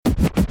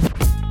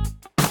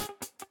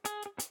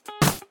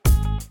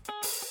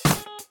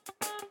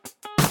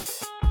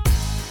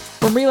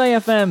From Relay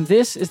FM,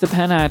 this is The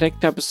Pen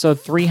Addict,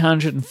 episode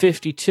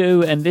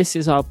 352, and this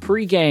is our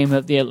pre-game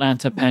of the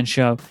Atlanta Pen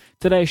Show.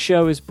 Today's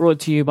show is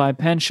brought to you by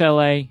Pen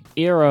Chalet,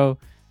 Eero,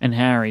 and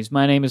Harry's.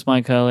 My name is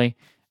Mike Hurley,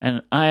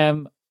 and I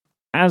am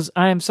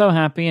so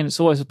happy, and it's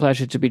always a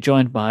pleasure to be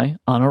joined by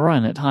Anna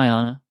Reinert. Hi,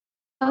 Anna.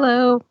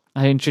 Hello.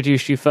 I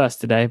introduced you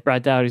first today.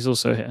 Brad Dowdy's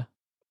also here.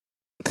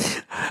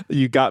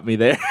 You got me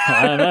there.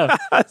 I know.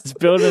 It's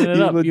building it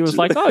up. You was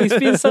like, oh, he's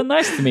being so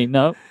nice to me.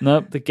 No,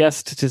 the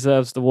guest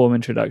deserves the warm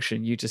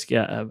introduction. You just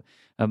get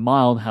a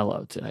mild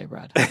hello today,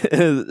 Brad.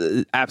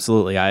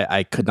 Absolutely.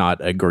 I could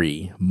not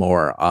agree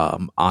more,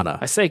 Anna.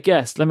 I say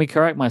guest. Let me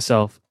correct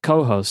myself.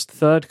 Co-host.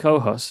 Third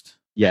co-host.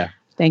 Yeah.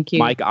 Thank you.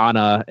 Mike,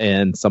 Anna,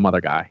 and some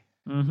other guy.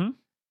 Mm-hmm.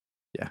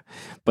 Yeah.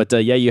 But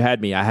yeah, you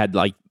had me. I had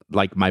like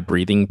my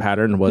breathing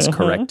pattern was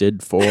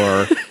corrected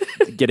for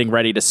getting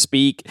ready to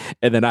speak,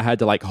 and then I had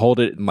to like hold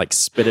it and like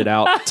spit it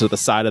out to the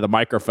side of the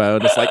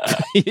microphone. It's like,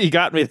 you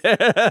got me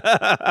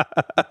there.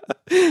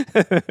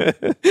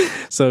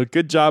 So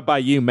good job by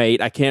you,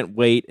 mate. I can't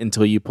wait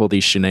until you pull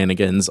these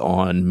shenanigans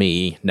on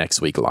me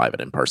next week live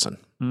and in person.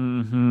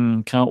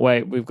 Mm-hmm. Can't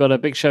wait. We've got a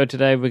big show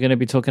today. We're going to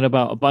be talking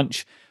about a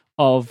bunch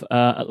of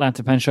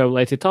Atlanta Pen Show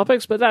related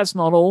topics, but that's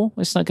not all.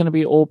 It's not going to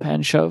be all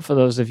Pen Show for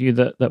those of you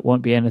that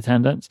won't be in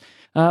attendance.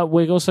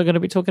 We're also going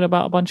to be talking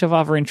about a bunch of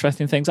other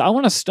interesting things. I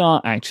want to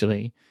start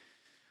actually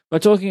by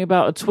talking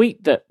about a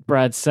tweet that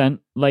Brad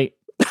sent late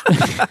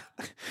a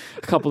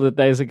couple of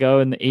days ago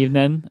in the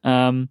evening.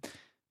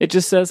 It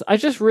just says, I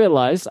just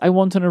realized I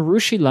want an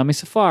Urushi Lamy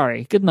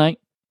Safari. Good night.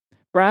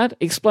 Brad,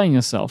 explain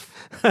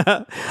yourself.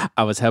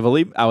 I was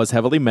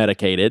heavily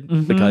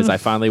medicated because I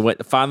finally went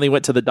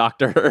to the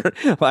doctor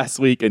last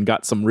week and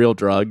got some real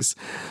drugs.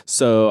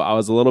 So I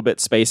was a little bit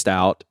spaced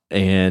out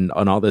and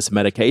on all this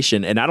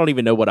medication, and I don't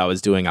even know what I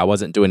was doing. I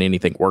wasn't doing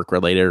anything work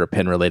related or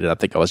pen related. I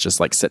think I was just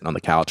like sitting on the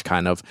couch,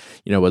 kind of,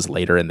 it was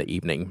later in the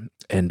evening,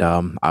 and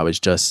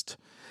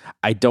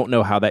I don't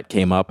know how that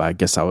came up. I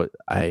guess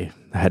I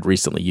had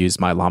recently used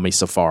my Lamy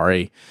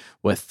Safari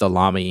with the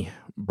Lamy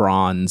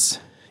Bronze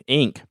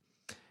ink.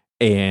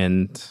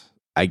 And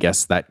I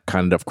guess that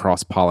kind of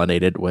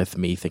cross-pollinated with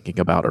me thinking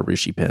about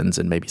Urushi pens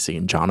and maybe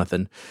seeing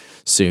Jonathan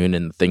soon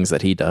and things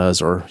that he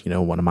does, or,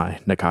 one of my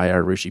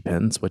Nakaya Urushi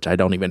pens, which I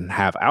don't even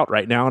have out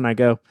right now. And I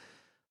go,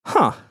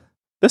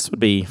 this would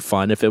be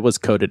fun if it was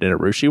coated in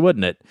Urushi,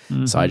 wouldn't it?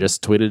 Mm-hmm. So I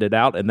just tweeted it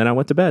out and then I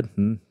went to bed.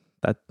 And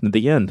at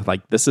the end,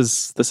 like, this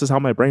is how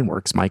my brain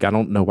works, Mike. I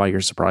don't know why you're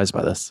surprised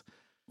by this.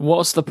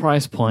 What's the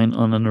price point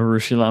on an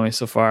Urushi Lamy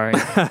Safari?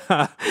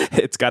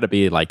 It's got to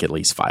be like at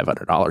least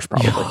 $500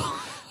 probably.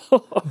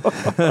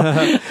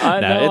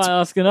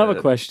 I'll ask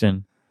another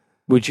question.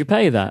 Would you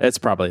pay that? It's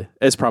probably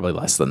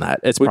less than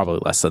that. Probably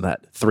less than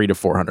that. $300 to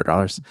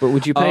 $400. But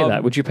would you pay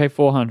that? Would you pay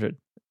 $400?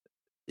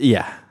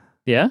 Yeah.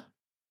 Yeah?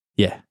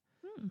 Yeah.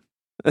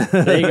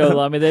 There you go,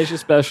 Lamy. There's your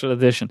special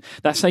edition.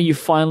 That's how you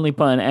finally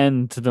put an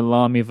end to the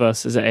Lamy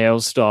versus AL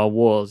Star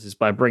Wars, is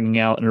by bringing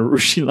out an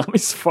Urushi Lamy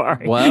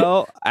Safari.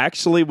 Well,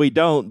 actually, we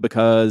don't,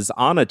 because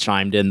Anna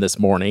chimed in this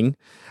morning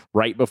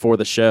right before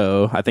the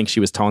show. I think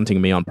she was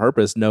taunting me on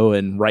purpose,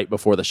 knowing right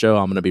before the show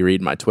I'm going to be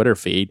reading my Twitter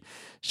feed.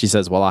 She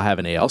says, well, I have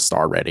an AL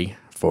Star ready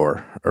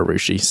for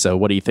Urushi. So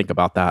what do you think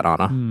about that,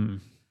 Anna?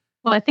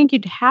 Well, I think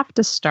you'd have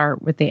to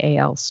start with the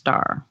AL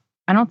Star.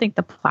 I don't think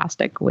the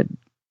plastic would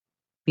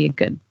be a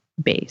good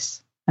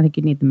base. I think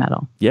you need the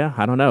metal. Yeah,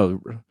 I don't know.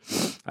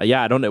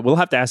 I don't know. We'll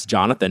have to ask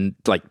Jonathan,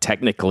 like,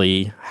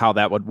 technically how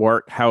that would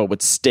work, how it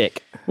would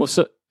stick. Well,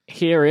 so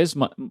here is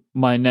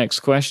my next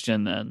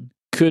question then.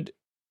 Could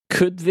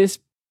this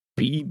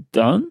be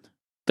done?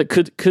 Like,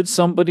 could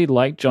somebody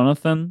like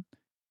Jonathan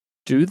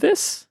do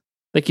this?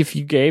 Like, if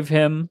you gave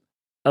him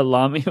a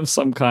Lamy of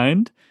some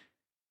kind,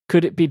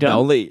 could it be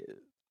done?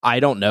 I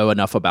don't know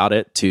enough about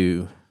it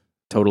to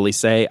totally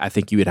say. I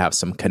think you would have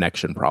some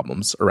connection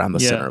problems around the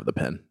center of the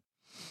pen.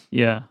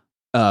 Yeah.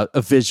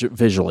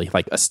 Visually,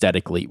 like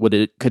aesthetically,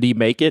 could he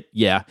make it?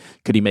 Yeah.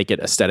 Could he make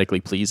it aesthetically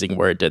pleasing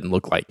where it didn't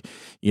look like,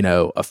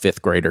 a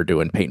fifth grader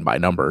doing paint by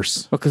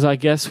numbers? Because I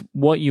guess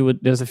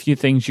there's a few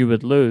things you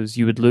would lose.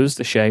 You would lose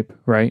the shape,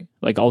 right?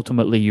 Like,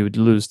 ultimately you would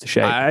lose the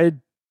shape. I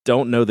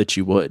don't know that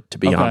you would, to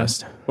be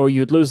honest. Or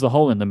you'd lose the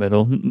hole in the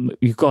middle.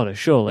 You've got it,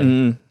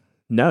 surely.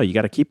 No, you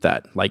got to keep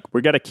that. Like,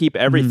 we got to keep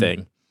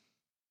everything.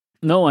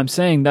 No, I'm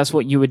saying that's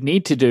what you would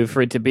need to do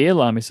for it to be a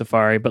Lamy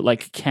Safari, but,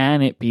 like,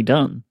 can it be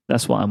done?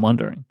 That's what I'm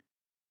wondering.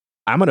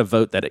 I'm going to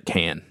vote that it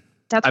can.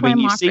 That's why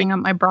I'm offering up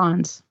my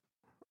bronze.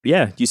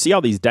 Yeah, you see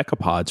all these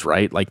decapods,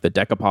 right? Like the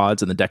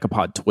decapods and the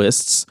decapod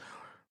twists.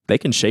 They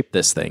can shape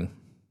this thing.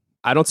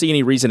 I don't see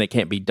any reason it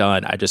can't be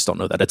done. I just don't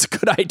know that it's a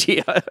good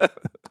idea.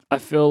 I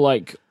feel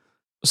like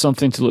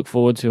something to look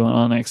forward to on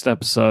our next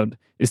episode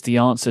is the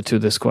answer to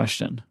this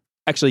question.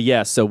 Actually,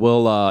 yes. So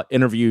we'll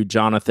interview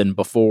Jonathan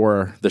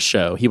before the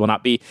show. He will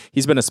not be.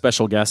 He's been a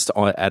special guest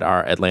at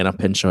our Atlanta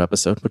Pen Show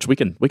episode, which we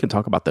can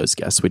talk about those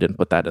guests. We didn't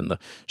put that in the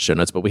show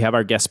notes, but we have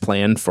our guest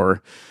planned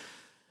for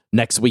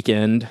next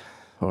weekend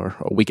or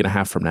a week and a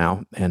half from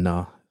now, and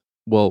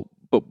we'll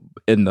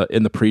in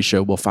the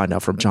pre-show we'll find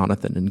out from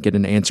Jonathan and get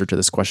an answer to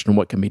this question: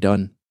 what can be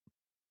done?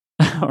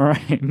 All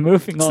right,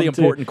 moving It's on the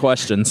to important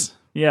questions.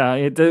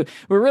 yeah.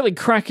 We're really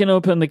cracking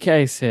open the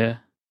case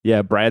here.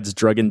 Yeah, Brad's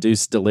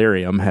drug-induced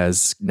delirium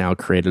has now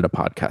created a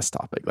podcast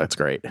topic. That's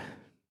great.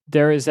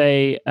 There is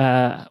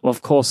well,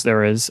 of course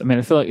there is. I mean,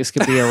 I feel like this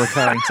could be a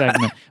recurring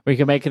segment. We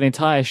could make an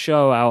entire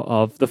show out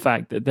of the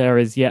fact that there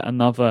is yet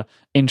another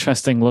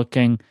interesting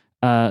looking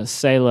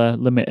Sailor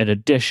limited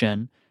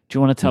edition. Do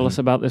you want to tell us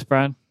about this,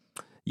 Brad?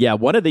 Yeah,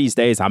 one of these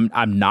days I'm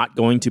not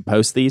going to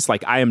post these.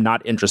 Like, I am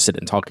not interested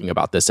in talking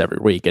about this every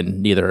week,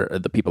 and neither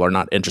the people are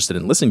not interested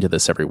in listening to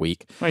this every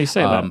week. Why you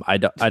say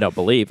that? I don't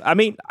believe. I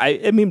mean,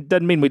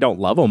 doesn't mean we don't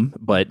love them,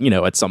 but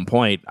at some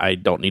point I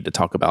don't need to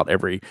talk about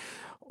every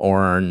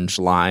orange,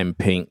 lime,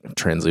 pink,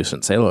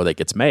 translucent Sailor that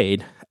gets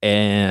made.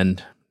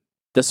 And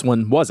this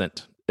one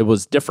wasn't. It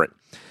was different.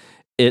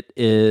 It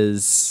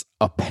is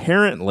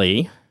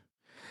apparently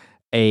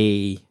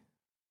a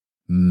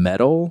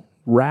metal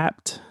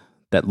wrapped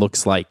that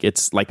looks like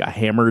it's like a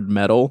hammered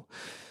metal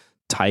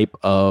type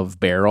of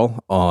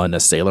barrel on a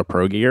Sailor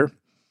Pro Gear.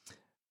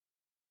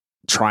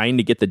 Trying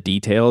to get the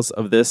details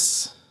of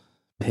this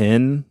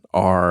pin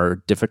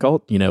are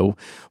difficult.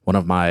 One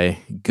of my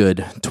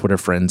good Twitter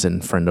friends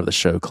and friend of the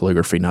show,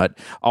 Calligraphy Nut,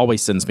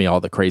 always sends me all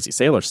the crazy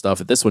Sailor stuff.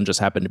 This one just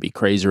happened to be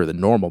crazier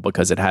than normal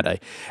because it had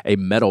a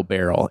metal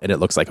barrel and it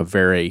looks like a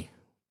very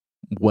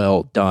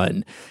well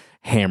done,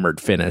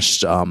 hammered,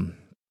 finished.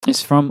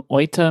 It's from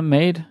Oita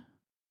made?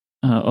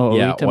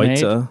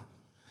 Oita.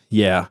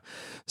 Yeah.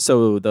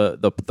 So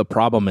the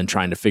problem in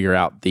trying to figure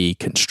out the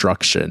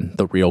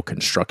real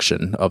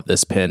construction of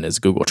this pen is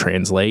Google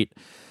Translate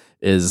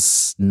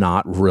is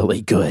not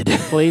really good.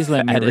 Please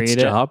let me read it.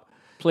 Job.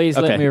 Please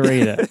let me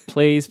read it.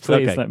 Please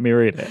Okay. let me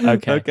read it.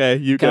 Okay.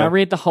 Okay, Can I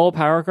read the whole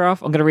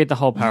paragraph? I'm going to read the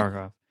whole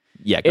paragraph.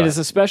 Yeah, It is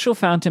a special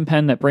fountain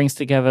pen that brings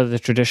together the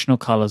traditional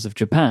colors of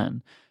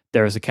Japan.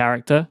 There is a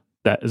character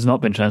that has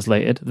not been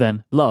translated,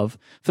 then love,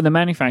 for the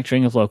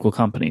manufacturing of local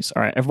companies.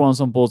 All right,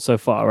 everyone's on board so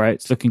far, right?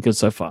 It's looking good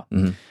so far.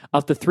 Mm-hmm.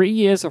 After 3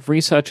 years of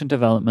research and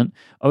development,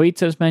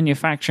 Oita's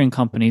manufacturing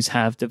companies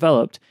have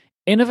developed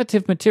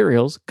innovative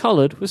materials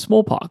colored with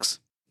smallpox.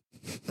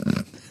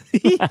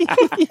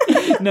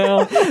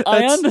 Now,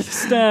 I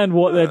understand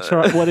what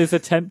what is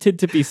attempted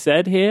to be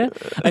said here.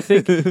 I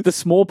think the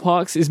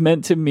smallpox is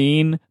meant to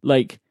mean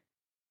like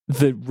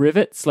the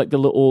rivets, like the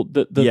little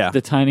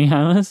the tiny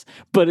hammers,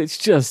 but it's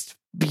just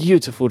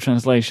beautiful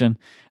translation.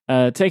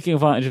 Taking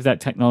advantage of that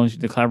technology,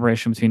 the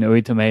collaboration between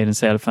Oita Made and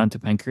Sailor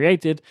Fountain Pen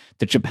created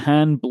the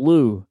Japan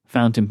Blue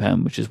Fountain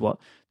Pen, which is what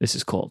this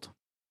is called.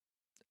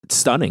 It's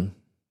stunning.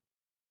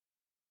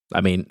 I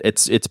mean,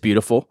 it's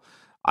beautiful.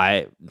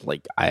 I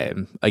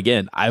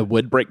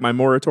would break my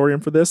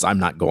moratorium for this. I'm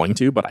not going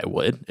to, but I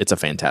would. It's a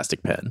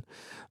fantastic pen.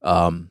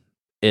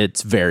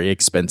 It's very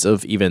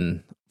expensive,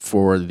 even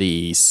for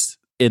these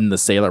in the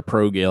Sailor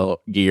Pro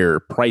Gear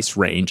price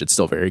range. It's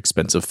still very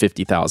expensive,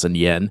 50,000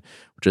 yen,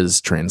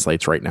 which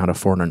translates right now to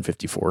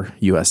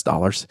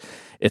 $454.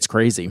 It's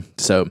crazy.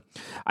 So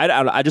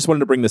I just wanted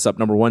to bring this up,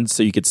 number one,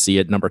 so you could see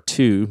it. Number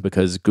two,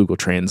 because Google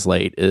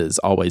Translate is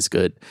always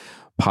good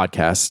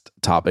podcast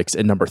topics.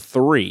 And number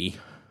three,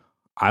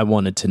 I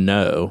wanted to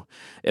know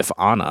if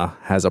Anna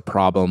has a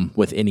problem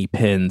with any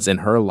pins in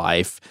her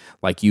life,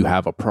 like you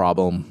have a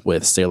problem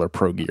with Sailor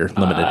Pro Gear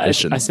limited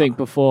editions. I think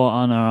before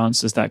Anna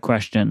answers that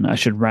question, I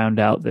should round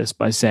out this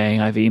by saying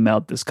I've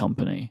emailed this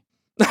company.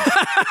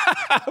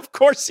 Of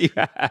course you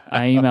have.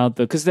 I emailed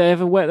them because they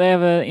have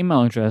an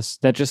email address.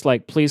 They're just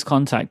like, please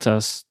contact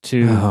us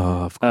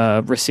to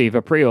receive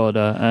a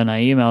pre-order. And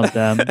I emailed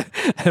them.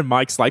 And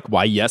Mike's like,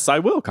 why, yes, I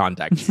will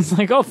contact you. It's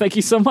like, oh, thank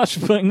you so much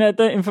for putting that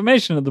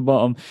information at the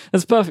bottom.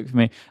 That's perfect for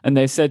me. And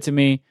they said to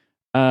me,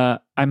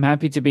 I'm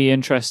happy to be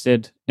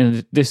interested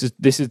in they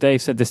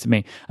said this to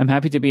me. I'm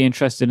happy to be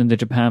interested in the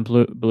Japan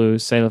Blue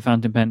Sailor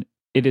Fountain Pen.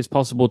 It is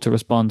possible to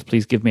respond.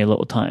 Please give me a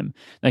little time.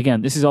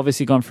 Again, this has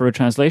obviously gone through a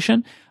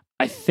translation.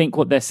 I think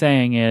what they're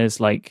saying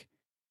is like,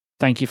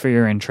 thank you for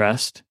your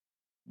interest.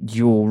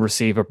 You'll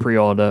receive a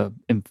pre-order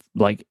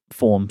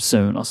form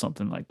soon or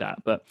something like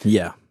that. But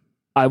yeah,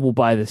 I will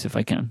buy this if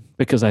I can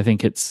because I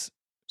think it's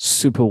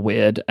super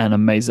weird and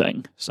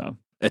amazing. So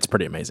it's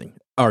pretty amazing.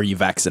 Are you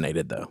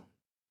vaccinated though?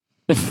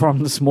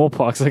 From the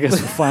smallpox, I guess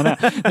we'll find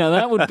out. Now,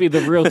 that would be the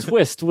real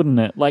twist, wouldn't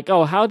it? Like,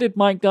 oh, how did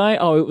Mike die?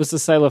 Oh, it was the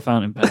Sailor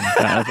Fountain Pen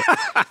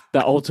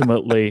that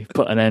ultimately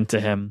put an end to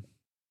him.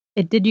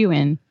 It did you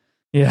in.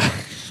 Yeah,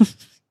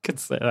 could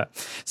say that.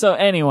 So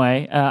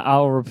anyway,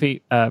 I'll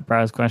repeat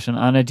Brad's question.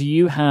 Anna, do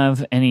you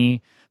have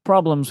any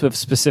problems with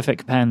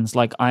specific pens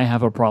like I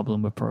have a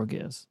problem with Pro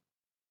Gears?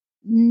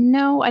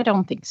 No, I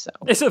don't think so.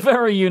 It's a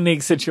very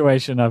unique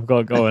situation I've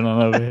got going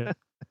on over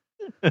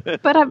here.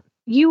 But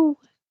you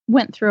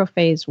went through a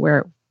phase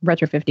where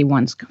Retro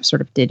 51s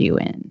sort of did you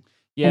in.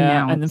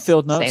 Yeah, and then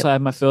field notes. Sailor. I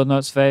have my field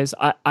notes phase.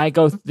 I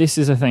go. This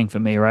is a thing for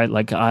me, right?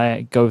 Like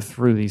I go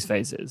through these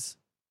phases.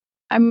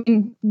 I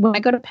mean, when I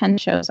go to pen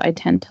shows, I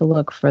tend to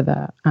look for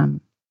the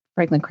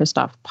Franklin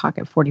Christoph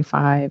Pocket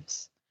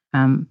 45s,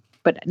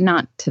 but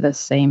not to the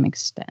same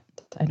extent,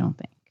 I don't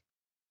think.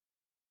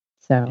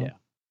 So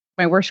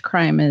my worst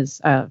crime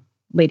is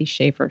Lady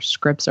Schaefer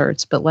scripts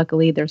arts, but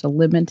luckily there's a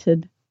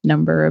limited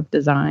number of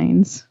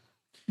designs.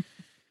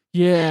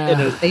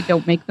 Yeah. They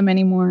don't make them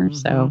anymore.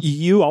 So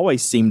you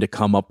always seem to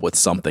come up with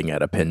something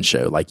at a pin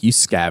show. Like you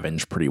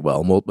scavenge pretty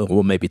well. And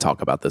we'll maybe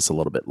talk about this a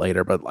little bit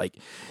later, but like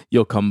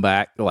you'll come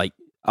back, like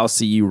I'll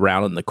see you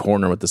rounding the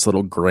corner with this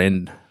little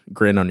grin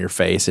on your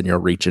face, and you'll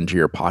reach into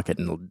your pocket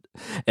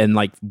and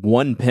like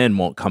one pin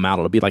won't come out.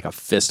 It'll be like a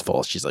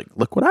fistful. She's like,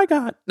 look what I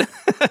got.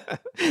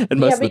 And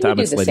most of the time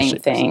it's the same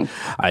thing.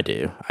 I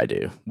do.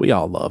 We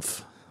all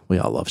love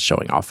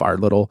showing off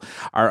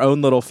our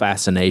own little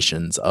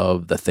fascinations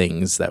of the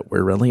things that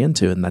we're really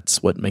into, and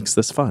that's what makes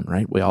this fun,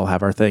 right? We all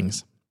have our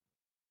things.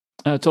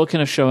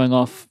 Talking of showing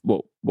off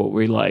what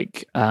we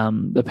like,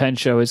 the pen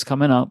show is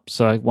coming up.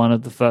 So one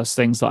of the first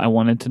things that I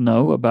wanted to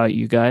know about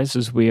you guys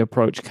as we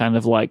approach kind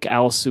of like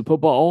our Super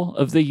Bowl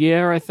of the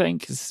year, I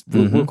think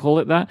we'll call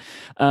it that.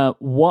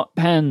 What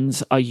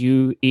pens are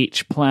you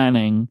each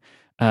planning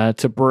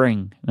to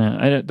bring?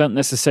 I don't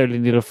necessarily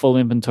need a full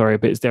inventory,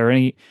 but is there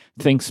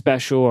anything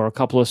special or a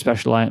couple of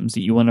special items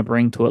that you want to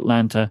bring to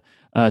Atlanta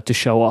to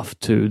show off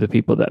to the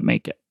people that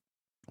make it?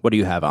 What do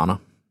you have,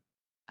 Anna?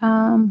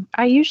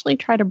 I usually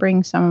try to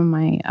bring some of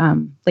my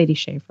Lady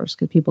Schaefers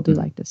because people do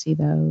like to see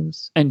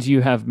those. And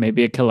you have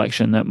maybe a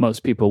collection that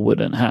most people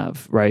wouldn't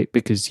have, right?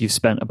 Because you've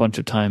spent a bunch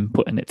of time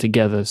putting it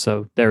together.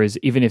 So there is,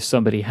 even if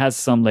somebody has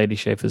some Lady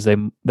Schaefers,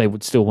 they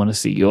would still want to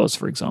see yours,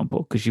 for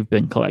example, because you've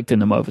been collecting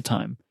them over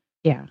time.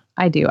 Yeah,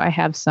 I do. I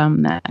have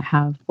some that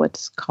have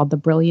what's called the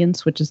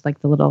brilliance, which is like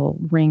the little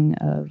ring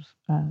of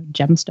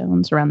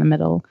gemstones around the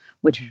middle,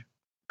 which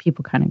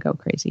people kind of go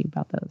crazy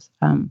about those.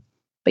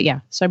 But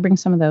yeah, so I bring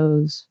some of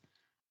those.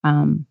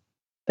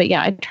 But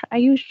yeah,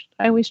 I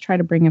always try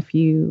to bring a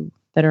few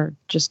that are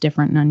just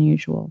different and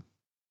unusual.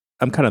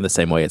 I'm kind of the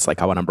same way. It's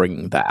like I want to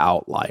bring the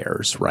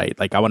outliers, right?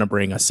 Like I want to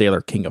bring a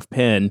Sailor King of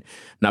Pen,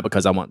 not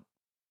because I want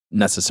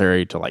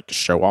necessary to like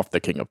show off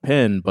the King of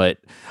Pen, but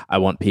I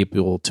want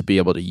people to be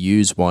able to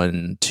use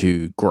one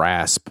to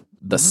grasp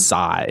the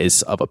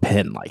size of a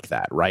pen like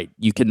that, right?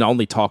 You can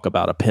only talk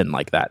about a pen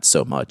like that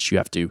so much. You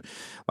have to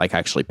like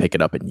actually pick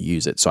it up and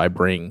use it. So I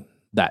bring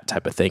that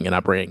type of thing, and I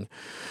bring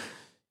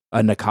a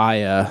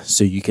Nakaya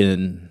so you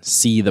can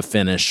see the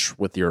finish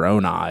with your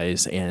own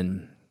eyes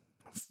and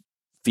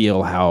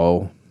feel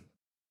how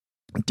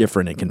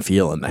different it can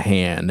feel in the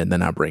hand. And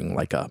then I bring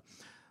like a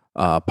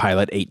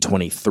Pilot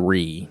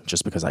 823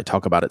 just because I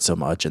talk about it so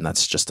much, and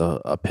that's just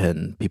a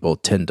pen people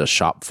tend to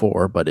shop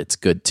for, but it's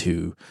good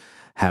to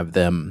have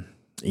them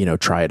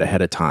try it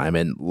ahead of time.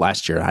 And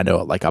last year, I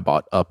know like I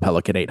bought a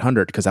Pelican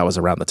 800 because that was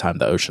around the time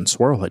the Ocean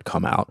Swirl had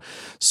come out.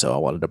 So I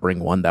wanted to bring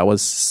one that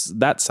was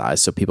that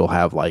size so people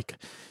have like,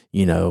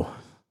 a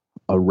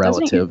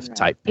relative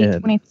type pen.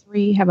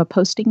 823 have a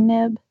posting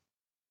nib?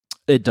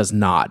 It does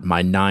not.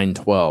 My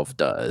 912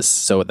 does.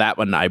 So that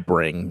one I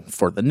bring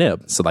for the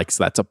nib. So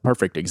that's a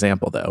perfect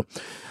example though.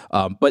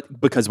 But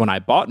because when I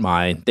bought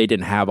mine, they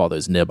didn't have all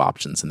those nib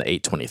options in the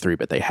 823,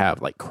 but they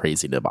have like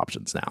crazy nib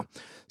options now.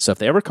 So if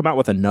they ever come out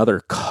with another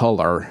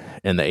color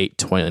in the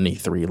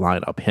 823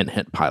 lineup,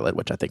 hint Pilot,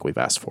 which I think we've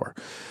asked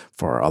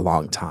for a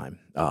long time,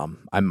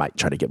 I might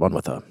try to get one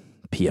with a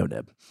PO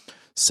nib.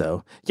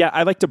 So yeah,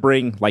 I like to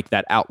bring like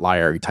that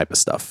outlier type of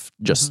stuff.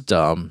 Just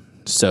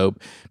so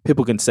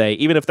people can say,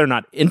 even if they're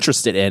not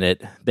interested in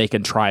it, they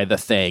can try the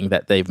thing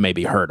that they've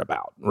maybe heard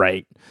about,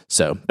 right?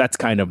 So that's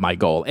kind of my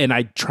goal. And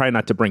I try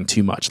not to bring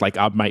too much. Like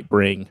I might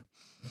bring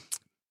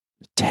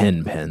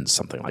 10 pens,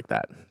 something like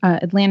that.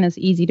 Atlanta's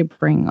easy to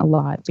bring a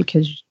lot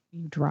because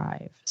you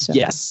drive. So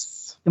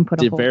yes. You can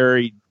put a whole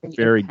very,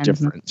 very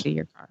different. To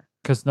your car.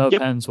 Because no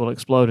pens will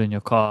explode in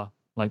your car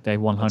like they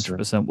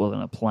 100% will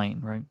in a plane,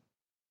 right?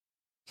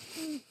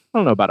 I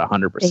don't know about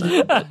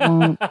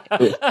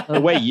 100%. The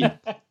way you...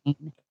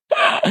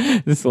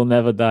 This will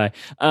never die.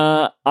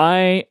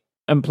 I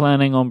am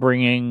planning on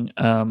bringing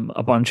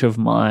a bunch of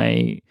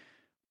my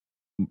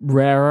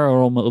rarer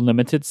or more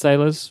limited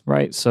sailors,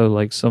 right? So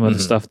like some of the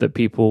stuff that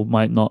people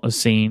might not have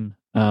seen,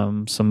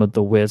 some of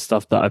the weird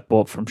stuff that I've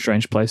bought from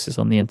strange places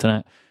on the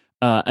internet.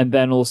 And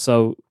then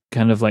also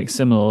kind of like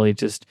similarly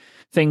just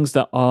things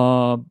that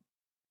are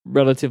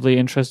relatively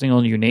interesting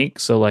or unique.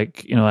 So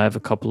like, I have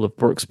a couple of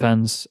Brooks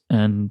pens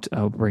and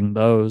I'll bring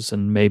those,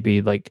 and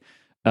maybe like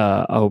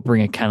I'll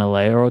bring a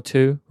Canalea or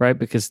two, right?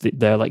 Because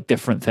they're like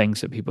different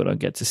things that people don't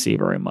get to see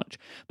very much.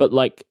 But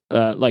like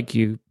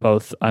you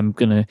both,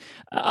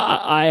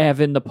 I have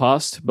in the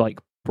past like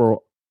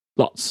brought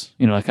lots,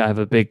 like I have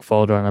a big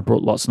folder and I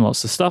brought lots and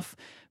lots of stuff.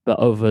 But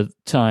over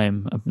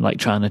time, I'm like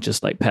trying to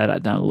just like pare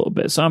that down a little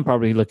bit. So I'm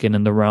probably looking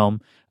in the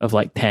realm of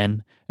like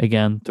 10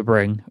 again to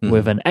bring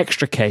with an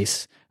extra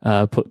case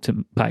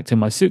packed in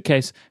my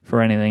suitcase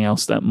for anything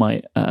else that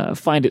might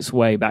find its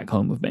way back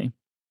home with me.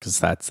 Because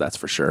that's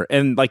for sure.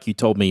 And like you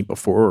told me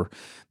before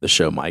the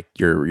show, Mike,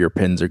 your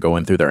pens are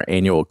going through their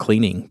annual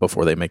cleaning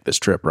before they make this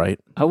trip, right?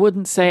 I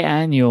wouldn't say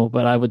annual,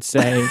 but I would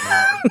say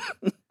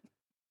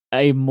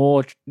a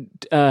more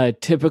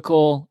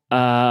typical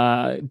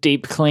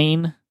deep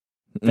clean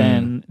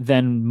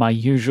than my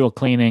usual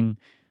cleaning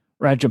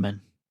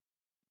regimen.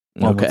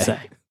 One would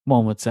say.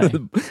 one would say.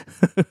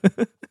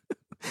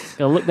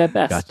 Gotta look their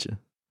best. Gotcha.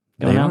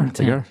 Going out in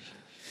They town. are.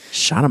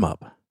 Shine them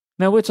up.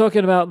 Now, we're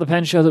talking about the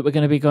pen show that we're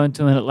going to be going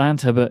to in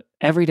Atlanta, but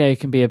every day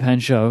can be a pen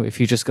show if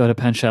you just go to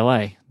Pen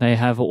Chalet. They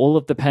have all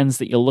of the pens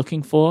that you're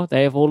looking for.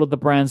 They have all of the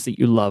brands that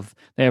you love.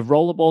 They have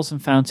rollerballs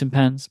and fountain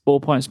pens,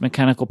 ballpoints,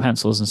 mechanical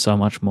pencils, and so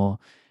much more.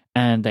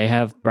 And they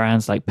have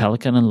brands like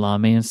Pelican and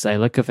Lamy and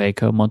Sailor,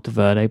 Kaweco,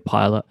 Monteverde,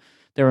 Pilot.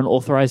 They're an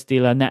authorized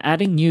dealer, and they're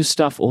adding new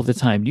stuff all the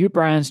time. New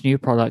brands, new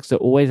products. They're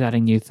always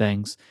adding new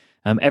things.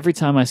 Every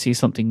time I see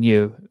something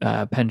new,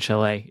 Pen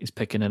Chalet is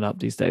picking it up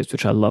these days,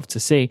 which I love to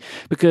see,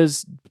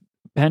 because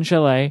Pen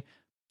Chalet,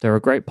 they're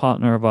a great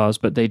partner of ours,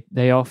 but they're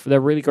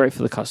really great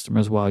for the customer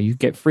as well. You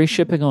get free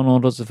shipping on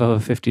orders of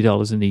over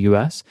 $50 in the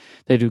US.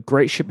 They do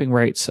great shipping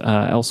rates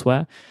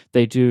elsewhere.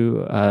 They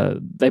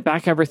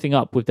back everything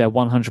up with their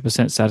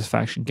 100%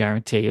 satisfaction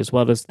guarantee, as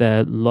well as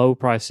their low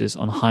prices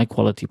on high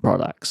quality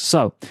products.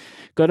 So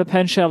go to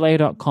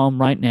penchalet.com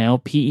right now,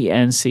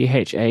 penchalet.com,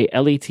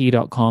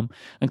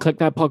 and click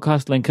that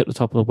podcast link at the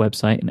top of the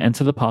website and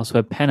enter the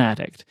password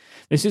PenAddict.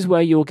 This is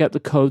where you will get the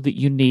code that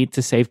you need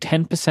to save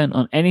 10%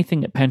 on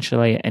anything at Pen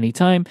Chalet at any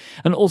time,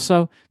 and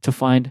also to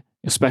find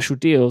your special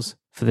deals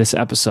for this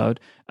episode.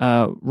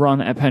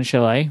 Ron at Pen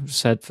Chalet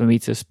said for me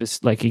to,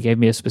 he gave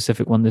me a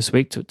specific one this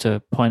week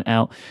to point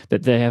out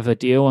that they have a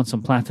deal on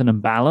some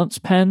Platinum Balance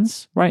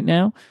pens right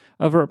now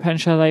over at Pen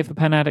Chalet for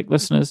Pen Addict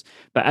listeners.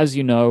 But as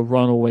you know,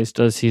 Ron always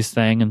does his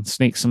thing and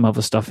sneaks some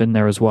other stuff in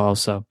there as well.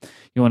 So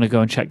you want to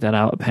go and check that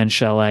out at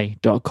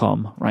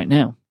penchalet.com right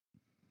now.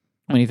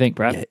 What do you think,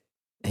 Brad? Yeah,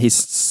 he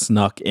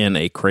snuck in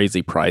a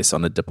crazy price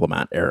on a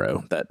Diplomat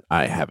Arrow that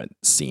I haven't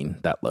seen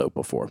that low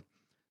before.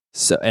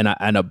 So, and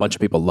a bunch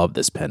of people love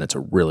this pen. It's a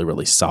really,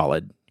 really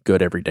solid,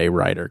 good everyday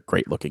writer,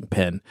 great looking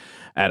pen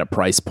at a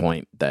price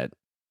point that,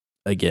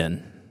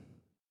 again,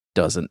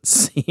 doesn't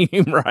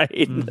seem right.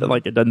 Mm-hmm.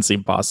 Like, it doesn't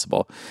seem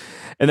possible.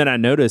 And then I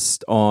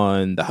noticed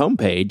on the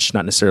homepage,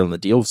 not necessarily on the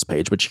deals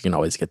page, but you can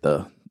always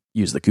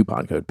use the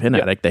coupon code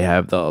PenAddict. Yep. They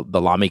have the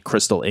Lamy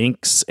Crystal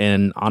inks.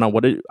 And Anna,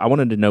 I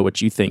wanted to know what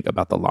you think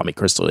about the Lamy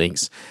Crystal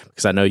inks,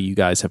 because I know you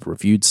guys have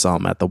reviewed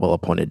some at the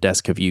Well-Appointed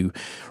Desk. Have you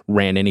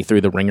ran any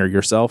through the ringer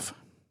yourself?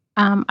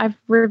 I've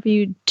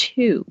reviewed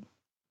 2.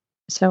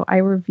 So I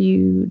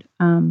reviewed,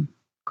 I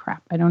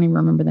don't even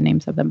remember the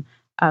names of them.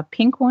 A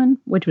pink one,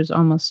 which was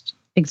almost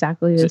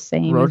exactly the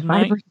same as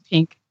Vibrant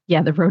Pink.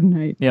 Yeah, the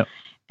Rhodonite. Yep.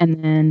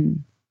 And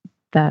then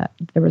there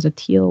was a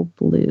teal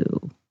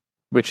blue.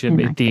 Which would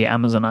be the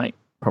Amazonite,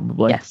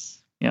 probably.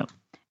 Yes. Yeah.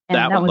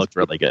 That one looked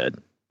really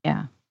good.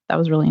 Yeah, that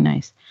was really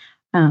nice.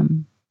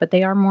 But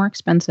they are more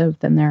expensive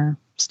than their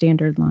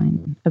standard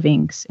line of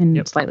inks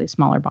in slightly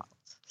smaller bottles.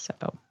 So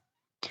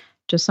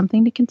just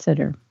something to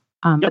consider.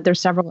 But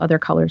there's several other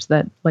colors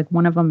that, like,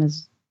 one of them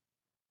is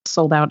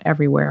sold out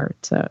everywhere.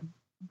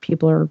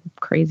 People are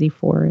crazy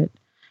for it.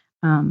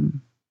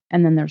 And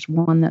then there's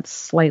one that's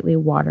slightly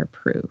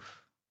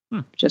waterproof,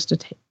 just to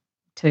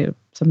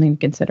something to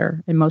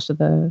consider. And most of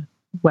the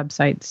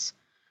websites,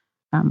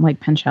 like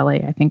Pen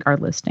Chalet, I think, are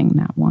listing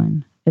that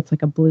one. It's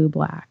like a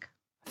blue-black.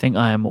 I think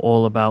I am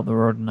all about the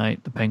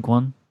Rhodonite, the pink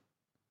one.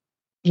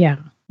 Yeah.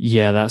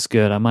 Yeah, that's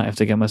good. I might have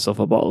to get myself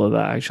a bottle of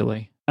that,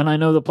 actually. And I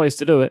know the place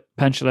to do it,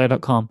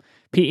 penchalet.com.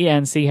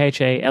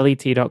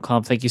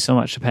 penchalet.com. Thank you so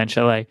much to Pen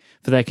Chalet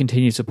for their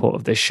continued support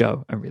of this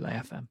show and Relay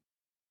FM.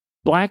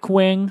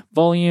 Blackwing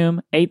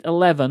Volume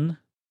 811,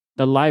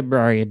 the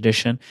Library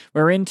Edition.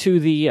 We're into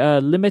the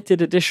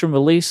limited edition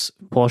release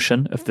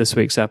portion of this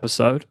week's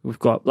episode. We've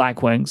got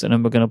Blackwings, and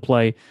then we're going to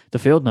play the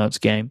Field Notes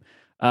game.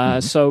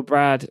 So,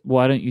 Brad,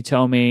 why don't you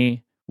tell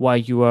me why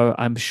you are,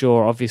 I'm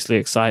sure, obviously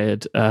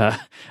excited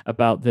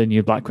about the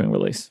new Blackwing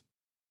release?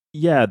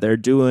 Yeah, they're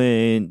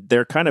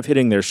kind of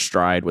hitting their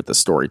stride with the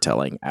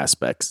storytelling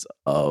aspects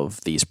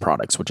of these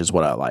products, which is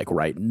what I like,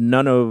 right?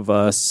 No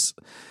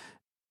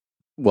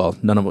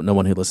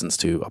one who listens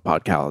to a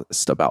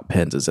podcast about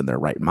pens is in their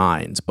right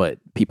minds, but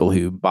people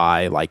who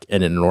buy like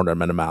an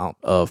inordinate amount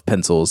of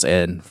pencils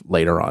and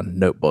later on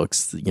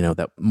notebooks,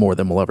 that more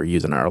than we'll ever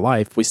use in our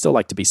life, we still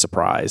like to be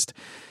surprised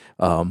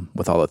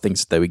with all the things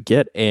that they would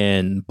get.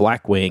 And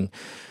Blackwing,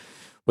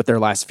 with their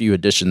last few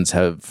editions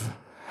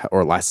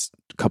last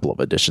couple of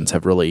editions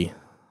have really,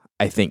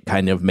 I think,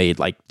 kind of made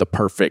like the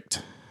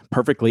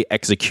perfectly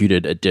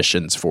executed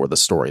additions for the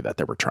story that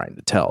they were trying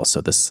to tell.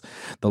 So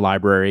the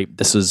library,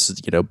 this is,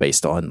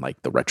 based on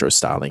like the retro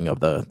styling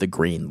of the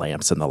green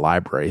lamps in the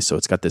library. So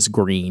it's got this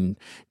gradient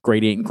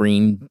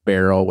green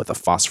barrel with a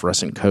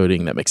phosphorescent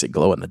coating that makes it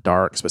glow in the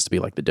dark. It's supposed to be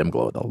like the dim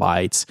glow of the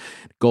lights.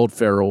 Gold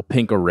ferrule,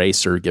 pink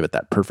eraser, give it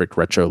that perfect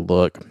retro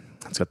look.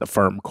 It's got the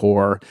firm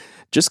core.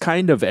 Just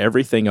kind of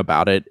everything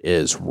about it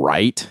is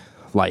right.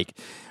 Like,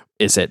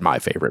 is it my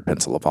favorite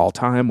pencil of all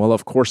time? Well,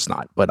 of course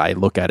not. But I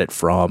look at it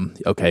from,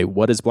 okay,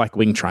 what is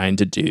Blackwing trying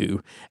to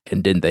do?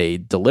 And did they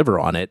deliver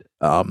on it?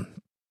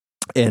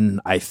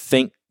 And I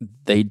think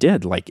they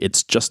did. Like,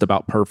 it's just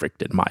about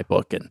perfect in my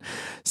book. And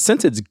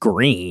since it's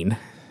green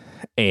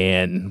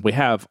and we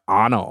have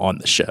Anna on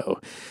the show,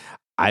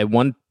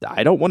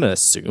 I don't want to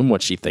assume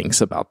what she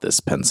thinks about this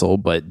pencil,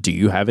 but do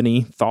you have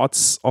any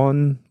thoughts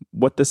on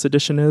what this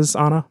edition is,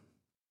 Anna?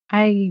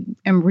 I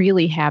am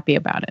really happy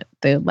about it.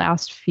 The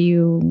last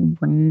few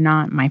were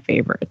not my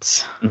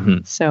favorites.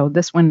 Mm-hmm. So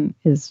this one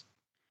is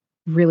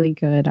really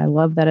good. I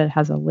love that it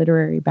has a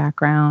literary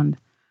background.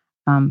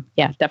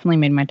 Yeah, definitely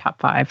made my top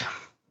 5.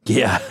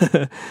 Yeah,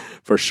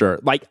 for sure.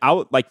 Like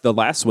the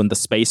last one, the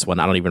space one,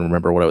 I don't even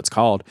remember what it was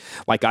called.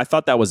 Like I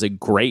thought that was a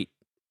great,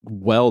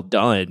 well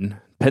done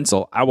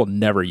pencil. I will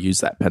never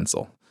use that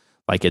pencil.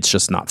 Like it's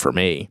just not for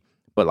me.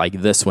 But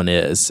like this one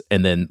is.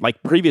 And then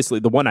like previously,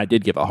 the one I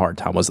did give a hard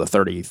time was the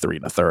 33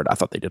 1/3. I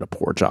thought they did a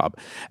poor job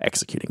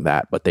executing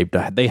that. But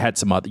they had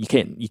some other, you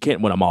can't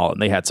win them all.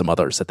 And they had some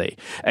others that they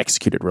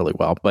executed really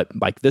well. But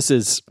like this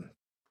is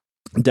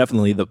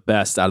definitely the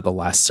best out of the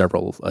last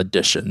several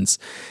editions.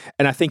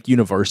 And I think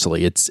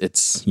universally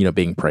it's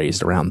being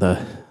praised around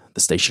the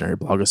stationary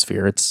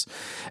blogosphere.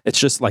 It's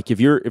just like if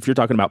you're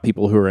talking about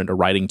people who are into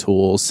writing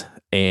tools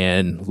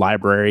and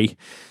library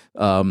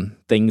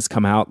things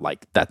come out,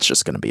 like that's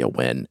just going to be a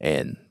win.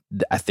 And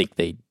I think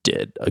they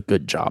did a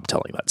good job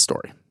telling that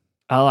story.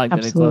 I like that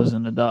it Absolutely. glows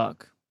in the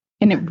dark.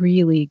 And it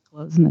really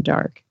glows in the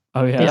dark.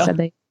 Oh yeah. They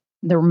said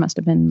there must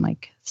have been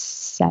like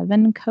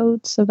 7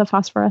 coats of the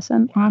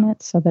phosphorescent on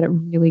it so that it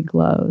really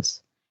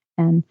glows.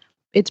 And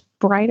it's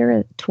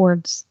brighter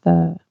towards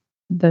the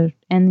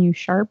end you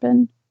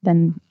sharpen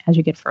than as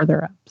you get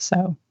further up.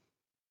 So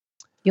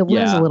you'll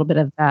lose a little bit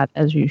of that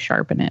as you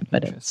sharpen it,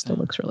 but it still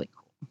looks really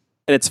cool.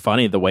 And it's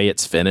funny the way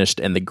it's finished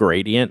and the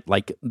gradient,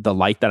 like the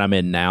light that I'm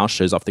in now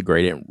shows off the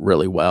gradient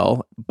really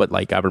well. But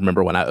like I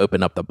remember when I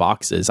opened up the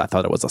boxes, I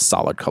thought it was a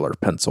solid colored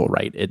pencil,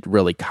 right? It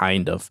really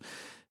kind of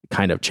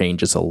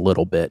changes a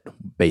little bit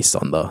based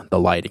on the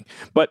lighting.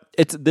 But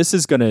this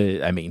will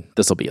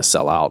be a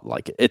sellout.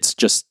 Like it's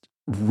just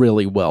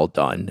really well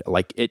done.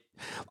 Like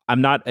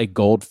I'm not a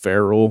gold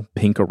ferrule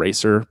pink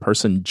eraser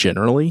person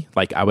generally.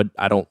 Like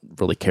I don't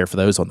really care for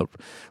those on the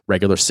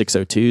regular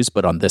 602s,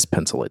 but on this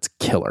pencil it's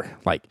killer.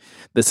 Like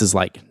this is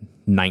like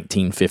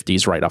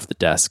 1950s right off the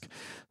desk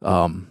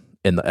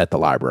at the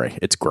library.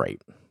 It's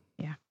great.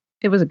 Yeah.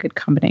 It was a good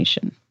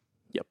combination.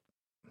 Yep.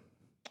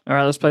 All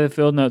right, let's play the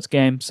field notes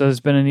game. So there's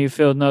been a new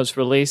field notes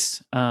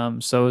release.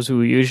 So as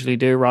we usually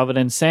do, rather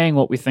than saying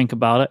what we think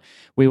about it,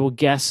 we will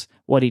guess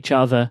what each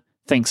other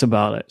thinks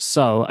about it.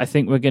 So I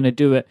think we're going to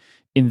do it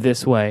in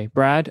this way.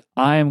 Brad,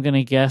 I am going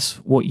to guess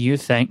what you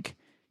think.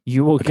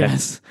 You will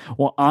guess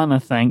what Anna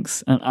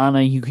thinks. And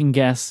Anna, you can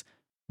guess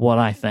what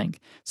I think.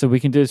 So we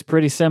can do this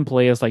pretty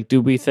simply as like,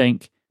 do I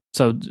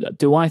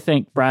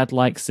think Brad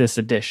likes this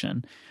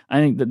edition? I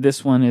think that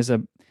this one is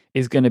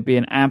going to be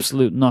an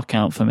absolute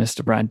knockout for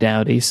Mr. Brad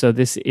Dowdy. So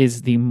this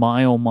is the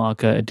mile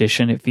marker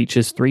edition. It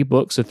features 3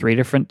 books of 3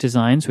 different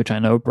designs, which I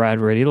know Brad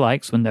really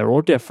likes when they're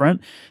all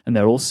different and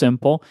they're all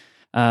simple.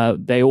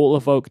 They all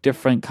evoke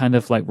different kind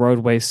of like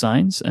roadway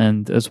signs,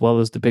 and as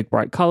well as the big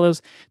bright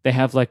colors, they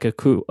have like a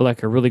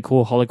really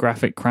cool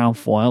holographic crown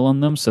foil on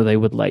them. So they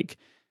would like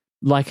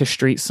a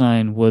street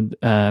sign would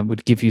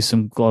give you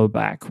some glow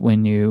back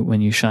when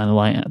you shine a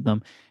light at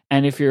them.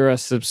 And if you're a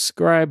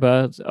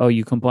subscriber,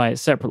 you can buy it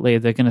separately.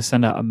 They're going to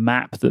send out a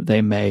map that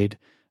they made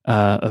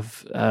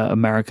of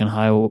American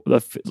highway,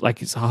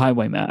 like it's a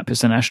highway map.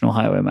 It's a national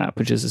highway map,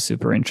 which is a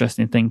super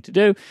interesting thing to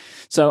do.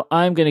 So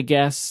I'm going to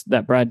guess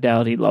that Brad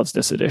Dowdy loves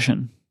this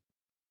edition.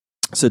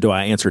 So do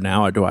I answer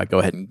now, or do I go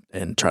ahead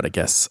and try to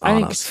guess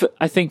Anna's?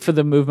 I think for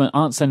the movement,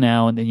 answer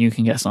now, and then you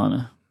can guess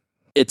Anna.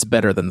 It's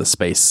better than the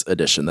Space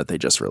edition that they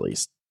just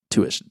released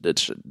 2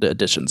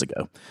 editions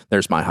ago.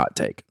 There's my hot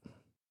take.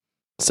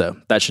 So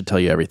that should tell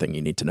you everything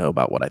you need to know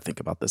about what I think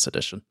about this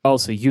edition. Oh,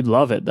 so you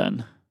love it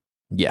then?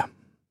 Yeah.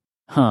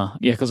 Huh.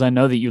 Yeah, because I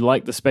know that you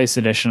like the Space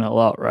edition a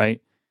lot,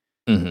 right?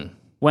 Mm-hmm.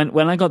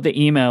 When I got the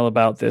email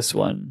about this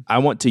one, I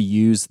want to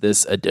use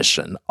this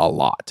edition a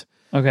lot.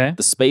 Okay.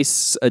 The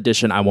Space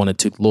edition, I wanted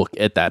to look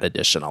at that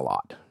edition a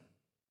lot.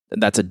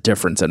 And that's a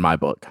difference in my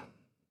book.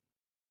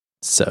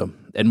 So,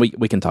 and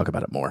we can talk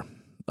about it more.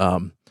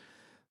 Let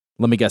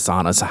me guess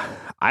Anna's.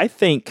 I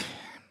think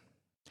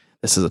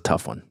this is a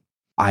tough one.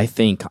 I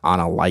think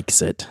Anna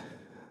likes it.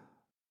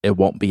 It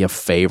won't be a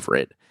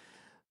favorite,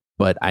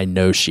 but I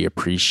know she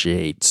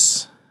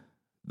appreciates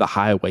the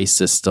highway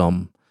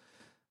system,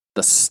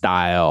 the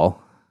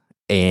style,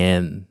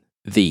 and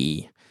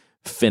the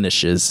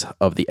finishes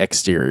of the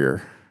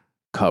exterior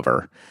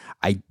cover.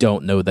 I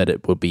don't know that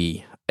it will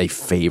be a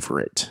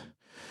favorite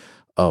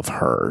of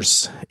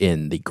hers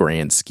in the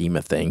grand scheme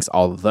of things.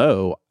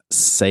 Although,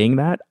 saying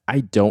that, I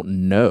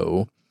don't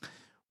know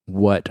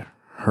what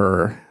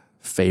her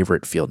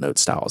favorite field note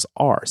styles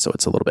are, so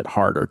it's a little bit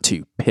harder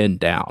to pin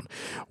down.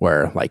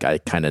 Where like I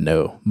kind of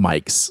know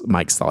Mike's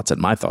thoughts and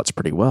my thoughts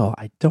pretty well,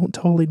 I don't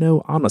totally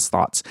know Anna's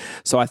thoughts.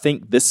 So I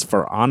think this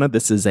for Anna,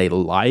 this is a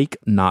like,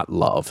 not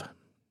love.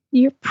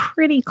 You're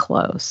pretty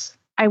close.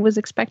 I was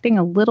expecting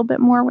a little bit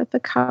more with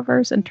the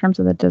covers in terms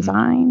of the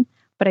design,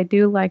 but I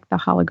do like the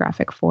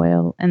holographic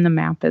foil, and the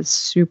map is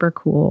super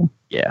cool.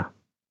 Yeah.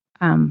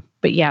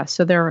 But yeah,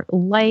 so they're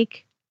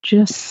like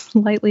just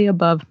slightly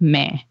above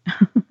meh.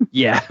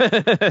 Yeah,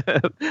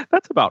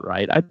 that's about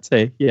right. I'd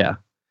say, yeah.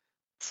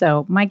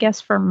 So my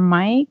guess for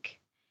Mike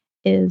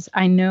is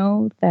I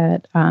know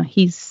that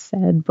he's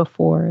said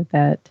before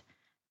that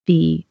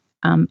the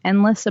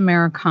endless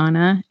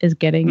Americana is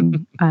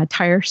getting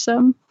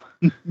tiresome.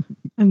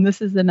 And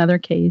this is another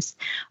case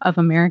of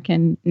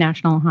American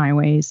national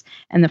highways.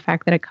 And the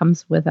fact that it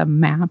comes with a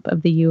map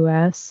of the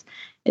U.S.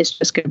 is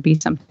just going to be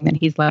something that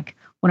he's like,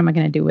 what am I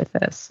going to do with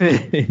this?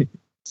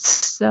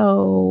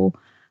 So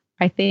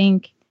I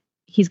think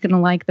he's going to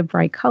like the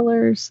bright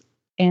colors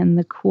and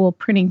the cool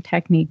printing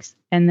techniques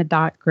and the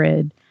dot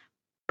grid,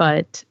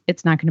 but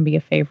it's not going to be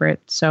a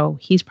favorite. So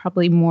he's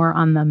probably more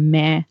on the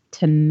meh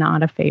to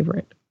not a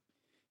favorite.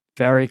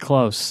 Very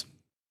close.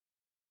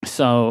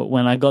 So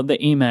when I got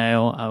the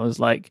email, I was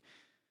like,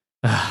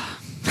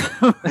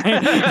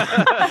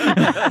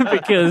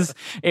 because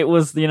it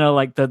was,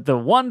 like the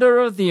wonder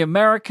of the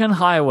American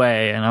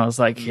highway. And I was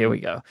like, here we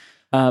go.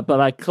 But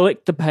I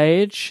clicked the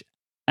page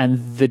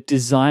and the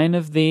design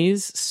of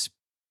these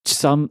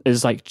some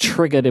is like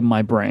triggered in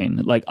my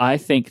brain. Like, I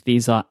think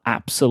these are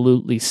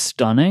absolutely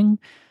stunning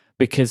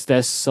because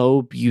they're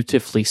so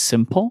beautifully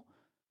simple.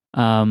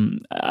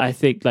 I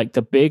think like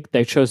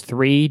they chose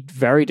 3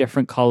 very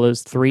different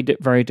colors, 3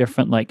 very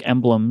different like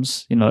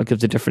emblems, like of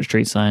the different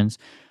street signs.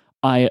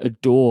 I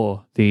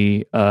adore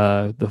the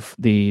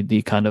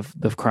kind of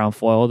the crown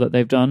foil that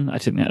they've done. I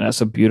think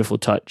that's a beautiful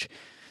touch.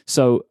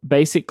 So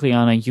basically,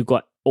 Anna, you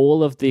got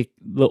all of the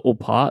little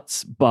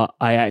parts, but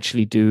I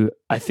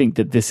think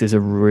that this is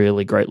a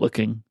really great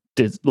looking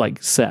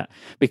set,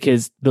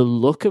 because the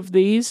look of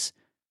these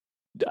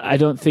I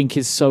don't think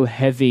is so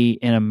heavy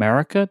in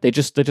America. They're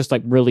just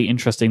like really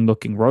interesting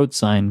looking road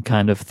sign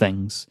kind of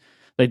things.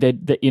 Like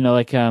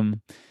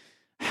I'm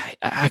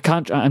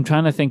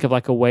trying to think of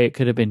like a way it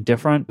could have been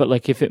different, but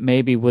like if it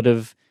maybe would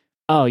have,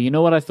 you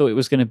know what I thought it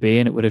was going to be,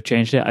 and it would have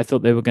changed it. I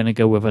thought they were going to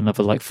go with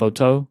another like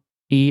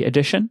photo-y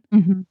edition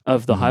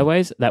of the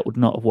highways. That would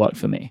not have worked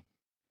for me,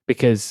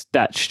 because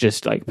that's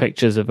just like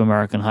pictures of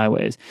American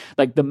highways.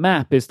 Like the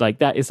map is like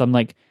that. I'm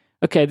like,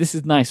 okay, this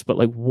is nice, but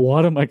like,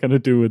 what am I going to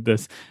do with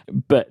this?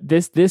 But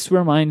this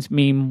reminds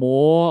me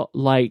more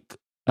like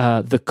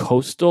the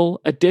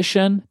coastal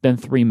edition than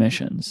 3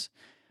 Missions,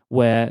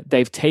 where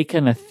they've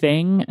taken a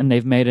thing and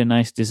they've made a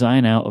nice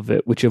design out of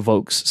it, which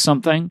evokes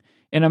something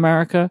in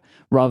America,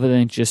 rather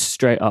than just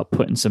straight up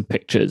putting some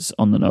pictures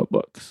on the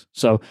notebooks.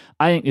 So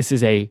I think this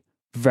is a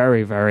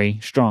very, very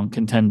strong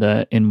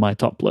contender in my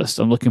top list.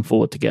 I'm looking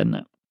forward to getting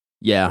it.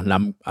 Yeah,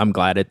 and I'm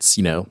glad it's,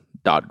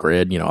 dot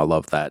grid. I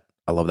love that.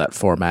 I love that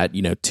format.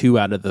 2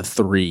 out of the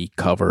 3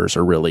 covers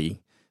are really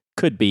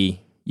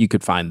you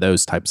could find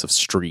those types of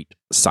street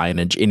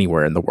signage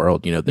anywhere in the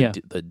world.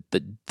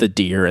 The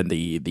deer and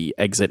the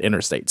exit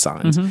interstate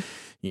signs,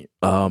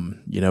 are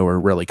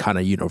really kind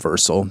of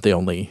universal. The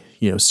only,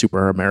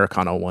 super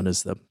Americana one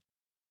is the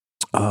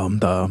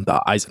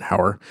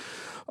Eisenhower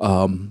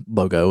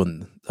logo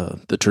and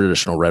the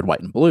traditional red,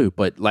 white, and blue.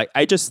 But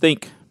I just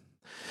think,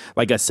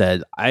 like I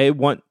said, I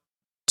want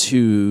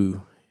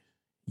to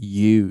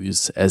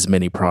use as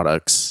many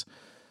products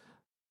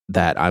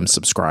that I'm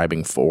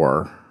subscribing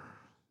for.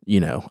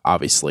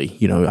 Obviously,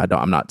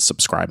 I'm not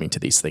subscribing to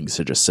these things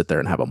to just sit there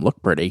and have them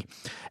look pretty.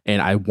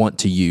 And I want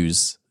to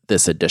use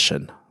this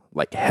edition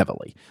like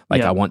heavily.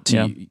 I want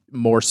to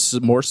more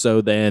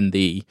so than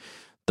the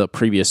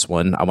previous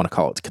one. I want to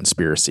call it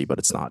conspiracy, but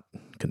it's not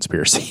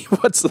conspiracy.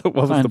 what was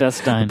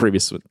the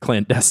previous one?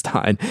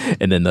 Clandestine.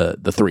 And then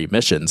the 3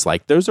 Missions.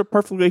 Like, those are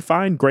perfectly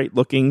fine, great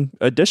looking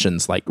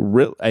editions. Like,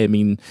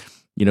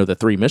 the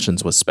 3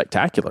 Missions was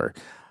spectacular.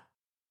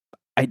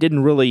 I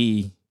didn't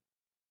really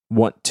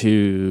want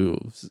to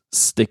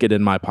stick it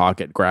in my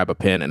pocket, grab a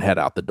pen, and head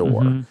out the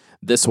door.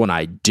 This one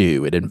I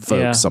do. It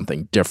invokes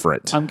something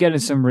different. I'm getting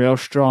some real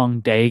strong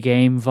day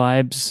game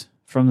vibes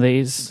from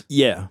these.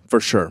 Yeah, for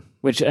sure.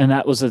 And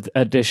that was a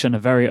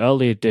very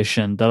early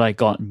edition that I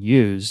got and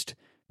used,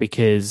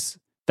 because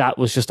that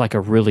was just like a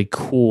really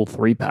cool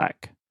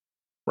 3-pack.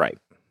 Right.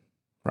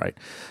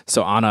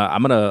 So Anna,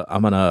 I'm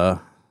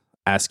gonna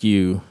ask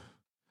you.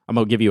 I'm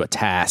gonna give you a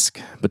task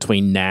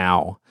between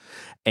now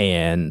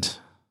and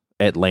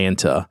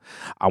Atlanta.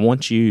 I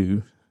want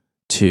you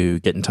to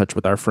get in touch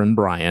with our friend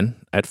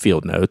Brian at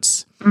Field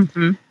Notes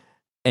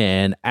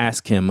and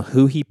ask him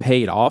who he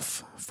paid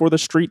off for the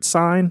street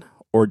sign,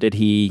 or did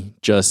he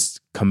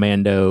just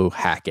commando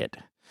hack it?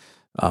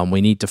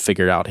 We need to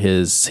figure out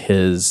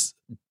his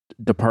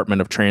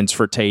Department of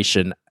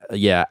Transportation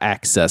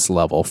access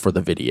level for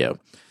the video.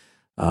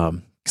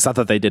 Because I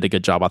thought they did a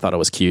good job. I thought it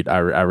was cute. I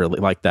really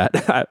liked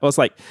that. I was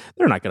like,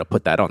 they're not going to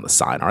put that on the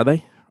sign, are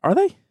they?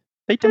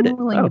 They did it.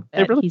 Oh,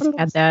 they really he's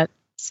had that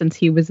since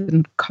he was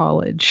in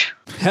college.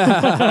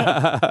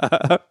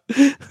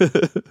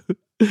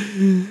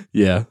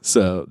 Yeah,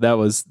 so that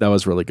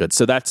was really good.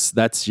 So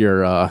that's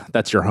your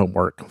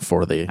homework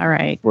for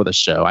the for the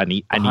show. I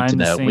need to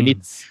know.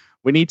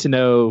 We need to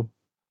know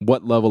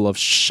what level of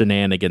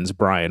shenanigans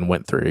Brian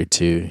went through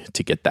to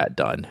get that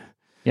done.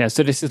 Yeah,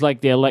 so this is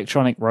like the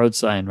electronic road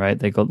sign, right?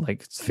 They got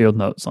like Field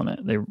Notes on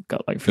it. They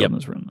got like Field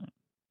Notes written on it.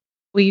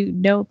 We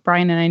know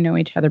Brian and I know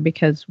each other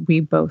because we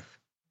both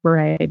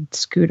ride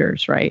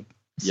scooters, right?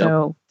 Yep.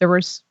 So there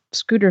was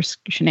scooter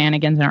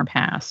shenanigans in our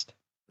past.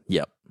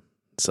 Yep.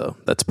 So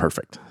that's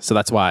perfect. So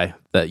that's why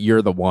that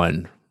you're the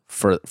one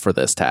for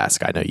this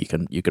task. I know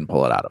you can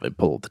pull it out of him,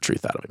 pull the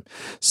truth out of him.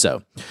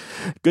 So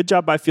good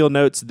job by Field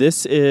Notes.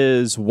 This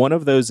is one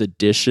of those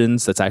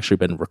editions that's actually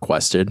been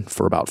requested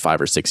for about 5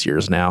 or 6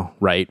 years now,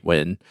 right?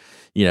 When,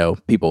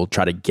 people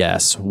try to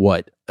guess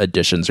what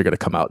editions are going to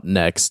come out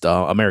next.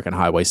 American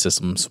Highway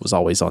Systems was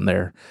always on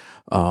there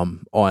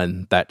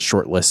on that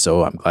short list.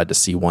 So I'm glad to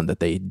see one that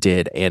they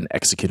did and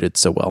executed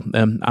so well.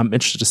 And I'm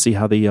interested to see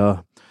how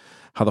the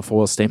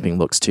foil stamping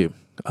looks too.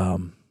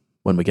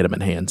 When we get them in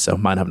hand. So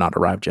mine have not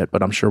arrived yet,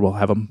 but I'm sure we'll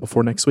have them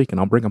before next week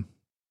and I'll bring them.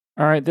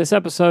 All right, this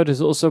episode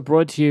is also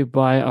brought to you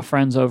by our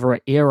friends over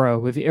at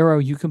Eero. With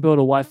Eero, you can build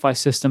a Wi-Fi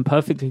system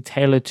perfectly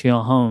tailored to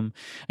your home.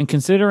 And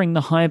considering the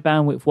high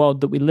bandwidth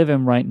world that we live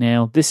in right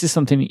now, this is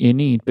something that you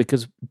need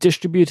because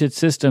distributed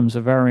systems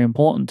are very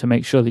important to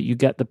make sure that you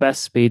get the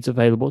best speeds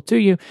available to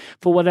you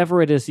for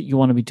whatever it is that you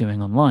want to be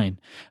doing online.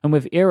 And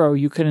with Eero,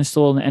 you can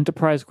install an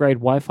enterprise-grade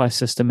Wi-Fi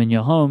system in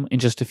your home in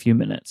just a few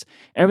minutes.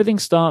 Everything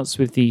starts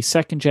with the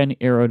second-gen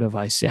Eero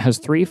device. It has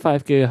 3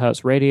 5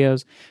 gigahertz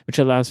radios, which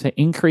allows for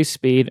increased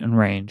speed and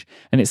range,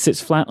 and it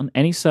sits flat on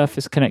any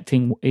surface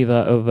connecting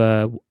either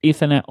over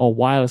Ethernet or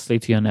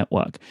wirelessly to your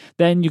network.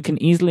 Then you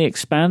can easily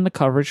expand the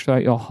coverage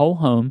throughout your whole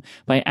home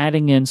by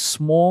adding in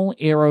small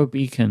Eero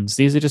beacons.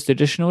 These are just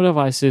additional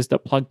devices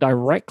that plug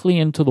directly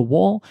into the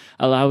wall,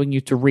 allowing you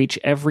to reach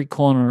every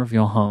corner of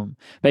your home.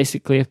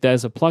 Basically, if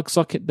there's a plug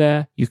socket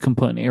there, you can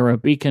put an Eero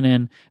beacon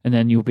in, and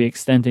then you'll be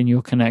extending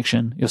your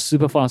connection, your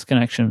super fast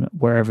connection,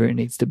 wherever it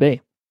needs to be.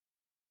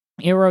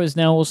 Eero is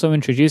now also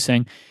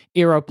introducing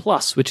Eero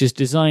Plus, which is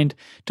designed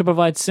to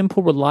provide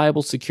simple,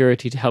 reliable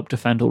security to help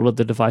defend all of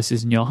the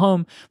devices in your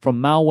home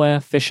from malware,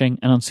 phishing,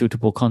 and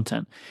unsuitable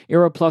content.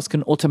 Eero Plus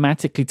can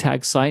automatically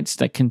tag sites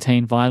that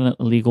contain violent,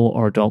 illegal,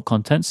 or adult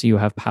content, so you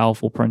have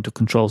powerful parental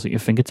controls at your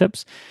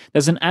fingertips.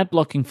 There's an ad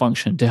blocking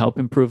function to help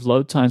improve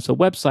load times for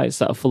websites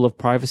that are full of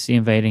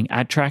privacy-invading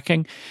ad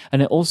tracking,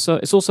 and it's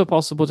also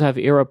possible to have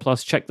Eero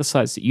Plus check the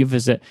sites that you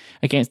visit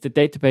against a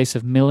database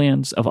of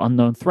millions of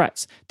unknown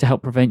threats to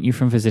help prevent you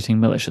from visiting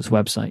malicious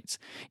websites.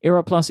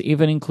 Eero Plus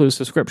even includes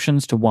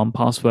subscriptions to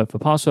 1Password for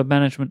password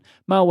management,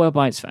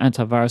 Malwarebytes for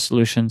antivirus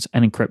solutions,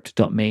 and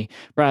Encrypt.me.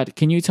 Brad,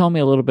 can you tell me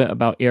a little bit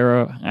about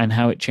Eero and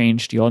how it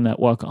changed your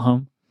network at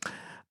home?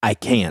 I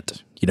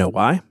can't. You know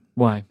why?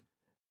 Why?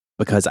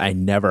 Because I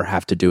never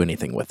have to do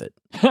anything with it.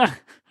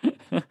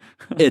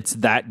 It's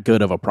that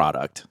good of a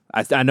product.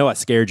 I know I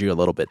scared you a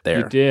little bit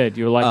there. You did.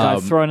 You were like,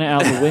 I've thrown it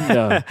out the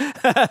window.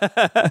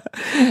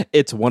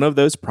 It's one of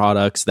those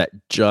products that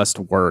just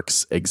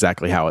works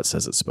exactly how it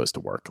says it's supposed to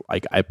work.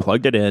 Like I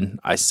plugged it in,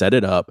 I set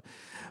it up,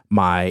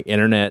 my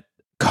internet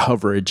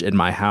coverage in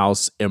my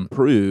house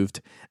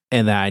improved,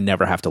 and then I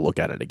never have to look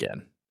at it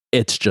again.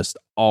 It's just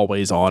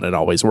always on and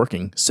always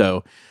working.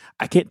 So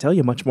I can't tell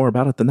you much more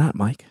about it than that,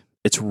 Mike.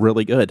 It's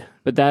really good.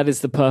 But that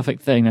is the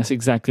perfect thing. That's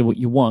exactly what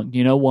you want.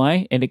 You know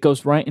why? And it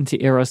goes right into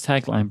Eero's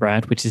tagline,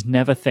 Brad, which is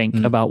never think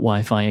about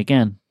Wi-Fi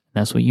again.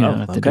 That's what you don't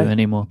have to do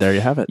anymore. There you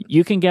have it.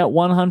 You can get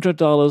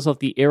 $100 off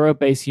the Eero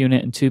base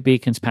unit and 2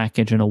 beacons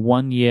package and a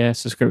 1-year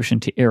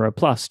subscription to Eero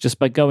Plus just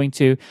by going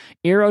to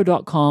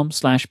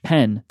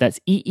Eero.com/pen. That's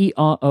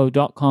EERO.com/PEN.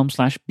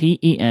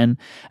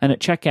 And at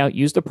checkout,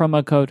 use the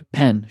promo code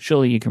PEN.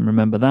 Surely you can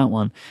remember that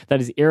one.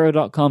 That is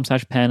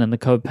Eero.com/pen and the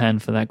code PEN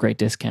for that great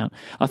discount.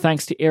 Our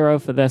thanks to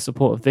Eero for their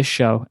support of this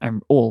show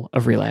and all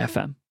of Relay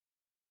FM.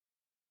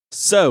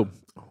 So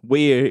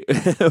we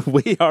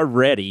are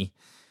ready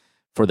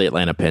for the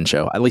Atlanta Pen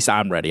Show. At least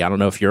I'm ready. I don't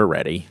know if you're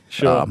ready,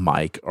 sure.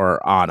 Mike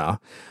or Anna,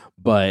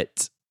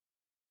 but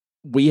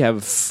we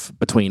have,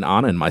 between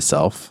Anna and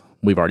myself,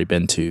 we've already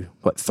been to,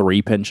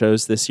 3 pen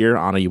shows this year?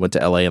 Anna, you went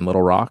to LA and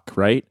Little Rock,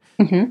 right?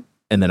 Mm-hmm.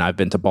 And then I've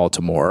been to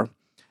Baltimore.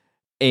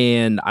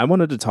 And I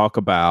wanted to talk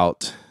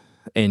about,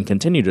 and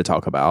continue to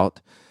talk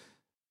about,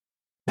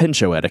 pen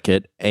show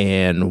etiquette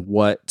and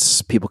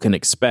what people can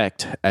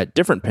expect at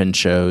different pen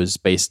shows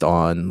based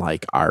on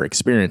like our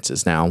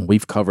experiences. Now,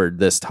 we've covered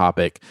this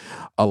topic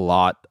a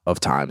lot of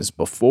times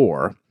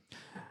before,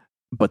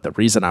 but the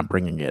reason I'm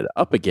bringing it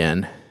up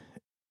again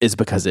is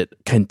because it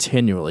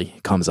continually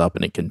comes up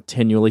and it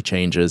continually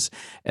changes,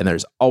 and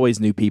there's always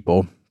new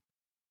people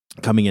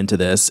coming into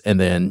this. And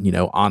then,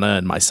 Anna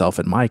and myself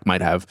and Mike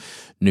might have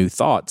new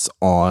thoughts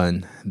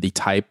on the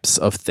types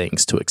of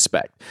things to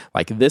expect.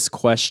 Like this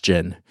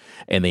question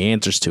and the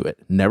answers to it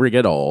never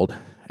get old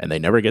and they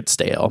never get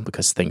stale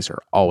because things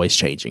are always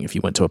changing. If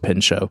you went to a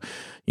pen show,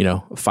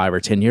 5 or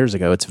 10 years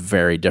ago, it's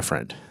very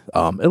different.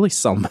 At least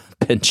some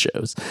pen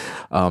shows.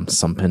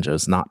 Some pen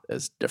shows not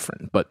as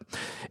different. But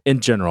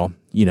in general,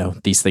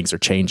 these things are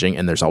changing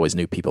and there's always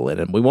new people in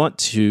it. We want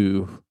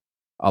to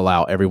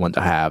allow everyone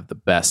to have the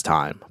best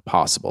time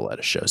possible at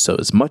a show. So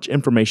as much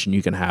information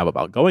you can have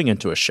about going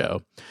into a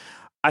show,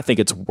 I think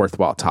it's a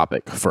worthwhile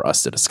topic for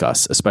us to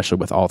discuss, especially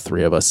with all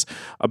three of us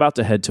about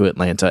to head to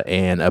Atlanta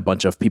and a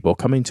bunch of people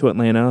coming to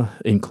Atlanta,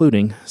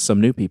 including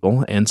some new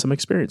people and some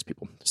experienced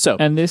people. So,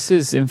 and this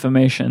is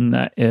information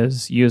that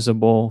is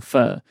usable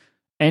for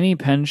any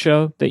pen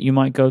show that you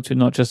might go to,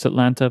 not just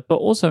Atlanta, but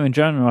also in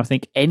general. I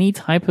think any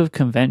type of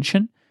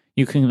convention,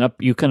 you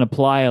can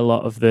apply a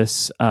lot of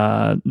this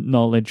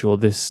knowledge or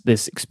this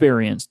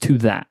experience to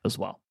that as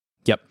well.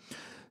 Yep.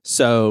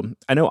 So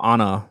I know,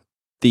 Anna,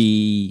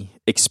 the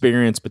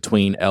experience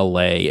between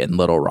LA and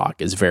Little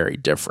Rock is very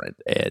different.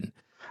 And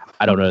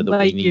I don't know that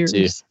we need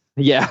to.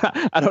 Yeah,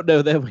 I don't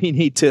know that we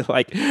need to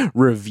like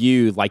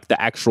review like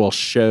the actual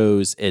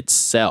shows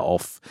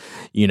itself,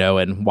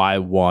 and why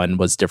one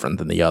was different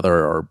than the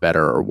other or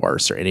better or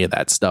worse or any of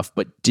that stuff.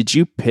 But did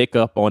you pick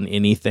up on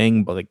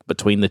anything like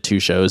between the two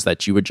shows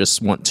that you would just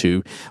want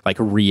to like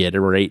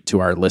reiterate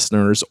to our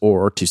listeners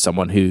or to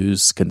someone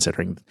who's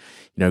considering,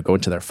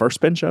 going to their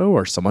first pen show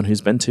or someone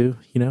who's been to,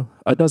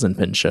 a dozen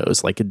pen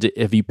shows? Like,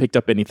 have you picked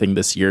up anything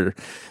this year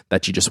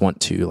that you just want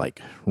to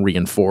like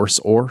reinforce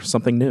or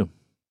something new?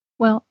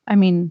 Well, I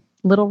mean,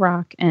 Little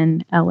Rock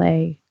and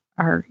LA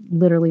are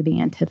literally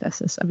the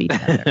antithesis of each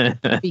other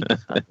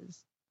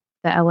because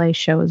the LA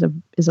show is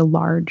a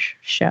large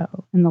show,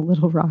 and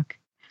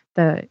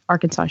the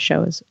Arkansas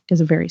show is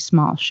a very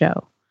small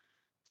show.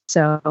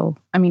 So,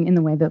 I mean, in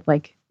the way that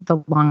like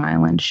the Long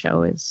Island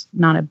show is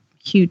not a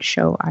huge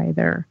show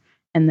either,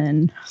 and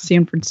then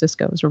San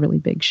Francisco is a really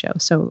big show.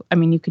 So, I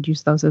mean, you could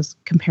use those as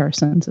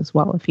comparisons as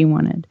well if you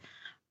wanted,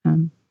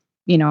 and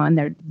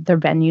their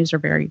venues are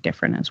very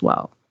different as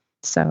well.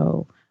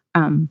 So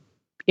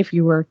if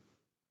you were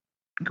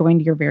going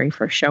to your very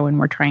first show and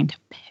were trying to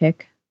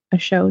pick a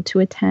show to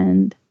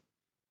attend,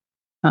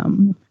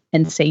 and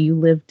say you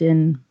lived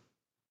in,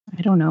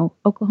 I don't know,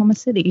 Oklahoma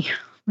City,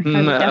 I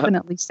would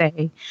definitely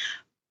say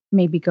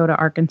maybe go to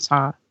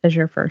Arkansas as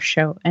your first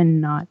show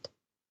and not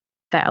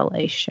the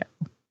LA show,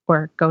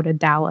 or go to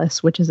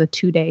Dallas, which is a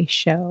 2-day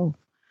show,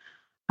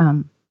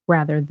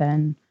 rather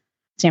than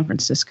San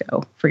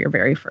Francisco for your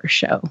very first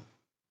show,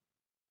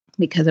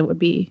 because it would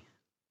be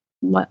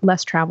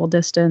less travel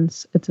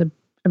distance.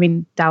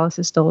 Dallas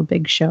is still a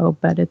big show,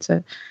 but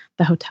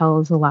the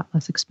hotel is a lot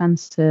less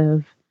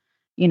expensive.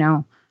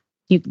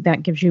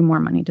 That gives you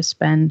more money to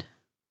spend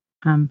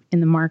in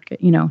the market,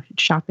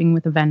 shopping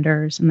with the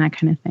vendors and that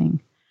kind of thing.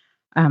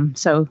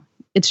 So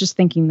it's just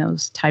thinking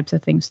those types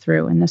of things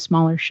through. And the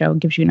smaller show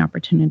gives you an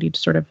opportunity to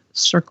sort of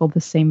circle the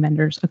same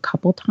vendors a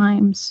couple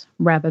times,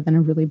 rather than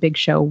a really big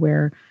show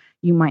where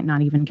you might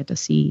not even get to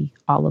see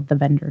all of the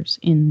vendors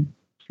in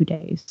 2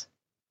 days.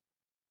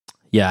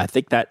 Yeah, I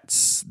think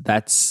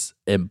that's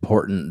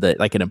important. That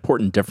like an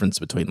important difference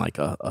between like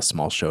a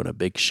small show and a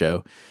big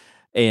show.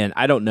 And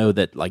I don't know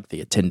that like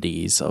the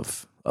attendees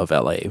of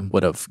LA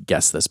would have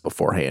guessed this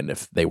beforehand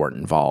if they weren't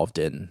involved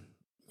in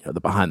the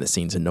behind the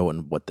scenes and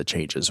knowing what the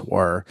changes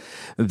were.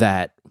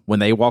 That when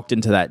they walked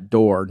into that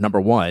door,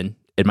 number one,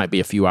 it might be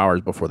a few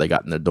hours before they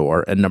got in the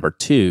door, and number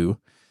two,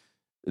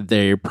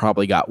 they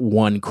probably got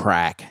one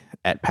crack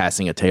at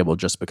passing a table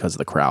just because of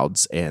the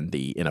crowds and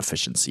the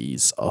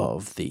inefficiencies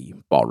of the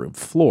ballroom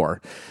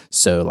floor.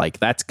 So like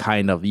that's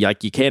kind of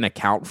like you can't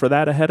account for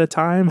that ahead of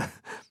time,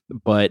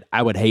 but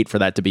I would hate for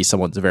that to be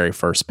someone's very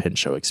first pen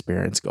show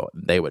experience.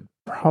 They would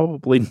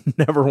probably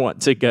never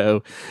want to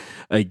go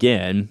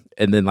again.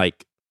 And then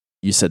like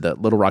you said,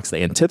 that Little Rock's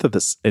the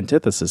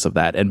antithesis of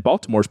that, and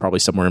Baltimore's probably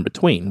somewhere in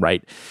between,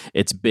 right?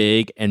 It's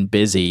big and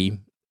busy,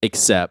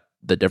 except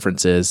the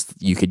difference is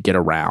you could get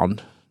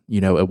around.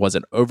 It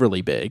wasn't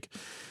overly big,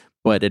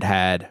 but it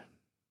had,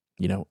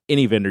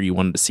 any vendor you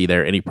wanted to see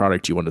there, any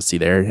product you wanted to see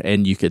there,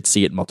 and you could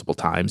see it multiple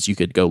times. You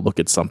could go look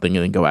at something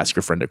and then go ask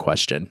your friend a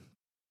question,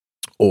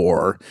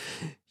 or,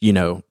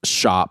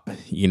 shop,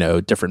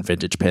 different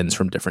vintage pens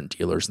from different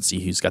dealers and see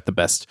who's got the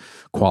best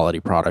quality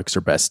products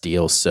or best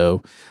deals.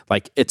 So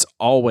like, it's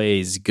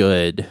always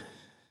good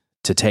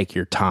to take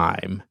your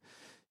time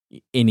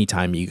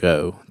anytime you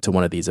go to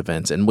one of these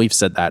events. And we've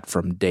said that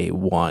from day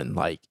one.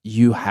 Like,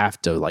 you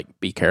have to like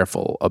be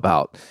careful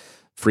about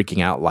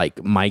freaking out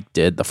like Mike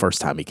did the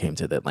first time he came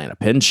to the Atlanta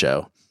Pen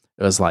Show.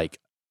 It was like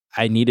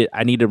I needed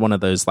one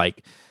of those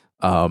like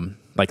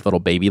little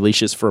baby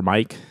leashes for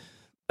Mike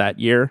that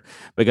year,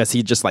 because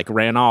he just like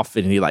ran off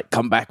and he like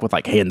come back with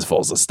like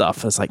handfuls of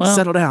stuff. It's like,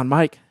 settle down,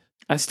 Mike.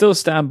 I still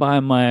stand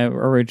by my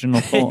original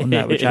thought on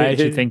that, which I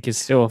actually think is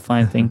still a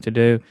fine thing to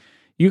do.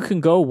 You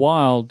can go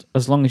wild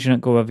as long as you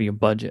don't go over your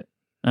budget.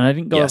 And I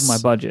didn't go over my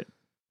budget.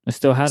 I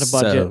still had a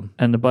budget,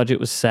 and the budget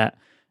was set.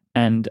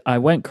 And I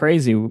went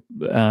crazy,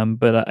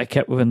 but I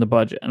kept within the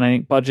budget. And I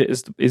think budget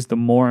is the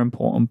more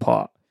important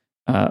part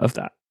of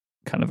that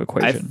kind of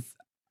equation.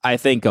 I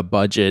think a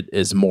budget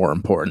is more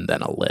important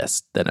than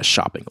a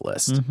shopping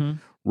list,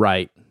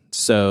 right?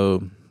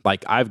 So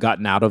like I've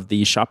gotten out of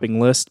the shopping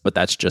list, but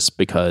that's just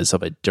because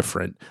of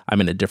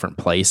I'm in a different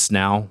place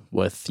now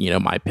with,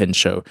 my pen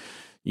show,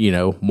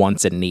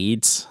 wants and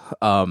needs.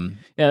 Yeah,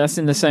 that's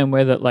in the same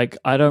way that like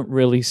I don't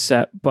really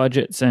set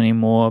budgets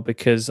anymore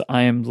because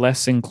I am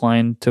less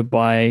inclined to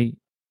buy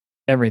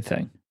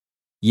everything.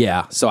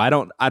 Yeah. So I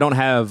don't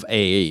have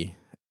a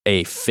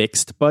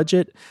fixed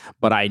budget,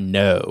 but I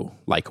know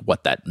like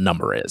what that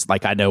number is.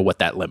 Like I know what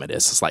that limit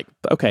is. It's like,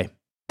 okay,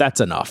 that's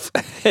enough.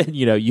 And,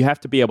 you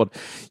want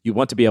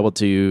to be able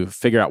to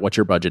figure out what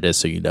your budget is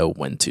so you know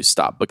when to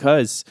stop,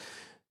 because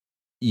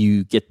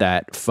you get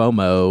that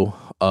FOMO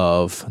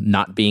of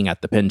not being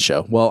at the pin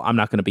show. Well, I'm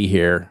not going to be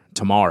here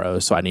tomorrow,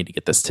 so I need to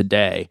get this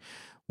today.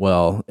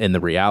 Well, and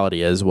the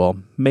reality is, well,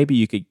 maybe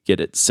you could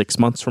get it 6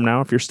 months from now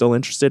if you're still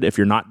interested. If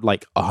you're not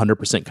like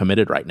 100%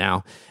 committed right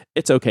now,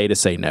 it's okay to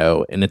say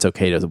no, and it's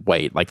okay to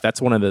wait. Like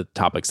that's one of the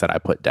topics that I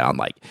put down.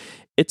 Like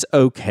it's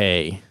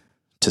okay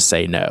to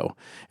say no,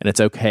 and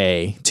it's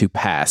okay to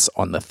pass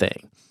on the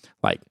thing.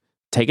 Like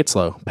take it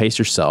slow, pace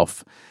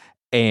yourself.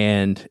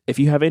 And if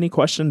you have any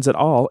questions at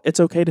all, it's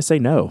okay to say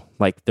no.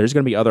 Like there's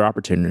going to be other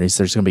opportunities.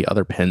 There's going to be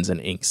other pens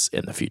and inks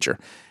in the future.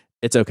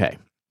 It's okay.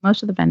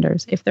 Most of the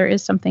vendors, if there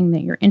is something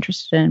that you're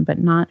interested in but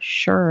not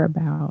sure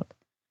about,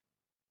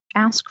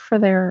 ask for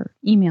their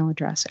email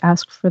address,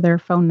 ask for their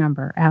phone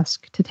number,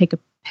 ask to take a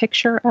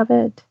picture of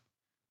it,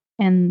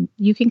 and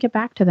you can get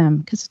back to them.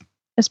 Because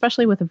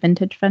especially with a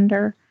vintage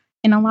vendor,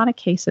 in a lot of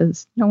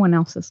cases, no one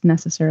else is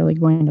necessarily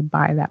going to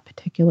buy that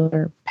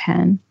particular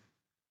pen.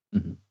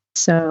 Mm-hmm.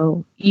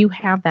 So you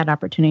have that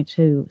opportunity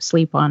to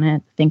sleep on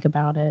it, think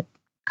about it,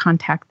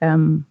 contact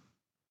them,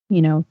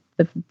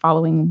 the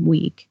following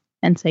week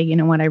and say, you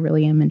know what, I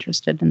really am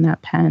interested in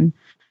that pen.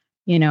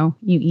 You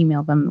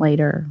email them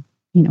later,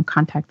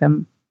 contact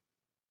them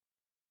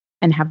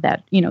and have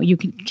that, you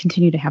can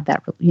continue to have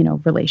that,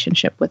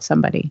 relationship with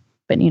somebody,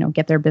 but,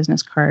 get their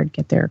business card,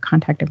 get their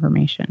contact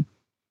information.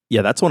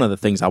 Yeah, that's one of the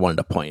things I wanted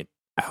to point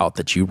out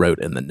that you wrote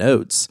in the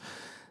notes.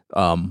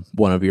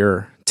 One of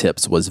your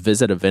tips was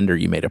visit a vendor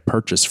you made a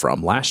purchase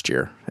from last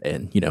year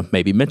and,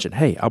 maybe mention,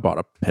 hey, I bought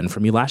a pen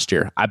from you last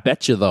year. I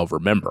bet you they'll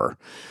remember.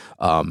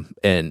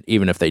 And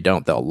even if they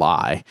don't, they'll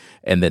lie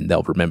and then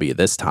they'll remember you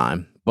this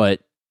time. But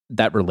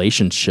that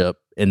relationship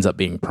ends up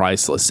being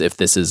priceless. If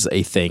this is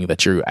a thing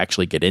that you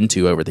actually get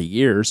into over the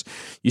years,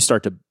 you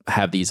start to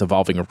have these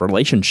evolving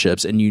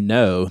relationships and you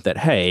know that,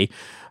 hey,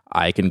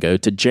 I can go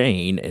to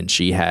Jane and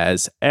she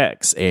has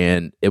X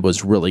and it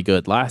was really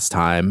good last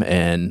time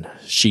and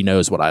she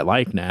knows what I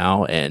like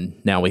now. And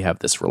now we have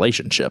this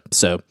relationship.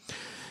 So,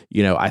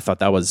 I thought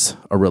that was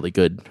a really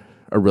good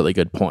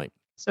point.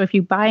 So if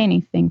you buy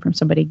anything from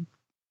somebody,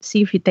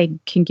 see if they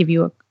can give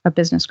you a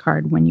business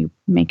card when you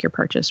make your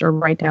purchase or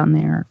write down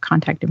their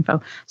contact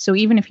info. So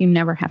even if you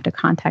never have to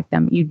contact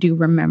them, you do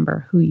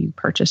remember who you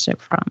purchased it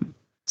from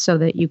so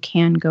that you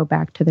can go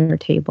back to their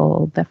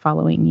table the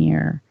following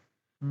year.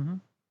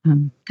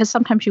 Mm-hmm. Because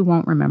sometimes you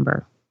won't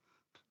remember.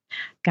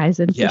 Guys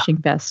in fishing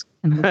vests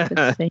and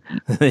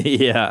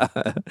yeah.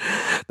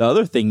 The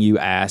other thing you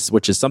asked,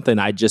 which is something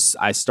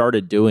I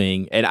started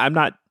doing, and I'm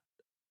not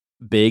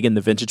big in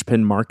the vintage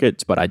pen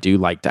market, but I do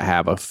like to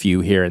have a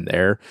few here and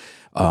there,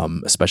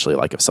 especially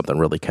like if something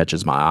really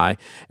catches my eye.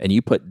 And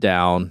you put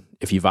down,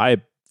 if you buy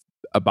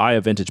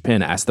a vintage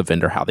pen, ask the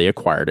vendor how they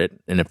acquired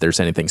it and if there's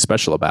anything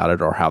special about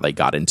it or how they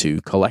got into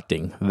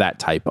collecting that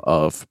type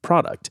of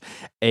product.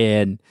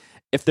 And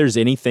if there's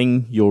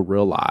anything you'll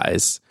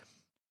realize,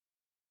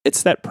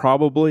 it's that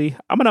probably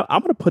I'm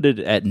gonna put it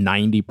at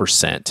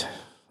 90%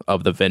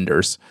 of the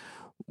vendors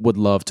would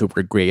love to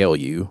regale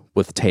you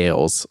with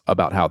tales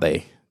about how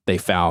they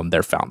found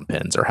their fountain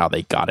pens or how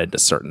they got into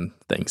certain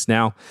things.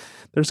 Now,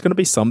 there's going to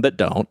be some that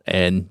don't,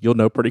 and you'll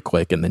know pretty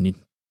quick. And then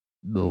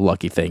the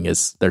lucky thing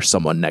is there's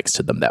someone next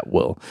to them that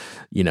will,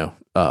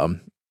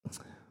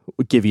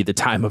 give you the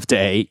time of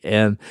day,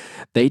 and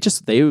they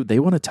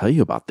want to tell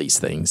you about these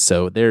things.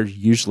 So they're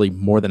usually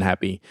more than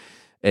happy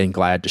and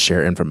glad to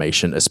share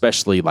information,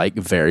 especially like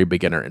very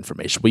beginner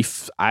information.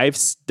 I've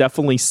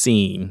definitely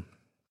seen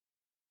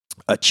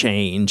a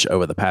change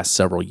over the past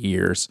several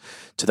years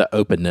to the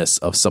openness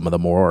of some of the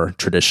more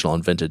traditional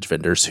and vintage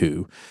vendors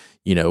who,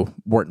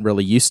 weren't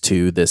really used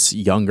to this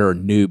younger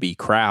newbie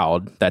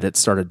crowd that had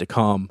started to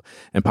come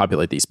and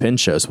populate these pen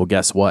shows. Well,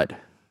 guess what?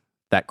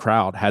 That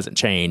crowd hasn't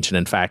changed. And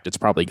in fact, it's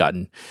probably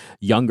gotten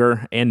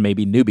younger and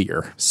maybe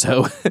newbier.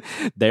 So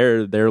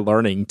they're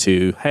learning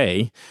to,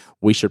 hey,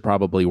 we should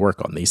probably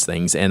work on these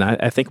things. And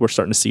I think we're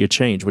starting to see a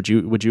change. Would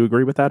you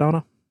agree with that,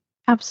 Anna?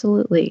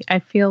 Absolutely. I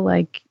feel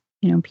like,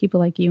 people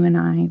like you and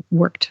I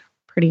worked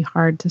pretty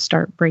hard to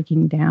start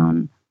breaking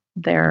down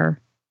their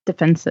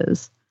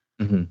defenses,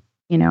 mm-hmm.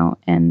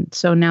 And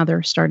so now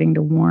they're starting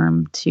to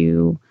warm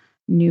to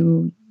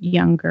new,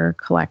 younger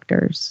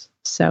collectors.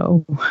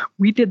 So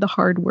we did the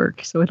hard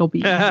work, so it'll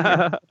be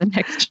the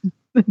next.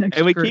 And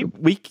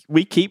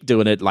we keep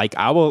doing it. Like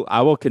I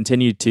will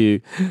continue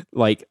to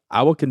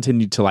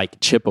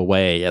chip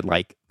away at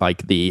like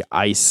the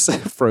ice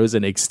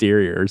frozen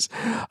exteriors,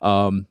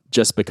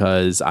 just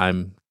because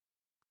I'm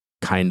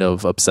kind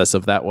of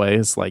obsessive that way.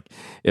 It's like,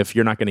 if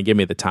you're not going to give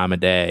me the time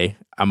of day,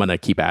 I'm going to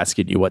keep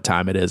asking you what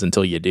time it is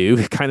until you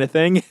do, kind of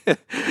thing.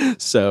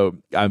 So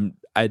I'm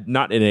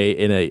not in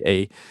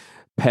a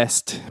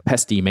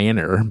pesty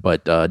manner,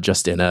 but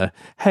just in a,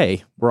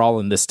 hey, we're all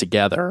in this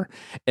together,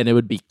 and it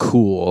would be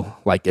cool,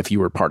 like if you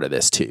were part of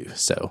this too.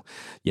 So,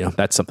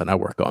 that's something I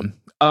work on.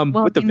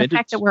 Well, with the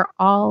fact that we're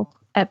all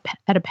at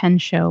a pen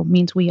show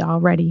means we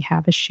already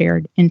have a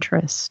shared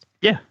interest.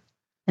 Yeah.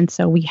 And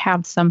so we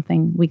have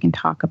something we can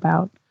talk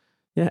about.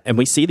 Yeah, and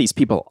we see these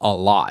people a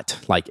lot.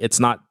 Like, it's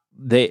not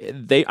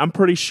they. I'm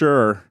pretty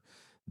sure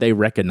they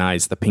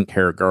recognize the pink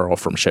hair girl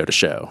from show to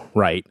show,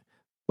 right?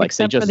 Like,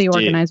 except for the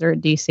organizer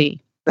at DC.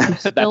 Who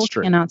still That's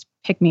true. Cannot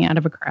pick me out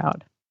of a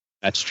crowd.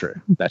 That's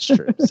true. That's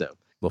true. So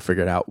we'll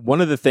figure it out.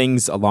 One of the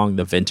things along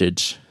the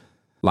vintage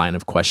line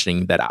of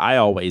questioning that I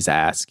always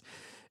ask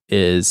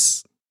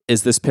is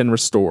this pen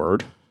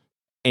restored,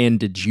 and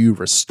did you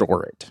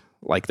restore it?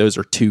 Like, those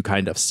are two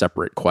kind of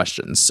separate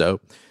questions. So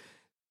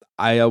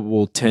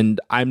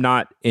I'm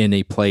not in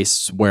a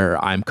place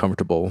where I'm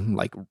comfortable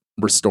like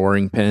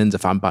restoring pens.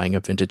 If I'm buying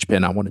a vintage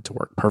pen, I want it to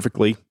work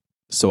perfectly.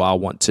 So I'll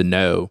want to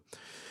know,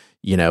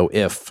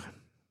 if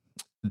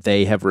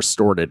they have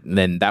restored it, and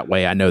then that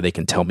way I know they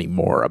can tell me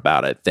more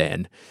about it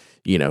than,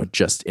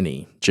 just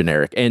any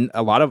generic. And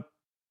a lot of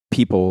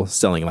people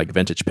selling like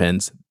vintage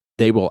pens,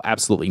 they will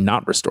absolutely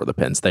not restore the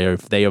pens.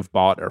 They have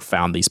bought or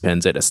found these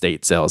pens at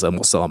estate sales and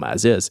will sell them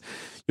as is.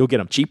 You'll get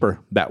them cheaper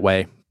that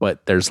way,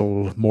 but there's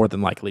more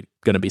than likely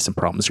going to be some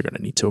problems you're going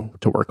to need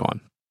to work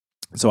on.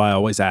 So I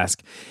always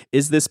ask,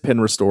 is this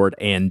pen restored,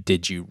 and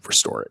did you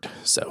restore it?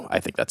 So I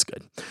think that's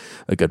good.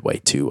 A good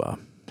way to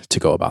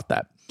go about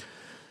that.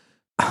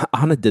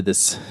 Anna did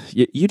this.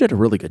 You did a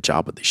really good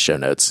job with these show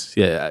notes.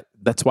 Yeah,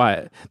 that's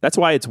why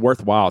it's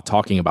worthwhile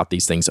talking about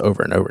these things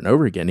over and over and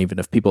over again, even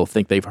if people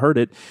think they've heard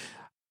it.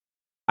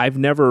 I've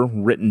never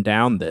written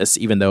down this,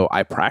 even though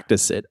I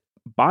practice it.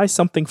 Buy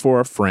something for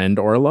a friend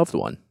or a loved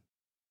one.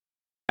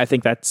 I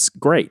think that's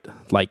great.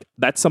 Like,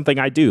 that's something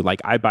I do.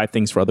 Like, I buy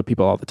things for other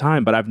people all the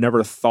time, but I've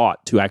never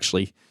thought to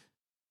actually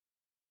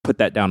put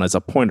that down as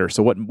a pointer.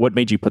 So what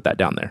made you put that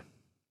down there?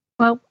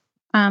 Well,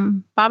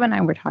 Bob and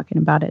I were talking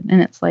about it,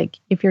 and it's like,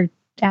 if you're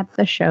at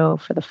the show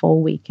for the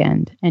full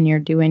weekend and you're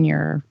doing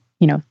your,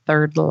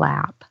 third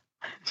lap,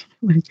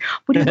 what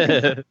do you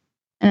think?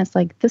 And it's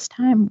like, this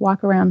time,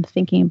 walk around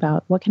thinking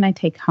about, what can I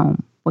take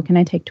home? What can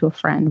I take to a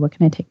friend? What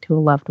can I take to a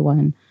loved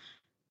one?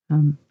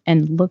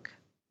 And look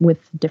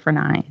with different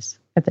eyes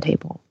at the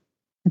tables.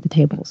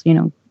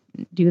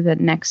 Do the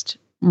next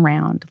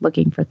round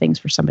looking for things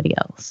for somebody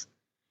else.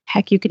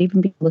 Heck, you could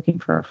even be looking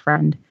for a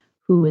friend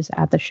who is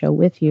at the show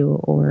with you,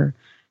 or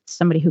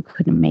somebody who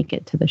couldn't make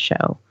it to the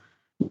show.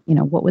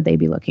 What would they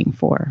be looking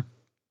for?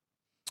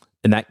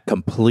 And that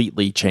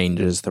completely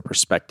changes the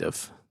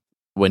perspective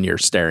when you're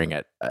staring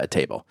at a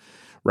table,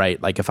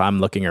 right? Like, if I'm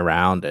looking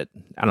around at,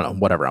 I don't know,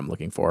 whatever I'm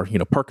looking for,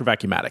 Parker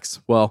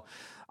Vacuumatics. Well,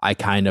 I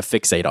kind of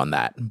fixate on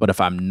that. But if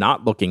I'm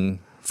not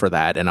looking for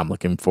that and I'm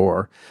looking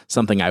for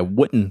something I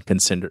wouldn't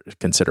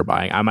consider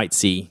buying, I might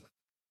see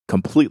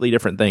completely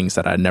different things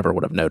that I never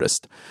would have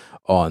noticed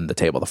on the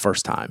table the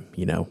first time,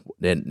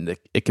 and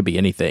it could be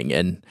anything.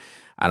 And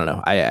I don't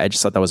know, I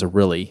just thought that was a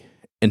really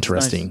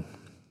interesting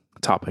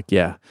topic.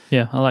 Yeah.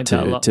 Yeah, I like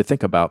that a lot. To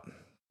think about.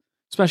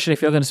 Especially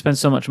if you're going to spend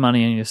so much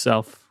money on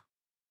yourself,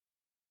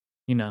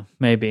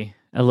 maybe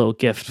a little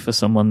gift for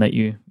someone that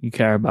you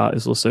care about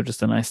is also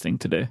just a nice thing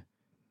to do.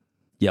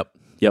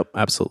 Yep,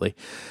 absolutely.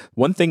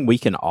 One thing we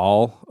can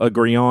all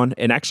agree on,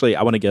 and actually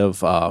I want to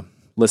give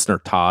listener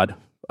Todd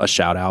a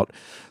shout out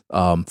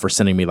for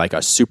sending me like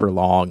a super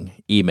long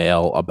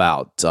email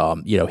about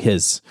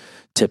his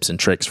tips and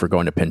tricks for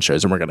going to pen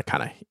shows, and we're going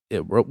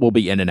to we'll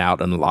be in and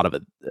out, and a lot of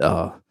it.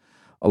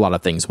 A lot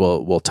of things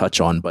we'll touch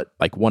on, but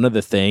like, one of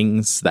the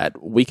things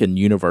that we can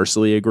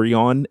universally agree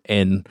on,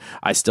 and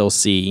I still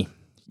see,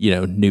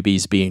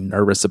 newbies being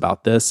nervous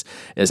about this,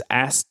 is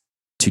ask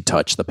to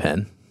touch the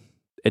pen.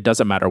 It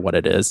doesn't matter what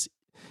it is.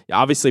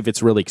 Obviously, if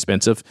it's really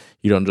expensive,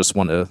 you don't just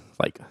want to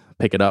like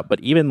pick it up, but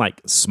even like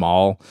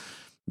small,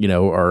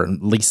 or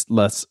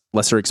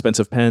lesser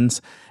expensive pens,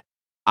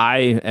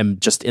 I am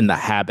just in the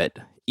habit.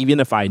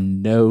 Even if I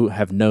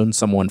have known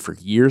someone for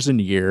years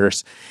and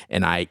years,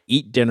 and I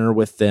eat dinner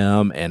with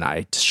them and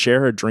I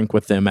share a drink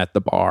with them at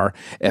the bar,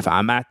 if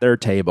I'm at their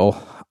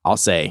table, I'll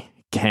say,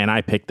 can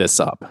I pick this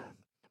up?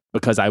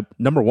 Because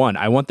number one,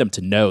 I want them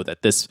to know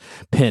that this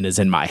pen is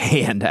in my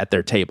hand at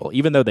their table,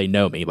 even though they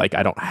know me. Like,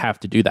 I don't have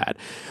to do that,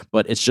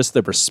 but it's just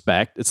the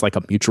respect. It's like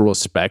a mutual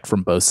respect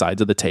from both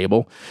sides of the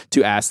table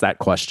to ask that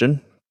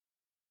question.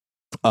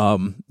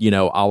 I'll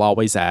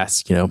always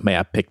ask, may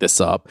I pick this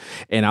up?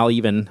 And I'll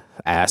even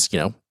ask,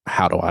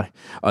 how do I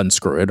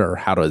unscrew it, or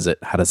how does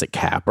it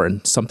cap?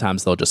 And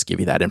sometimes they'll just give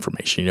you that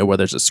information, where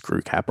there's a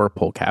screw cap or a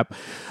pull cap.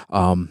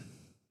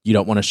 You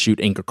don't want to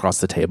shoot ink across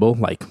the table.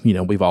 Like,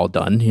 we've all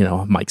done,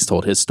 Mike's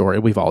told his story.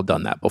 We've all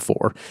done that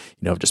before,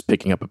 just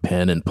picking up a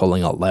pen and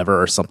pulling a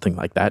lever or something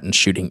like that and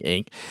shooting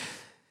ink.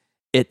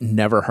 It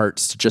never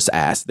hurts to just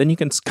ask. Then you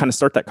can kind of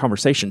start that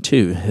conversation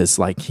too. Is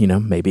like,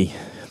 maybe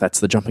that's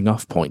the jumping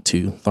off point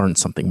to learn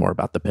something more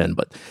about the pen.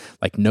 But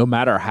like, no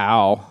matter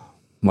how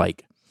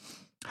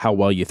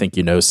well you think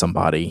you know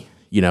somebody,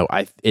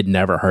 it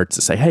never hurts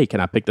to say, hey, can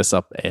I pick this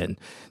up and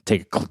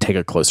take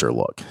a closer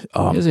look?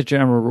 Here's a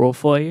general rule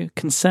for you.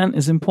 Consent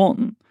is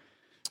important.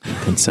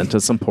 Consent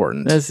is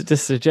important. There's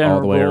just a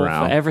general rule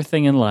for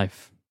everything in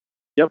life.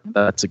 Yep,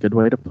 that's a good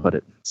way to put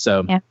it.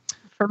 So, yeah,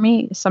 for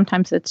me,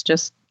 sometimes it's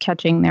just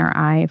catching their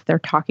eye if they're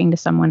talking to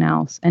someone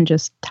else and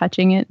just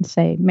touching it and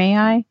say, may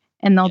I?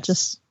 And they'll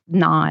just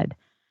nod.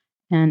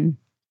 And,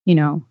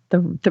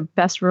 the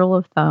best rule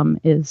of thumb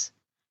is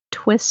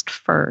twist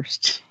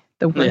first.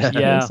 The worst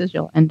case is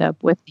you'll end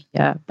up with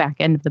the back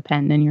end of the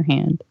pen in your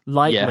hand.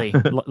 Lightly,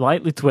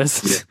 lightly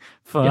twist.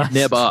 First.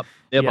 Nib up.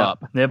 Nib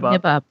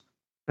up.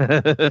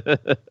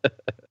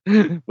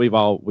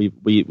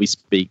 We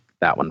speak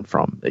that one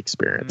from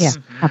experience.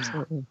 Yeah,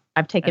 absolutely.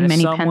 I've taken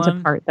many pens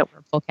apart that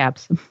were full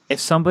caps. If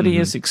somebody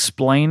is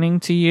explaining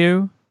to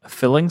you a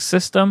filling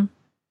system,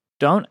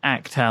 don't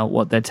act out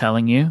what they're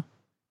telling you,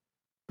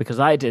 because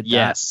I did that.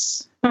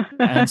 Yes.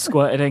 And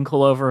squirted ink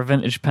all over a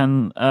vintage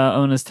pen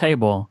owner's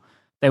table.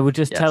 They were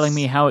just telling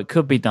me how it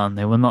could be done.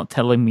 They were not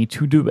telling me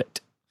to do it.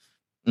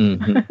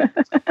 Mm-hmm.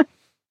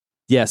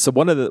 Yeah, so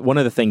one of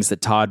the things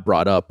that Todd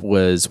brought up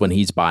was when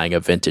he's buying a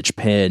vintage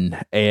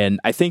pen, and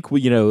I think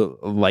we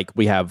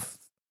have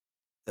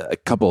a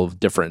couple of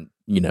different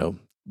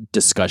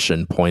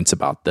discussion points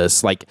about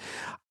this. Like,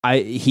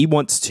 he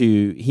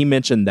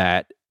mentioned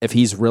that if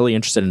he's really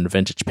interested in a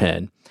vintage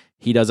pen,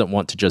 he doesn't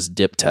want to just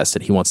dip test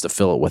it. He wants to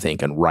fill it with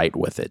ink and write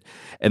with it.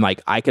 And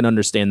I can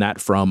understand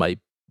that from a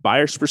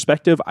buyer's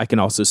perspective. I can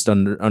also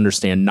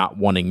understand not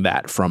wanting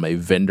that from a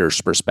vendor's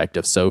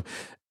perspective. So.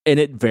 And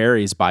it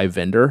varies by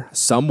vendor.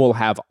 Some will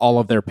have all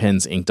of their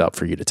pens inked up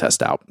for you to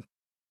test out.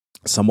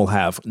 Some will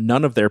have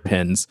none of their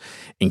pens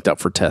inked up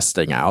for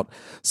testing out.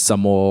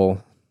 Some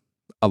will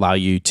allow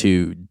you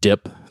to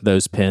dip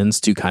those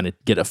pens to kind of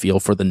get a feel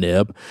for the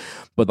nib.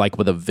 But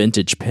with a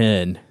vintage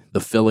pen,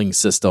 the filling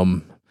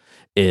system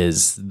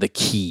is the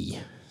key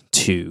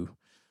to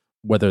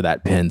whether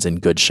that pen's in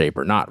good shape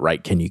or not,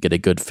 right? Can you get a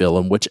good fill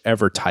in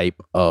whichever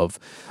type of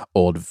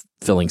old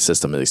filling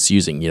system it's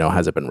using?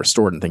 Has it been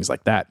restored and things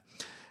like that?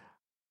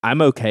 I'm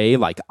okay,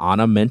 like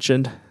Anna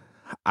mentioned,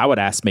 I would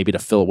ask maybe to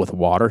fill it with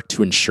water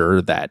to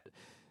ensure that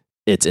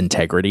its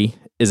integrity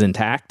is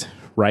intact,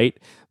 right?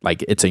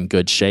 Like it's in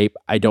good shape.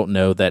 I don't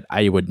know that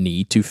I would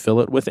need to fill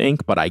it with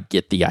ink, but I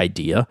get the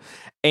idea.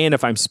 And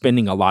if I'm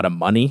spending a lot of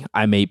money,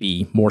 I may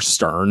be more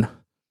stern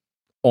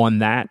on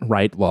that,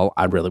 right? Well,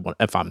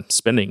 if I'm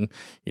spending,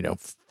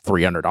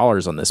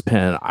 $300 on this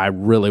pen, I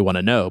really want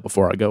to know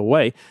before I go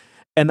away.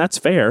 And that's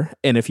fair.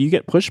 And if you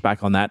get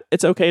pushback on that,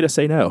 it's okay to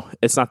say no.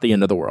 It's not the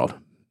end of the world.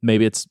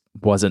 Maybe it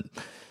wasn't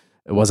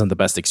the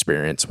best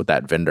experience with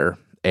that vendor.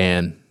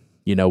 And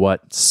you know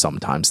what?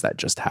 Sometimes that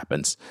just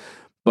happens.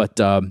 But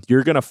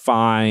you're going to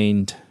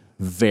find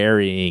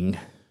varying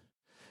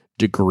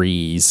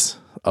degrees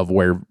of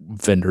where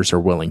vendors are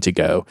willing to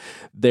go.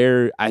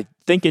 I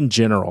think in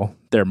general,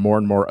 they're more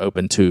and more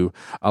open to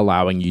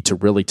allowing you to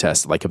really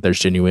test. Like if there's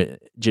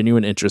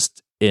genuine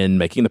interest in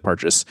making the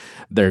purchase,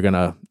 they're going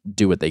to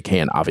do what they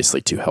can, obviously,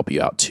 to help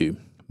you out to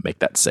make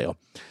that sale.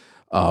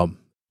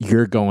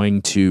 You're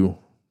going to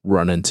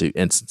run into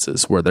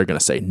instances where they're going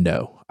to say,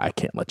 no, I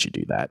can't let you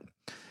do that.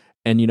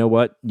 And you know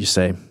what? You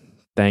say,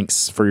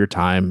 thanks for your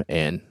time,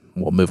 and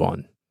we'll move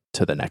on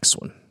to the next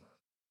one.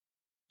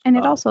 And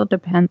it also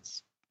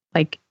depends,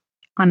 like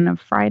on a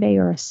Friday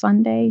or a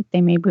Sunday,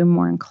 they may be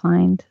more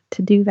inclined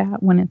to do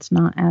that when it's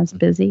not as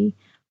busy.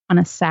 On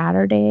a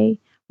Saturday,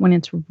 when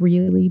it's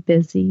really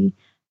busy,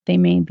 they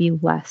may be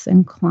less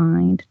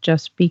inclined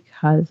just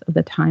because of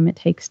the time it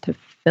takes to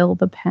fill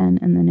the pen.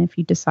 And then if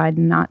you decide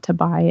not to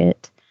buy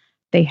it,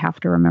 they have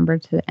to remember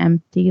to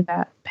empty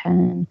that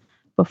pen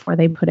before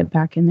they put it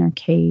back in their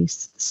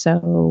case.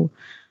 So,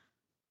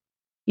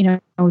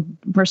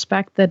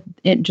 respect that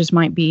it just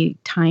might be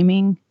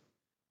timing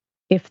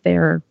if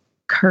they're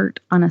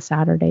curt on a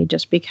Saturday,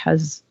 just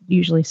because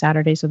usually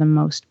Saturdays are the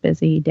most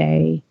busy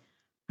day.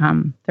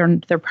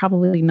 They're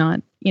probably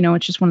not,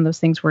 it's just one of those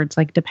things where it's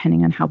like,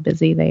 depending on how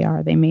busy they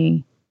are, it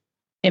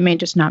may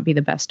just not be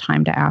the best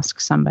time to ask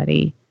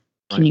somebody,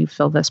 can you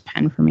fill this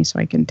pen for me so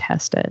I can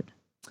test it?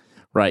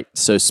 Right.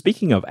 So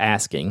speaking of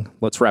asking,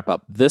 let's wrap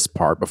up this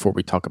part before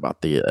we talk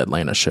about the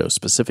Atlanta show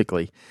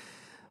specifically.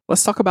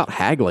 Let's talk about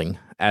haggling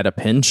at a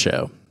pen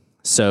show.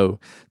 So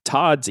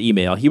Todd's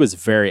email, he was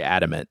very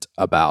adamant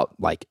about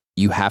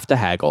you have to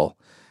haggle.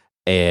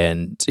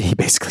 And he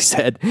basically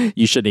said,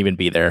 you shouldn't even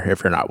be there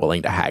if you're not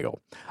willing to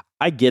haggle.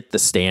 I get the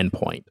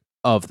standpoint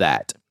of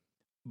that,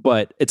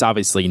 but it's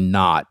obviously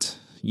not,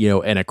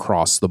 an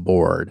across the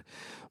board,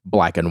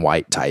 black and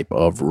white type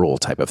of rule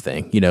type of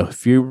thing.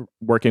 If you're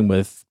working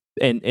with,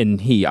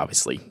 and he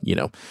obviously,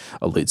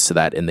 alludes to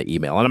that in the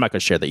email, and I'm not going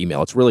to share the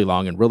email. It's really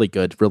long and really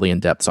good, really in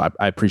depth. So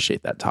I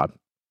appreciate that, Todd.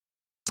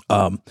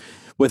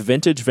 With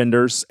vintage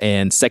vendors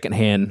and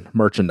secondhand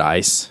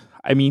merchandise,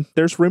 I mean,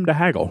 there's room to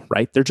haggle,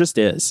 right? There just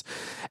is.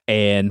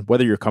 And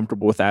whether you're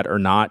comfortable with that or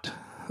not,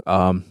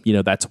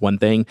 that's one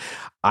thing.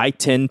 I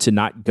tend to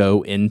not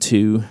go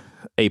into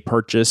a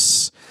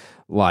purchase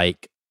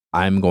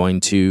I'm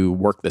going to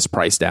work this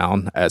price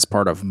down as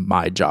part of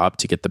my job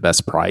to get the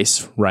best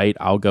price, right?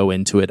 I'll go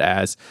into it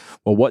as,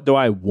 well, what do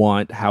I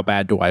want? How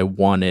bad do I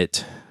want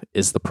it?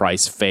 Is the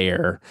price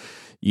fair?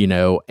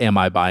 Am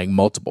I buying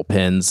multiple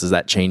pins? Does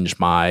that change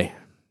my,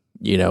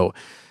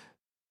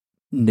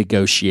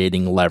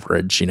 negotiating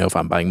leverage, if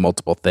I'm buying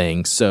multiple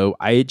things? So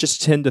I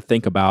just tend to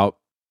think about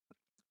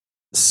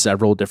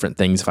several different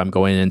things if I'm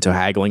going into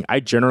haggling. I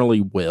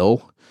generally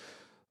will,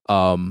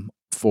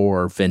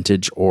 for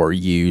vintage or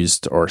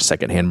used or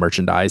secondhand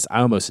merchandise. I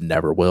almost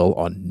never will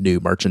on new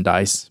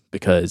merchandise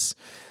because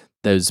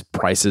those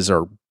prices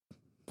are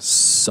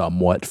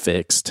somewhat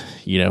fixed.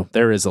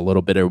 There is a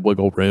little bit of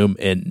wiggle room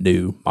in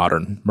new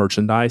modern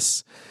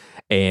merchandise.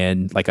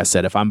 And like I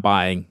said, if I'm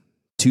buying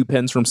 2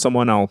 pins from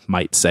someone, I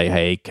might say,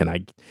 hey,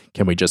 can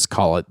we just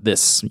call it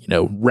this,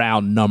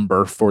 round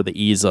number for the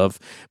ease of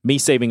me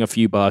saving a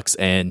few bucks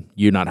and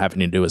you not having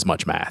to do as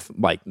much math.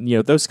 Like,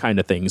 those kind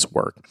of things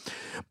work.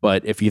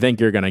 But if you think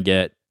you're going to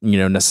get,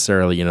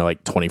 necessarily,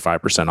 like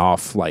 25%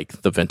 off,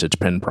 like the vintage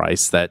pin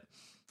price that,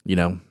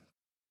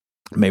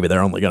 maybe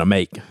they're only going to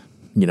make,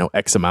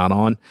 X amount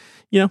on,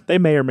 they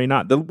may or may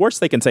not. The worst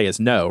they can say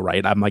is no,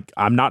 right?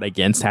 I'm not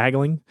against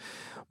haggling,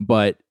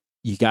 but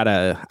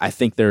I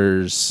think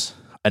there's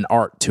an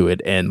art to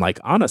it. And like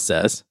Anna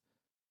says,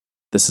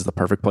 this is the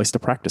perfect place to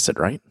practice it,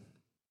 right?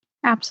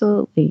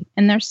 Absolutely.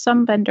 And there's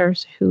some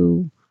vendors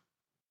who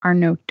are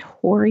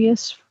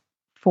notorious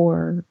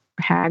for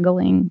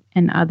haggling,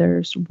 and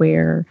others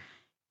where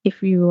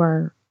if you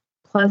are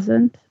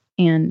pleasant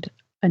and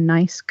a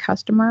nice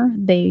customer,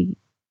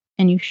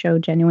 and you show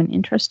genuine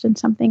interest in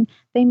something,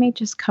 they may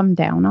just come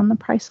down on the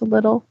price a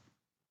little,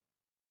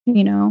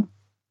 Yep.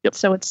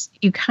 So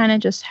you kind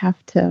of just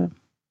have to,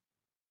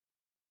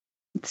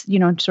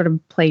 sort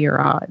of play your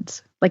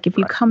odds. Like if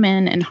you come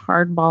in and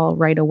hardball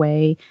right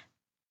away,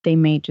 they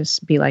may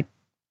just be like,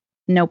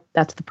 nope,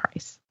 that's the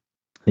price.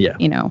 Yeah.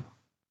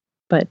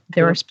 But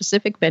there are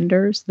specific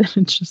vendors that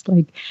it's just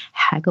like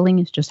haggling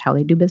is just how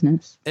they do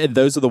business. And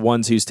those are the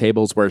ones whose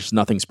tables where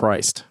nothing's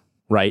priced,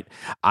 right?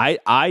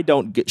 I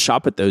don't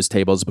shop at those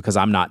tables because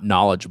I'm not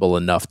knowledgeable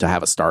enough to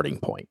have a starting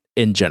point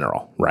in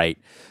general, right?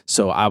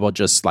 So I will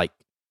just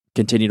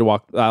continue to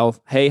walk.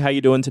 Hey, how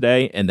you doing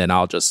today? And then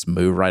I'll just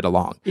move right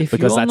along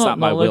because that's not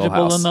my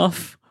wheelhouse.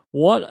 Enough.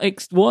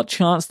 What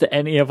chance do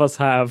any of us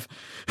have?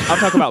 I'm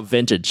talking about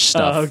vintage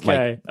stuff.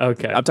 Okay.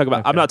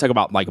 I'm not talking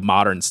about like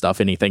modern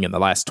stuff, anything in the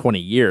last 20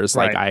 years.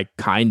 Right. Like I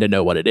kind of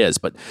know what it is,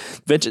 but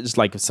vintage,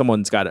 like if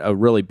someone's got a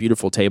really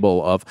beautiful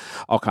table of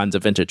all kinds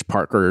of vintage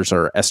Parkers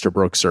or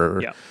Esterbrooks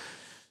or,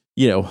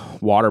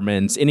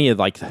 Watermans, any of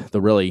like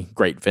the really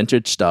great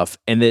vintage stuff.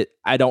 And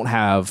I don't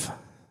have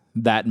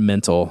that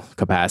mental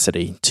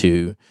capacity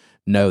to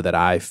know that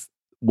I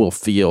will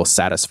feel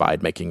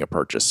satisfied making a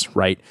purchase,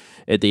 right?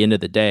 At the end of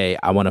the day,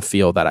 I want to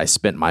feel that I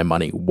spent my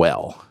money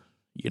well,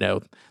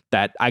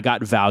 that I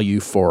got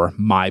value for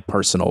my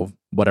personal,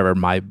 whatever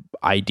my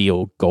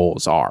ideal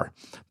goals are,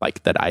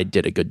 like that I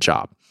did a good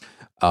job,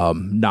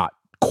 not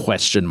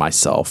question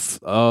myself.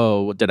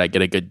 Oh, did I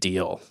get a good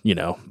deal?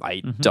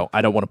 I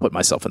don't want to put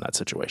myself in that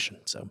situation.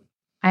 So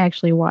I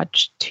actually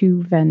watched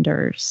 2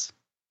 vendors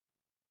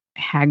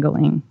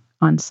haggling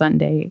on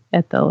Sunday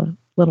at the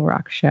Little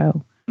Rock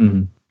show.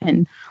 Mm-hmm.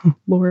 And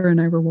Laura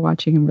and I were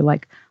watching and we're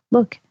like,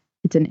 look,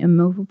 it's an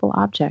immovable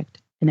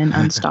object and an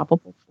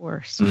unstoppable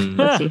force.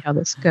 Let's see how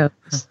this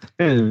goes.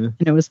 And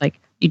it was like,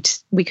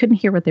 we couldn't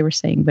hear what they were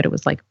saying, but it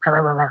was like,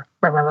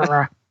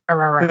 we're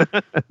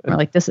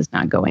like, this is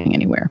not going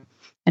anywhere.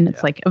 And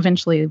it's like,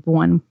 eventually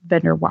one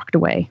vendor walked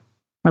away.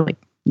 We're like,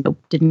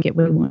 nope, didn't get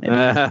what we wanted.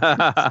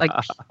 Like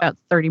about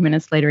 30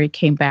 minutes later, he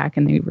came back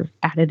and they were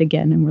at it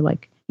again. And we're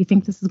like, you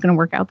think this is going to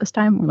work out this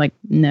time? We're like,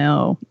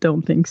 no,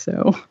 don't think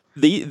so.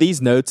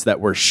 These notes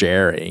that we're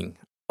sharing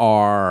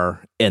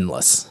are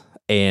endless,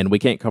 and we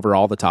can't cover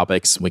all the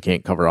topics. We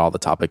can't cover all the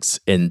topics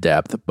in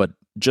depth, but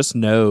just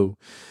know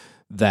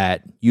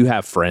that you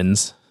have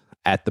friends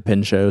at the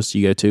pin shows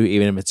you go to,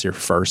 even if it's your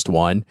first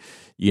one.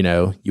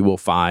 You will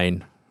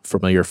find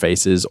familiar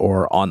faces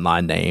or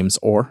online names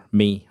or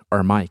me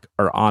or Mike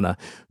or Anna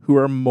who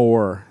are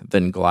more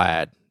than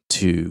glad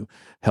to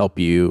help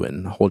you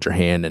and hold your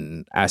hand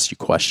and ask you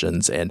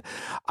questions. And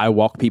I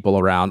walk people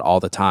around all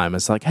the time.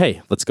 It's like, hey,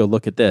 let's go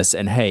look at this.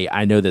 And hey,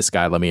 I know this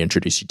guy. Let me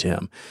introduce you to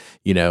him.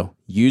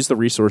 Use the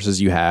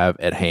resources you have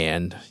at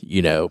hand,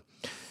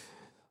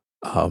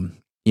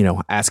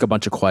 ask a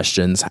bunch of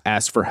questions,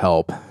 ask for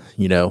help.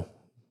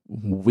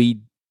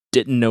 We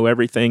didn't know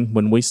everything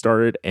when we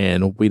started,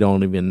 and we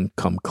don't even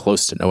come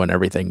close to knowing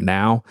everything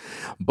now,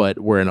 but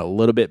we're in a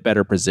little bit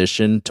better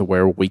position to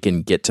where we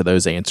can get to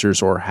those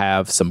answers or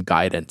have some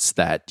guidance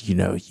that,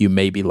 you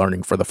may be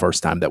learning for the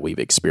first time that we've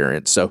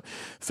experienced. So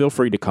feel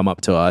free to come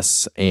up to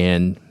us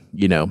and,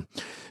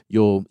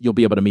 you'll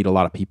be able to meet a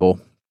lot of people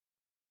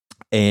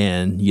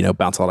and,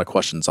 bounce a lot of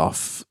questions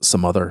off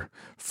some other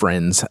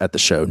friends at the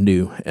show,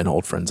 new and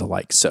old friends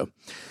alike. So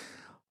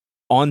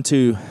on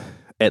to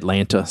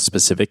Atlanta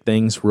specific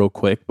things real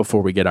quick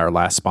before we get our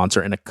last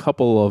sponsor, and a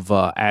couple of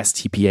Ask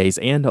TPAs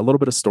and a little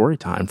bit of story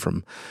time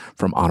from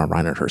Anna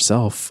Reinert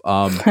herself.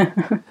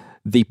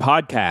 The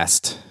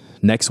podcast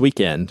next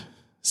weekend,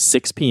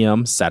 6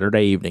 p.m.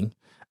 Saturday evening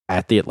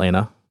at the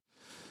Atlanta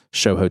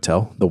Show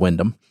Hotel, the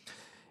Wyndham.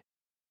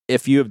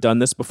 If you have done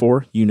this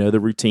before, you know the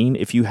routine.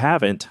 If you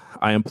haven't,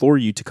 I implore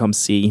you to come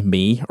see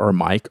me or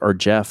Mike or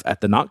Jeff at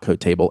the Notco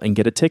table and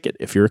get a ticket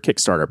if you're a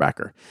Kickstarter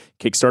backer.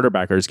 Kickstarter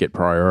backers get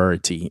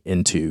priority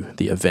into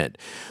the event.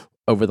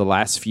 Over the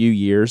last few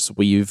years,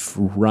 we've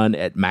run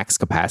at max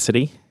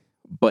capacity,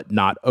 but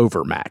not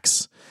over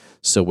max.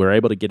 So we're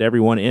able to get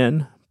everyone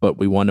in, but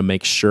we want to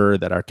make sure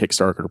that our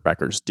Kickstarter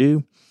backers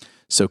do.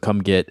 So come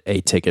get a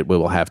ticket. We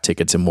will have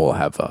tickets and we'll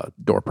have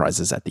door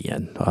prizes at the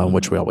end,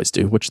 which we always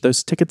do, which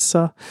those tickets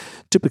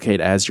duplicate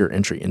as your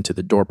entry into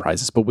the door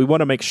prizes. But we want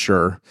to make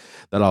sure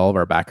that all of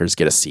our backers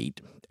get a seat.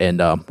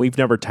 And we've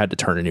never had to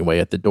turn anyway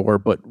at the door,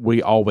 but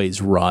we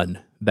always run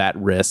that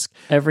risk.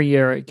 Every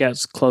year it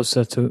gets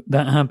closer to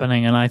that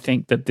happening, and I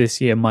think that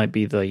this year might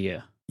be the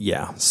year.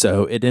 Yeah,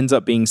 so it ends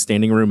up being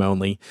standing room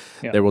only.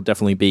 Yeah. There will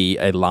definitely be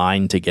a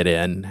line to get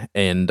in,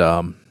 and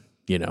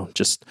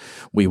just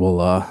we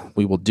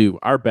will do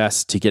our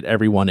best to get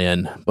everyone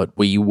in, but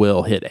we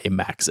will hit a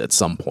max at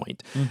some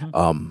point.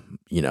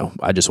 Mm-hmm.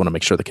 I just want to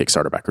make sure the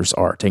Kickstarter backers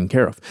are taken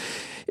care of.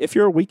 If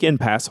you're a weekend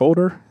pass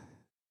holder,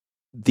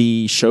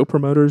 the show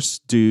promoters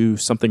do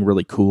something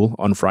really cool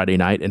on Friday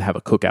night and have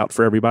a cookout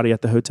for everybody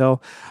at the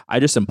hotel. I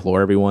just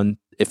implore everyone,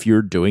 if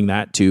you're doing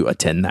that, to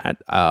attend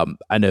that.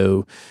 I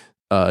know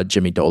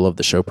Jimmy Dolov,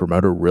 the show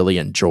promoter, really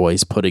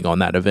enjoys putting on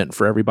that event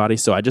for everybody.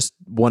 So I just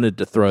wanted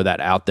to throw that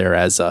out there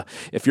as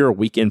if you're a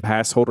weekend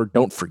pass holder,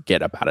 don't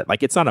forget about it.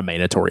 Like, it's not a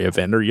mandatory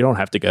event or you don't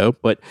have to go,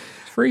 but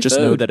just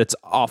know that it's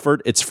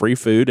offered. It's free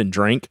food and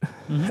drink.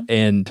 Mm-hmm.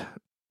 And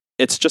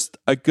it's just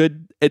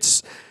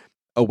it's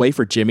a way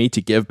for Jimmy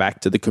to give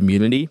back to the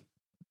community,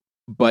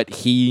 but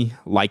he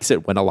likes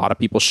it when a lot of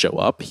people show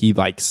up. He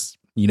likes,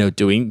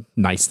 doing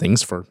nice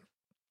things for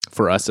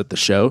us at the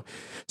show.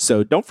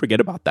 So don't forget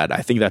about that.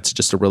 I think that's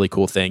just a really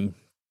cool thing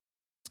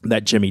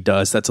that Jimmy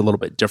does that's a little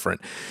bit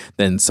different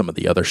than some of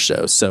the other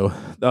shows. So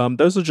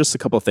those are just a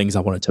couple of things I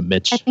wanted to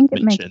mention. I think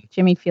it makes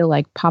Jimmy feel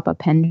like Papa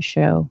Penn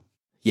Show.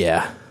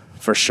 Yeah,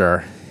 for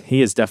sure.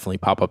 He is definitely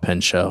Papa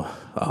Penn Show.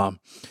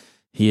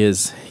 He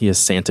is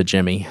Santa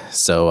Jimmy.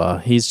 So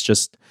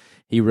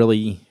he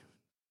really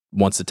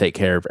wants to take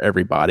care of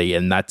everybody.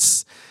 And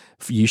that's,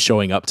 you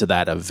showing up to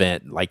that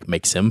event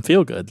makes him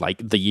feel good.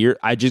 Like the year,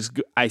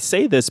 I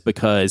say this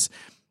because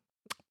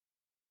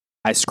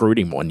I screwed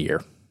him one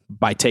year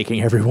by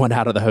taking everyone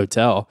out of the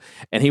hotel,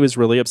 and he was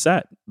really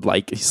upset.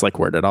 He's like,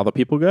 where did all the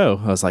people go?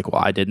 I was like,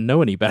 well, I didn't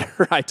know any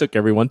better. I took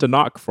everyone to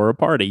Knock for a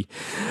party.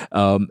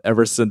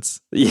 Ever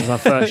since that was our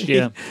first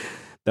year.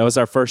 That was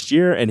our first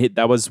year, and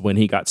that was when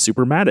he got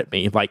super mad at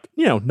me.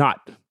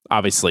 Not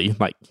obviously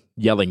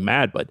yelling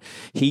mad, but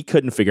he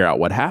couldn't figure out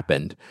what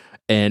happened.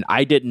 And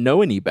I didn't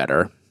know any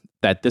better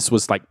that this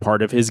was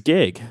part of his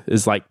gig,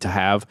 is to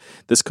have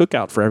this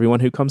cookout for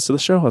everyone who comes to the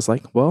show. I was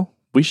like, well,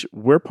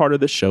 we're part of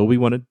this show. We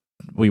want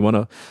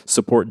to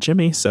support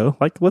Jimmy. So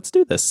let's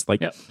do this.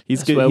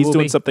 He's good. He's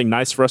doing something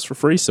nice for us for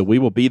free. So we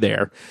will be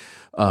there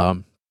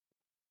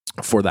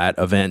for that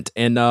event.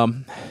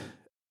 And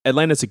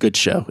Atlanta's a good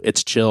show.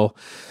 It's chill.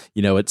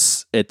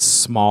 It's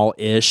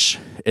small-ish.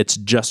 It's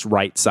just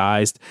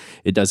right-sized.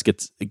 It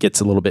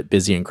gets a little bit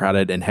busy and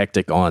crowded and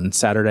hectic on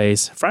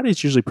Saturdays.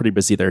 Friday's usually pretty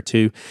busy there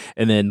too.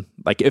 And then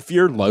if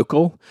you're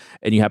local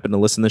and you happen to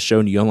listen to the show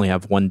and you only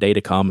have one day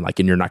to come,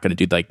 and you're not going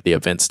to do the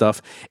event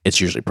stuff, it's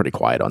usually pretty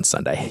quiet on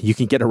Sunday. You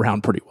can get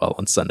around pretty well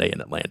on Sunday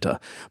in Atlanta.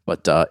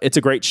 But it's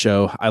a great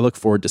show. I look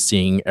forward to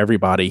seeing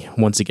everybody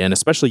once again,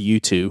 especially you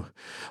two,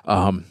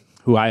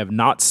 who I have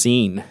not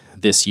seen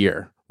this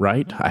year.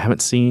 Right? I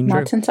haven't seen...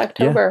 Not since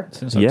October.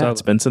 Yeah,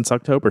 it's been since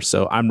October,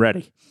 so I'm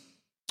ready.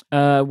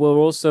 We'll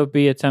also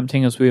be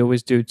attempting, as we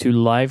always do, to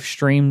live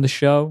stream the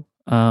show.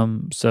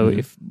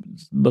 If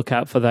look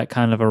out for that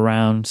kind of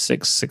around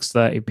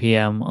 6:30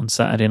 p.m. on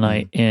Saturday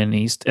night in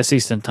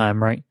Eastern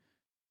time, right?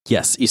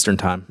 Yes, Eastern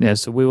time. Yeah,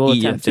 so we will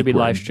attempt to be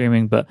live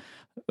streaming, but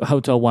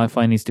hotel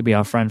Wi-Fi needs to be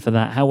our friend for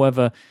that.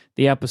 However,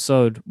 the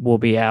episode will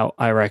be out,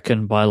 I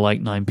reckon, by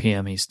 9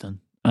 p.m.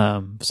 Eastern.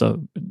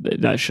 So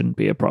that shouldn't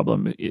be a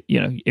problem.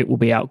 It will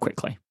be out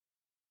quickly.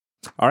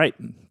 All right,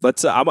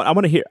 let's. I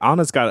want to hear.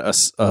 Anna's got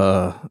us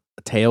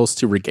tales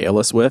to regale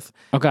us with.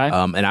 Okay.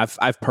 And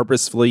I've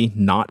purposefully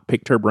not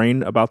picked her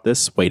brain about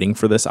this, waiting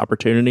for this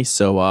opportunity.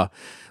 So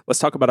let's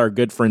talk about our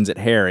good friends at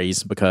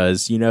Harry's,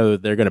 because they're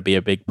going to be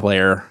a big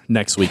player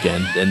next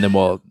weekend, and then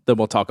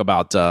we'll talk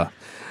about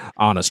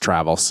Anna's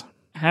travels.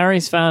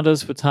 Harry's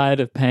founders were tired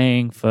of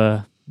paying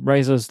for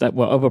razors that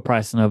were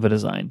overpriced and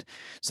overdesigned.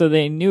 So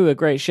they knew a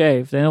great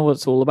shave. They know what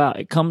it's all about.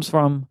 It comes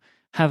from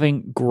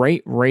having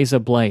great razor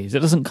blades. It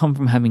doesn't come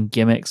from having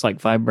gimmicks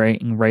like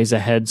vibrating razor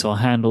heads or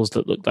handles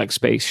that look like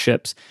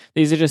spaceships.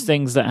 These are just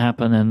things that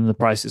happen and the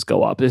prices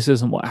go up. This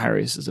isn't what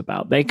Harry's is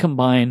about. They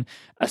combine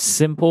a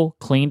simple,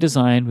 clean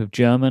design with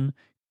German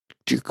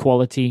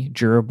quality,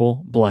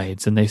 durable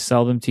blades, and they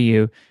sell them to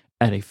you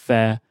at a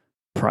fair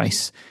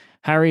price.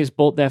 Harry's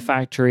bought their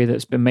factory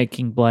that's been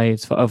making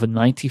blades for over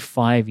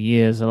 95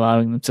 years,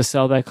 allowing them to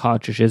sell their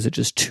cartridges at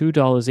just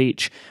 $2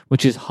 each,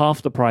 which is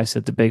half the price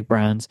of the big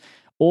brands.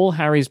 All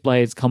Harry's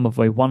blades come with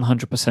a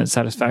 100%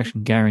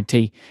 satisfaction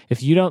guarantee.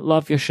 If you don't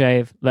love your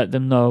shave, let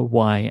them know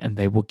why, and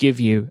they will give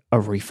you a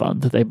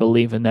refund. They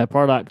believe in their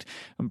product.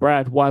 And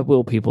Brad, why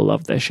will people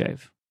love their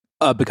shave?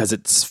 Because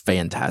it's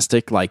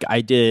fantastic. Like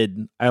I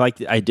did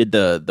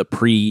the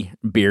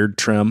pre-beard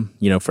trim,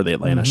 for the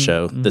Atlanta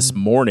show this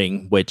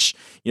morning, which,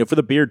 for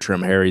the beard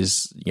trim,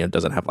 Harry's,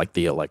 doesn't have like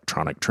the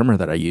electronic trimmer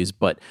that I use.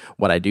 But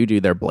what I do,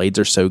 their blades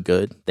are so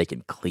good, they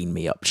can clean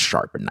me up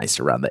sharp and nice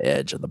around the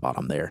edge and the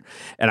bottom there.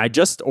 And I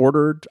just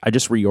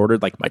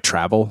reordered like my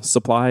travel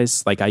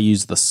supplies. Like I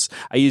use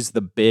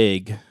the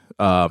big,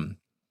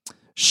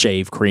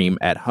 shave cream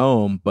at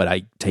home, but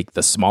I take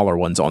the smaller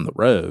ones on the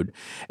road.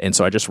 And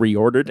so I just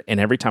reordered, and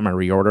every time I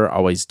reorder, I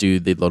always do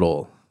the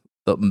little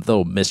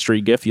mystery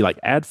gift. You like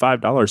add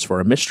 $5 for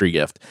a mystery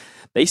gift.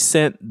 They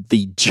sent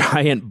the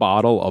giant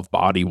bottle of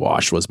body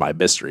wash was my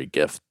mystery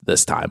gift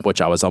this time,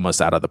 which I was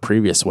almost out of the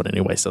previous one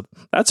anyway. So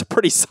that's a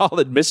pretty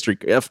solid mystery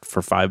gift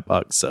for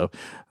 $5. So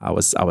I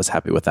was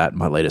happy with that in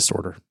my latest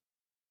order.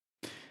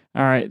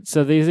 All right.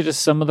 So these are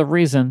just some of the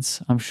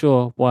reasons, I'm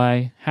sure,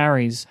 why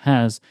Harry's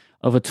has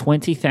over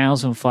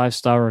 20,000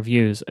 5-star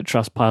reviews at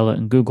Trustpilot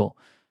and Google.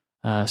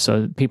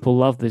 So people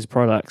love these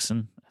products,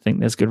 and I think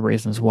there's good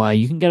reasons why.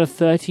 You can get a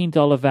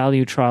 $13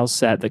 value trial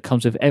set that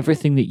comes with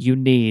everything that you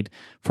need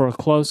for a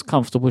close,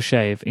 comfortable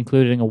shave,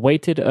 including a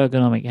weighted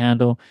ergonomic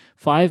handle,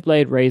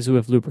 5-blade razor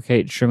with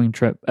lubricated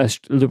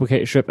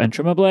strip and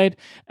trimmer blade,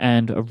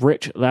 and a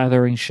rich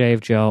lathering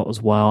shave gel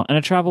as well, and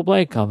a travel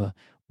blade cover.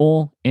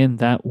 All in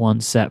that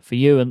one set for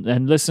you.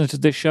 And listeners to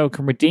this show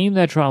can redeem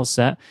their trial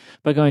set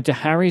by going to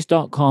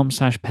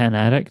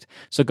harrys.com/penaddict.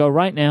 So go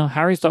right now,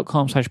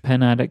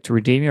 harrys.com/penaddict to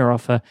redeem your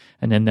offer,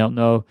 and then they'll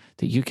know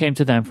that you came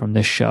to them from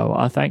this show.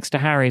 Our thanks to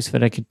Harry's for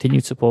their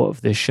continued support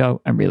of this show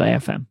and Relay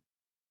FM.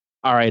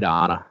 All right,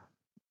 Anna.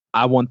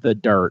 I want the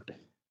dirt.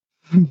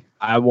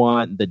 I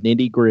want the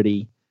nitty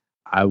gritty.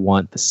 I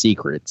want the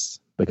secrets,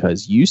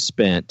 because you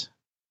spent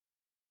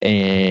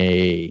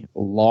a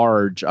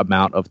large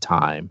amount of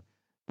time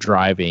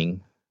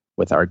driving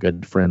with our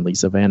good friend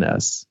Lisa Van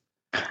Ness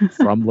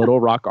from Little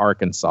Rock,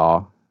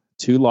 Arkansas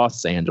to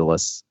Los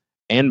Angeles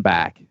and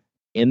back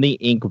in the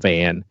ink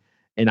van.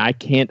 And I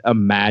can't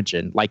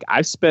imagine, like,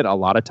 I've spent a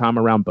lot of time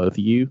around both of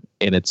you,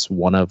 and it's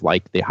one of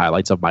like the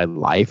highlights of my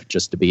life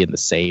just to be in the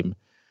same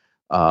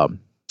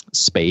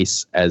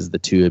space as the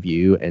two of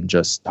you and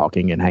just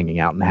talking and hanging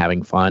out and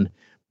having fun.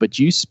 But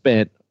you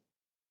spent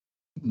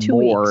 2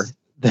 more weeks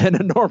than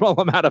a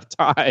normal amount of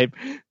time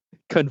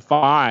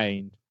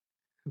confined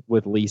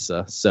with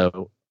Lisa.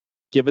 So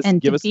give us the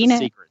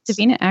secrets.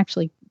 Davina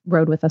actually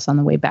rode with us on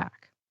the way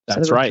back.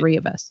 That's so there were right. 3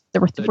 of us.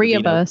 There were 3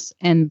 of us,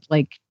 and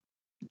like,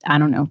 I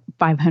don't know,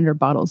 500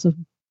 bottles of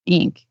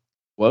ink.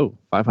 Whoa,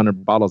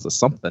 500 bottles of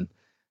something.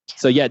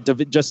 So yeah,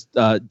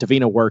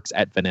 Davina works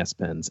at Vanessa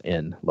Pens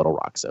in Little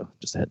Rock. So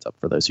just a heads up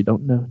for those who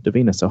don't know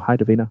Davina. So hi,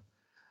 Davina.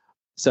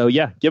 So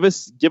yeah, give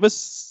us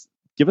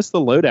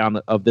the lowdown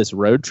of this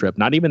road trip.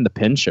 Not even the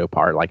pen show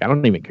part. Like, I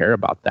don't even care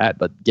about that,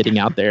 but getting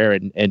out there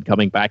and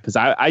coming back. Because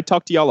I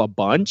talked to y'all a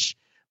bunch,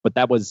 but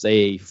that was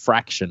a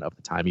fraction of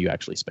the time you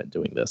actually spent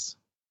doing this.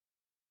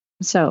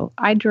 So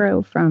I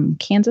drove from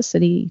Kansas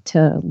City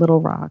to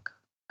Little Rock,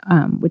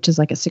 which is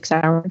like a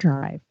 6-hour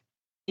drive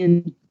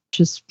in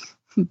just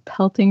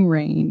pelting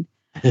rain.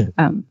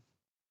 Because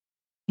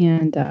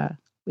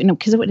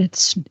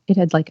it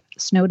had like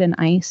snowed and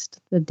iced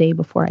the day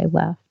before I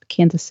left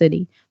Kansas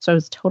City. So I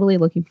was totally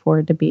looking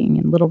forward to being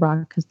in Little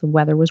Rock because the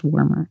weather was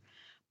warmer,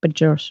 but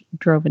just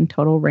drove in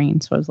total rain.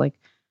 So I was like,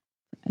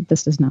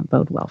 this does not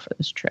bode well for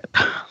this trip.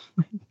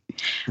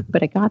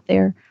 But I got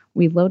there,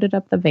 we loaded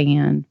up the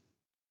van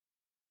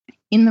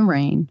in the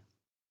rain,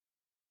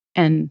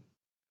 and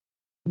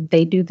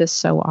they do this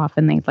so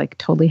often. They like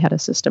totally had a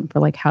system for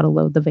like how to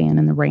load the van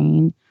in the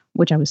rain,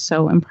 which I was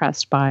so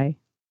impressed by.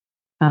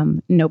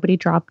 Nobody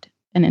dropped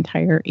an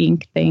entire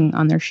ink thing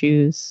on their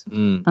shoes,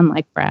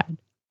 unlike Brad.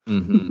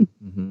 Mm-hmm,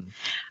 mm-hmm.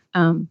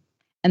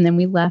 And then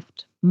we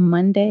left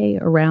Monday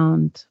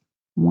around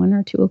 1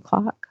 or 2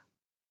 o'clock,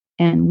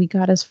 and we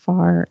got as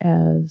far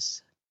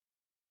as,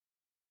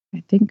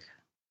 I think,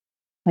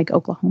 like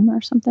Oklahoma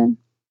or something.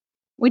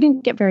 We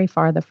didn't get very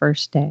far the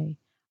first day.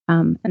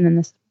 And then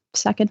the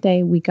second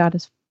day we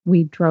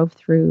drove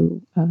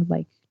through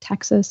like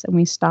Texas, and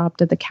we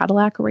stopped at the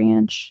Cadillac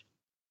Ranch.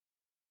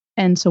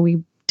 And so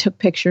we took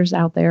pictures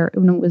out there,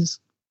 and it was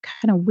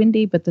kind of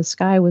windy, but the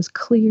sky was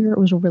clear. It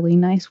was really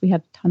nice. We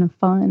had a ton of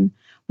fun.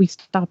 We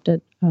stopped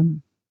at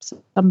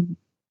some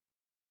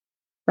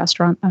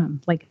restaurant,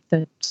 like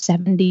the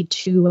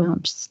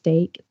 72-ounce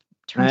steak. It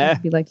turns out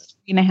to be like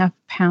 3.5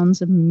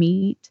 pounds of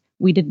meat.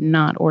 We did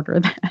not order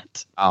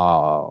that.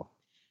 Oh.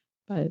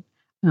 But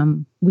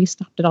we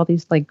stopped at all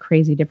these like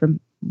crazy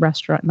different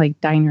restaurant, like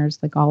diners,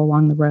 like all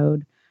along the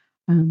road.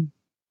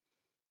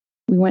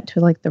 we went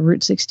to like the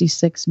Route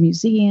 66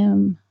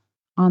 museum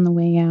on the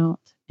way out,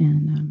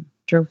 and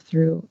drove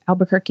through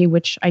Albuquerque,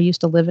 which I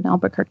used to live in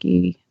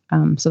Albuquerque.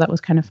 So that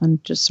was kind of fun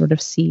to just sort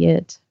of see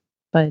it.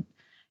 But,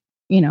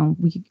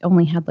 we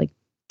only had like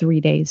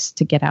 3 days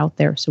to get out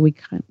there. So we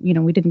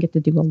we didn't get to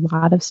do a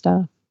lot of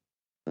stuff,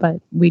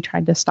 but we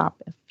tried to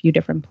stop a few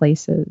different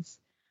places.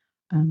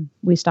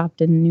 We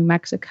stopped in New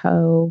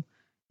Mexico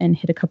and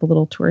hit a couple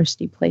little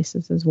touristy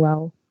places as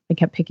well. I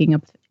kept picking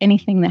up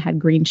anything that had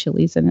green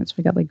chilies in it. So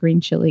I got like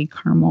green chili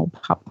caramel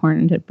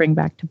popcorn to bring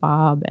back to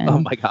Bob. And Oh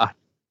my God.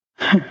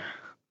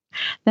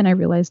 then I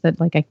realized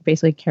that like I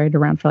basically carried it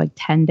around for like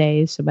 10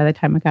 days. So by the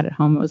time I got it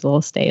home, it was a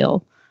little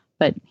stale,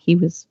 but he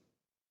was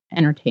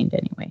entertained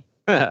anyway.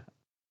 But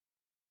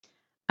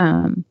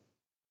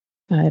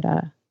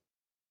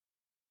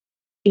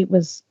it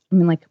was,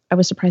 I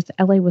was surprised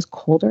that LA was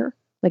colder.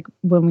 Like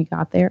when we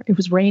got there, it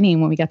was raining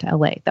when we got to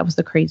LA. That was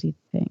the crazy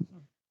thing.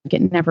 Like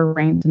it never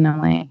rained in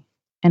LA,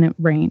 and it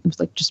rained. It was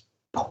like just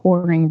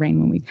pouring rain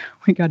when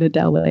we got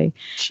into LA.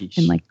 Sheesh.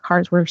 And like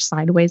cars were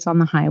sideways on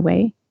the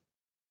highway.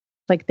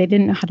 Like they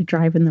didn't know how to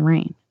drive in the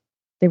rain.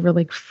 They were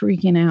like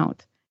freaking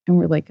out, and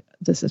we're like,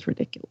 this is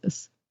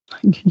ridiculous.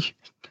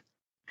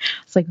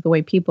 It's like the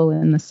way people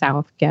in the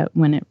South get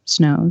when it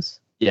snows.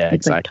 Yeah, Like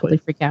exactly. totally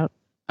freak out.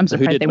 I'm So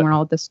who surprised did they weren't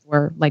all at the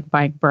store like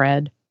buying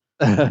bread.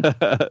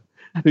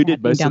 Who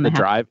did most of down the the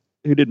drive?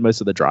 Who did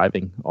most of the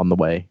driving on the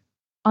way?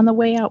 On the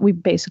way out, we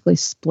basically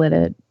split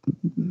it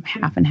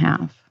half and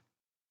half.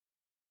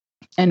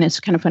 And it's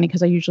kind of funny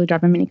because I usually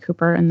drive a Mini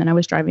Cooper, and then I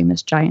was driving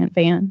this giant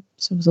van.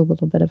 So it was a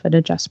little bit of an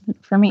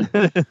adjustment for me.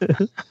 So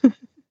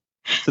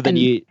then And-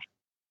 you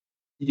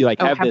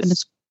like have having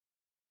this.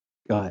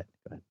 Go ahead.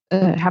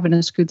 Having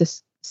to scoot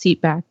this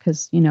seat back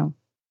because,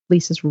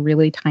 Lisa's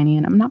really tiny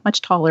and I'm not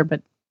much taller,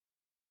 but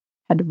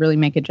had to really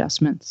make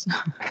adjustments.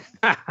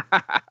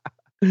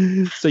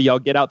 So y'all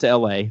get out to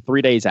LA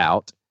 3 days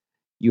out.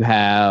 You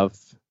have,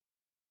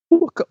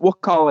 we'll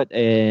call it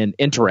an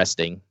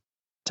interesting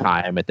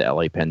time at the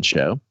LA Pen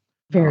Show.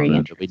 Very I don't know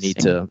interesting. that we need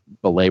to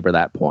belabor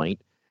that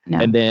point. No.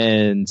 And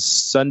then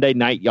Sunday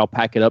night, y'all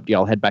pack it up. Do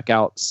y'all head back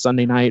out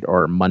Sunday night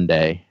or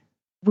Monday?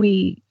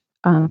 We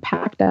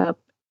packed up,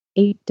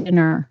 ate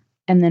dinner,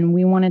 and then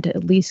we wanted to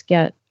at least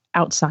get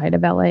outside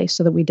of LA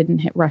so that we didn't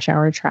hit rush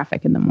hour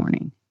traffic in the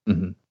morning.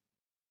 Mhm.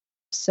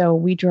 So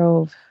we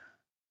drove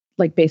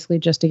like basically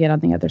just to get on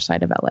the other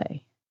side of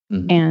LA.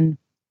 Mhm. And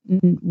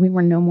we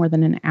were no more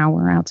than an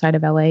hour outside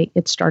of LA.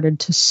 It started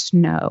to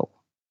snow.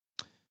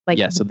 Like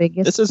Yeah, the so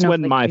biggest this is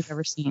when snowflake we've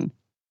ever seen.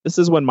 This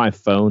is when my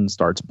phone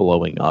starts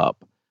blowing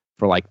up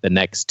for like the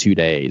next 2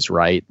 days,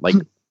 right? Like,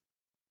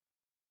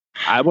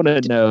 I want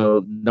to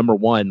know, number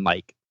one,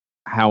 like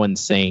how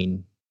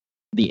insane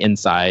the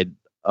inside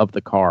of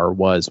the car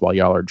was while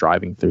y'all are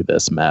driving through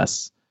this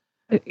mess.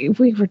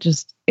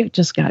 It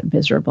just got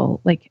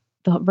miserable. Like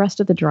the rest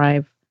of the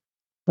drive,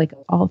 like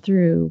all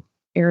through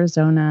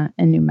Arizona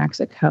and New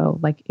Mexico,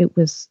 like it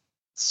was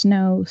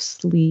snow,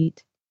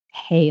 sleet,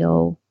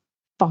 hail,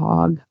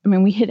 fog. I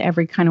mean, we hit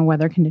every kind of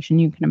weather condition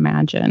you can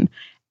imagine.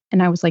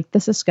 And I was like,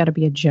 this has got to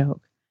be a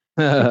joke.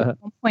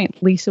 At one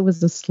point, Lisa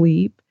was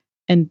asleep,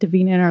 and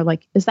Davina and I are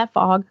like, is that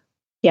fog?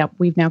 Yeah,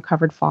 we've now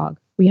covered fog.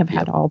 We have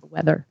had all the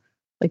weather.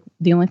 Like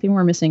the only thing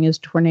we're missing is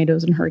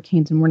tornadoes and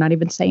hurricanes, and we're not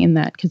even saying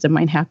that because it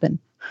might happen.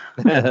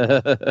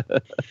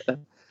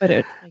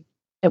 But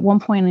at one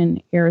point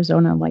in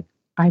Arizona, like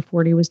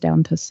I-40 was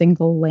down to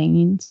single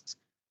lanes,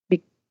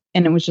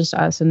 and it was just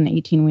us and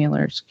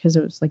 18-wheelers because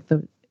it was like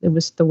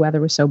the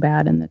weather was so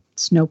bad and the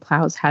snow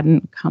plows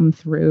hadn't come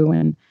through,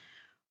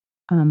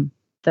 and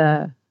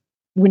the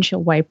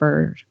windshield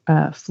wiper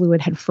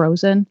fluid had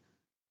frozen.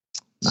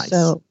 Nice.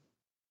 So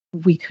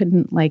we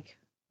couldn't like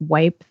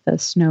wipe the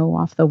snow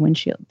off the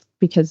windshield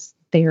because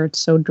they are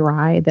so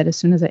dry that as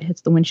soon as it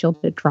hits the windshield,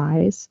 it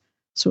dries.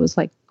 So it was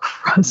like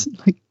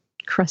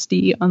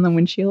crusty on the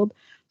windshield.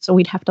 So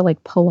we'd have to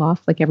like pull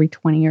off like every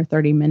 20 or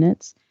 30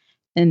 minutes.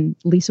 And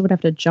Lisa would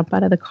have to jump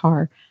out of the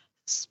car,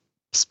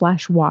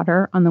 splash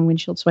water on the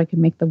windshield so I could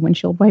make the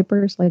windshield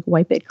wipers like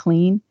wipe it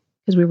clean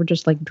because we were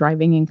just like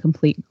driving in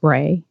complete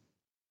gray,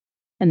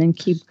 and then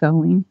keep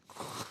going.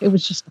 It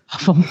was just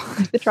awful.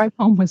 The drive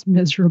home was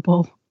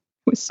miserable.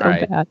 It was so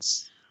bad.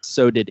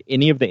 So did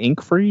any of the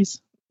ink freeze?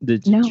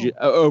 No. You,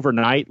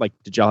 overnight? Like,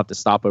 did y'all have to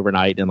stop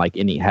overnight and like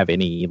have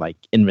any like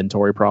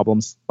inventory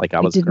problems? Like, I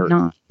was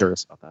not.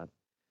 curious about that.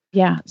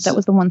 Yeah, that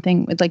was the one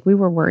thing. Like we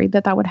were worried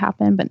that would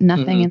happen, but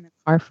nothing in the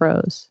car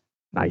froze.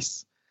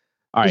 Nice.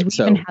 All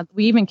right.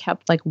 We even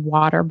kept like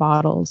water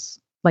bottles,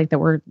 like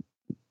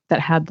that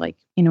had like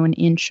an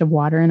inch of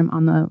water in them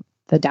on the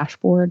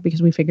dashboard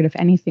because we figured if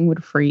anything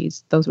would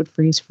freeze, those would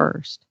freeze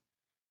first.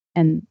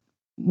 And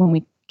when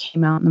we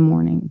came out in the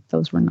morning,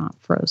 those were not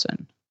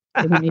frozen.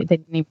 They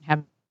didn't even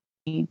have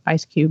any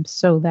ice cubes,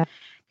 so that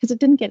because it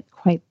didn't get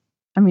quite.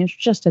 I mean, it's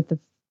just at the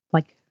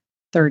like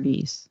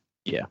 30s.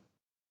 Yeah.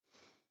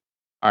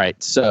 All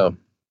right, so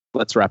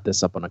let's wrap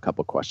this up on a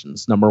couple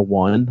questions. Number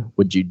one,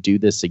 would you do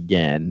this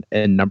again?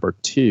 And number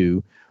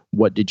two,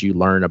 what did you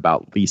learn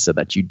about Lisa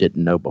that you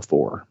didn't know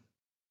before?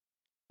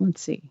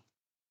 Let's see.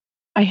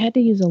 I had to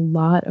use a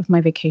lot of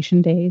my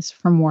vacation days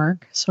from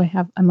work. So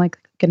I'm like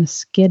going to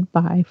skid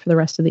by for the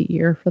rest of the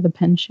year for the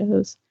pen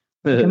shows.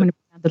 Like I'm going to be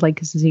down to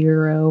like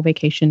 0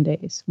 vacation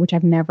days, which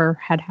I've never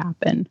had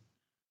happen.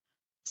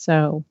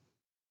 So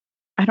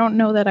I don't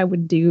know that I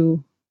would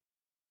do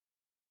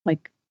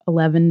like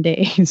 11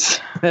 days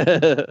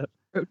road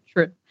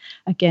trip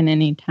again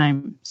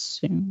anytime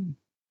soon.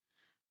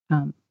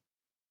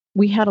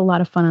 We had a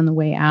lot of fun on the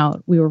way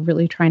out. We were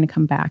really trying to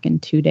come back in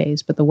 2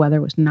 days, but the weather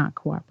was not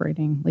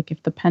cooperating. Like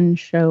if the pen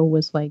show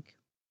was like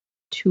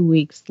 2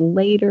 weeks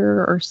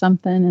later or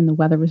something and the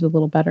weather was a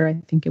little better, I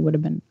think it would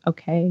have been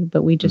okay,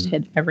 but we just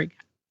hit every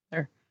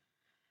weather.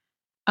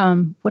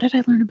 What did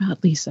I learn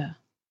about Lisa?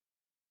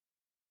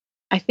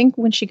 I think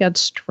when she got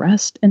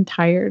stressed and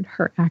tired,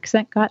 her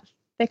accent got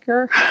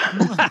thicker.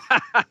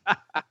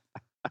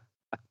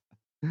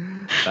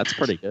 That's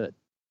pretty good.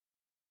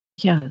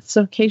 Yeah,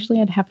 so occasionally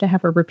I'd have to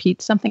have her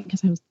repeat something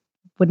because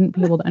wouldn't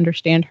be able to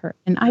understand her.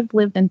 And I've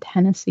lived in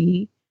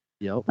Tennessee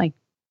like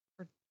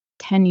for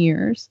 10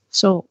 years,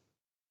 so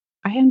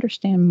I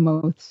understand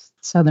most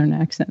Southern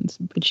accents,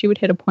 but she would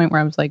hit a point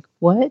where I was like,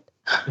 what?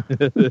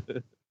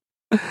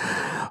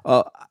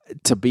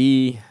 To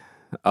be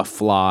a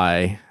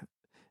fly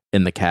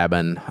in the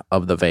cabin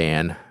of the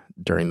van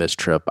during this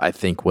trip, I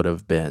think would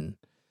have been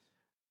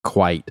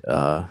quite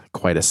a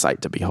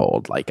sight to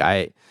behold. Like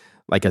I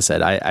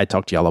said, I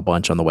talked to y'all a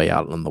bunch on the way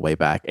out and on the way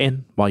back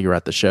and while you were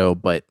at the show,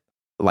 but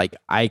like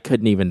I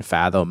couldn't even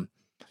fathom,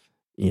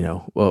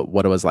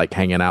 what it was like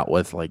hanging out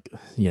with like,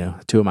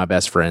 2 of my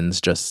best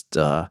friends just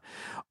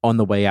on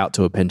the way out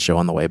to a pen show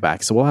on the way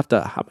back. So I might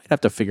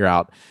have to figure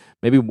out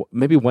maybe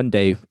one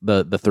day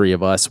the 3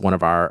 of us, one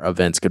of our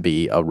events could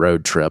be a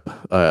road trip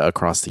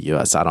across the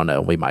US. I don't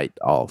know. We might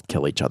all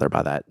kill each other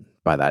by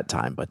that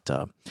time, but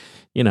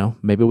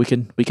maybe we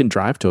can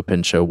drive to a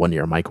pen show one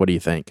year. Mike, what do you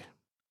think?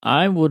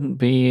 I wouldn't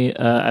be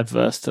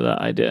adverse to that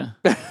idea.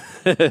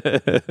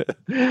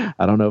 I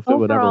don't know if it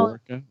would ever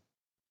work out.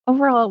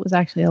 Overall, it was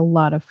actually a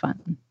lot of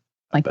fun,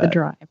 like the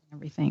drive and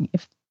everything.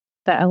 If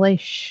the LA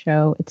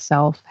show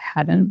itself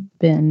hadn't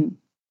been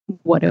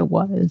what it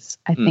was,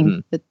 I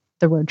think that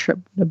the road trip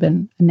would have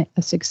been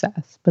a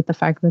success. But the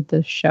fact that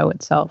the show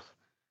itself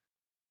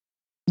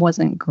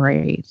wasn't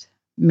great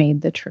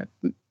made the trip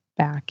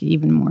back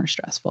even more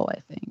stressful, I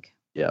think.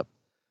 Yep.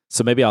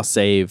 So maybe I'll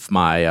save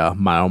my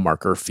mile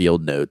marker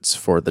field notes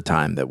for the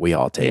time that we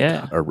all take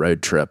a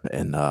road trip,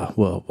 and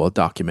we'll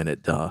document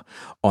it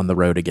on the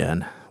road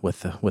again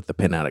with the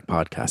Pen Addict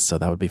podcast. So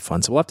that would be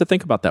fun. So we'll have to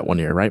think about that one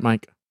year, right,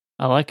 Mike?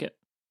 I like it.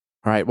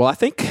 All right. Well, I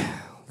think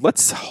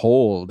let's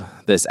hold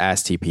this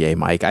Ask TPA,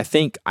 Mike. I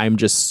think I'm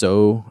just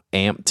so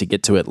amped to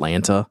get to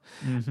Atlanta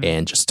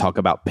and just talk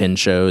about pen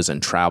shows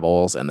and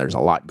travels, and there's a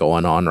lot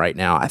going on right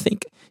now. I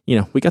think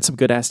we got some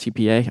good Ask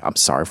TPA. I'm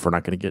sorry if we're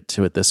not going to get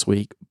to it this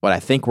week, but I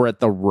think we're at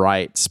the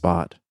right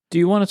spot. Do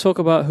you want to talk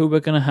about who we're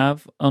going to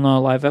have on our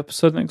live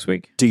episode next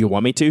week? Do you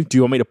want me to? Do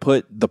you want me to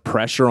put the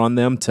pressure on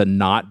them to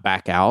not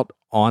back out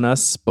on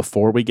us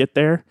before we get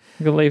there?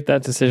 I'm going to leave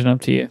that decision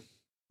up to you.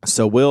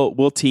 So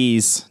we'll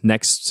tease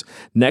next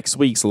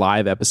week's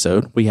live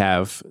episode. We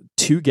have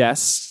 2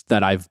 guests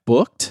that I've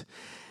booked,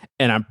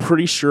 and I'm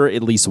pretty sure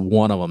at least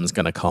one of them is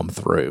going to come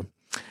through.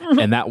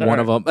 And that one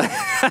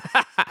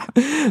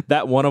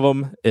of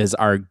them is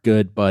our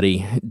good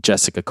buddy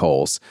Jessica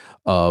Coles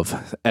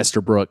of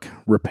Esterbrook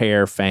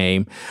Repair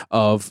fame,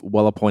 of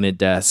Well Appointed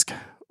Desk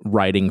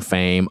writing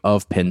fame,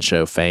 of Pen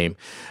Show fame,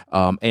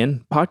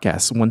 and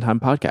one-time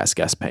podcast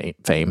guest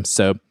fame.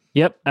 So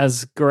yep,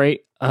 as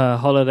great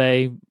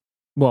honeymoon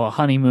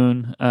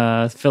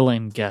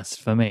fill-in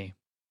guest for me.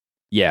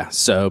 Yeah,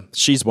 so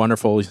she's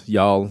wonderful.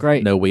 Y'all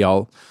know we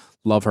all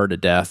love her to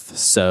death.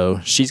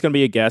 So she's going to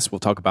be a guest. We'll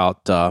talk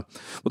about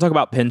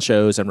pen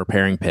shows and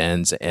repairing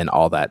pens and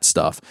all that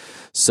stuff.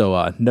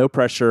 So no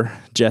pressure,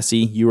 Jesse.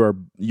 You are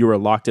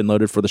locked and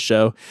loaded for the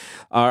show.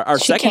 Our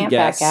she second can't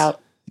guest back out.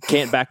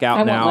 Can't back out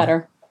I now. won't let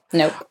her.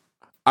 Nope.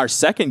 Our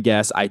second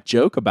guest, I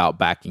joke about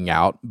backing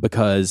out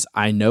because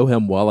I know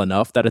him well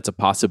enough that it's a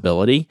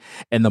possibility.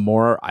 And the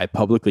more I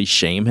publicly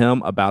shame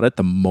him about it,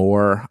 the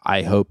more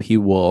I hope he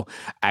will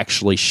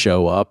actually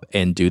show up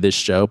and do this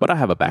show. But I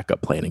have a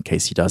backup plan in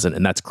case he doesn't.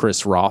 And that's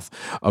Chris Roth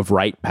of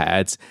Right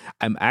Pads.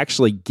 I'm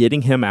actually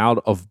getting him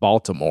out of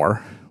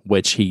Baltimore,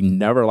 which he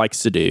never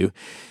likes to do,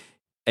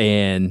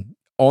 and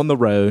on the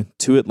road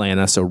to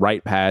Atlanta. So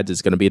Right Pads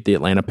is going to be at the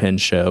Atlanta Pen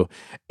Show,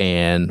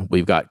 and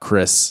we've got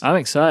Chris. I'm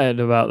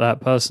excited about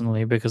that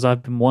personally because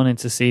I've been wanting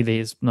to see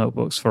these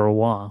notebooks for a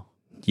while.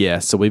 Yeah,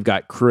 so we've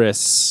got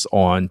Chris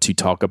on to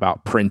talk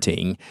about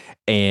printing,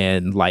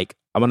 and I'm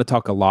going to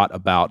talk a lot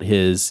about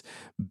his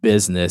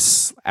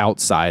business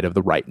outside of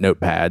the Right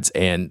notepads,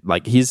 and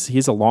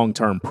he's a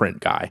long-term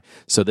print guy.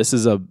 So this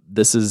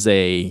is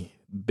a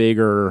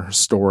bigger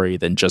story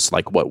than just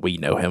what we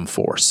know him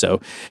for. So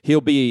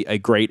he'll be a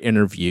great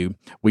interview.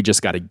 We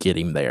just got to get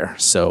him there.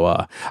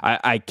 So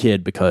I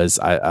kid because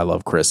I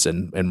love Chris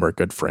and we're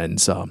good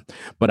friends.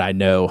 But I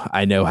know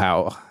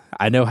how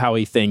I know how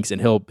he thinks, and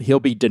he'll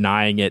be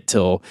denying it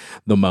till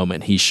the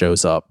moment he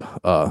shows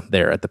up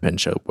there at the Penn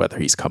Show, whether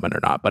he's coming or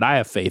not. But I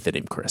have faith in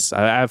him, Chris.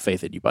 I have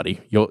faith in you, buddy.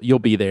 You'll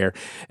be there,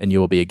 and you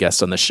will be a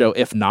guest on the show.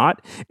 If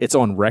not, it's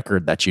on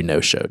record that you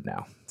no-showed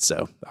now.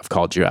 So I've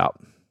called you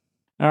out.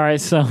 All right,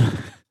 so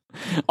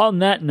on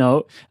that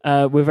note,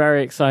 we're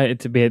very excited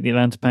to be at the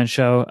Atlanta Pen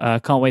Show.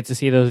 Can't wait to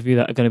see those of you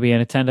that are going to be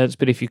in attendance.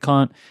 But if you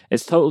can't,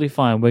 it's totally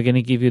fine. We're going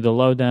to give you the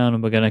lowdown,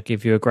 and we're going to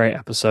give you a great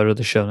episode of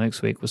the show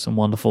next week with some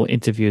wonderful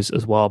interviews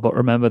as well. But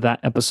remember, that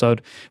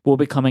episode will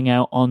be coming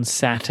out on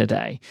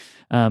Saturday.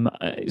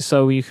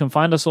 So you can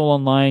find us all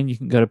online. You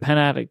can go to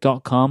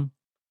penaddict.com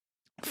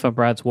for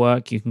Brad's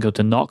work. You can go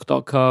to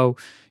knock.co.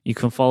 You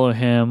can follow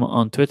him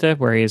on Twitter,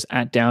 where he is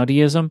at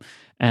Dowdyism,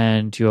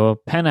 and your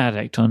Pen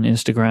Addict on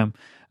Instagram.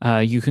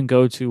 You can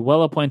go to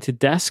Well Appointed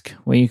Desk,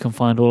 where you can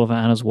find all of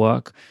Anna's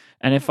work.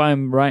 And if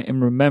I'm right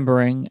in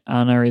remembering,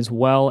 Anna is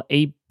Well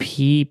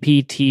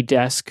APPT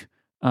Desk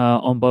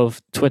on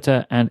both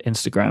Twitter and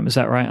Instagram. Is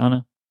that right,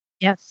 Anna?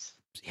 Yes.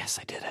 Yes,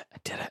 I did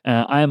it.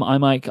 I am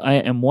Mike. I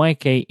am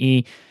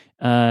YKE.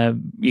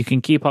 You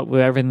can keep up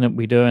with everything that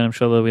we do, and I'm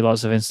sure there'll be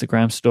lots of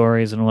Instagram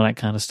stories and all that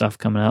kind of stuff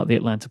coming out of the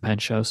Atlanta Pen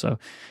Show, so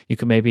you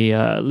can maybe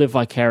live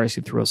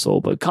vicariously through us all.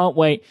 But can't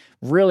wait.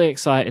 Really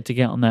excited to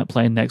get on that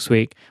plane next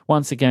week.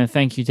 Once again,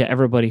 thank you to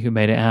everybody who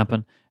made it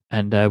happen,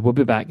 and we'll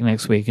be back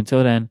next week.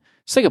 Until then,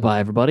 say goodbye,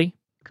 everybody.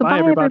 Goodbye,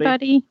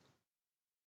 everybody.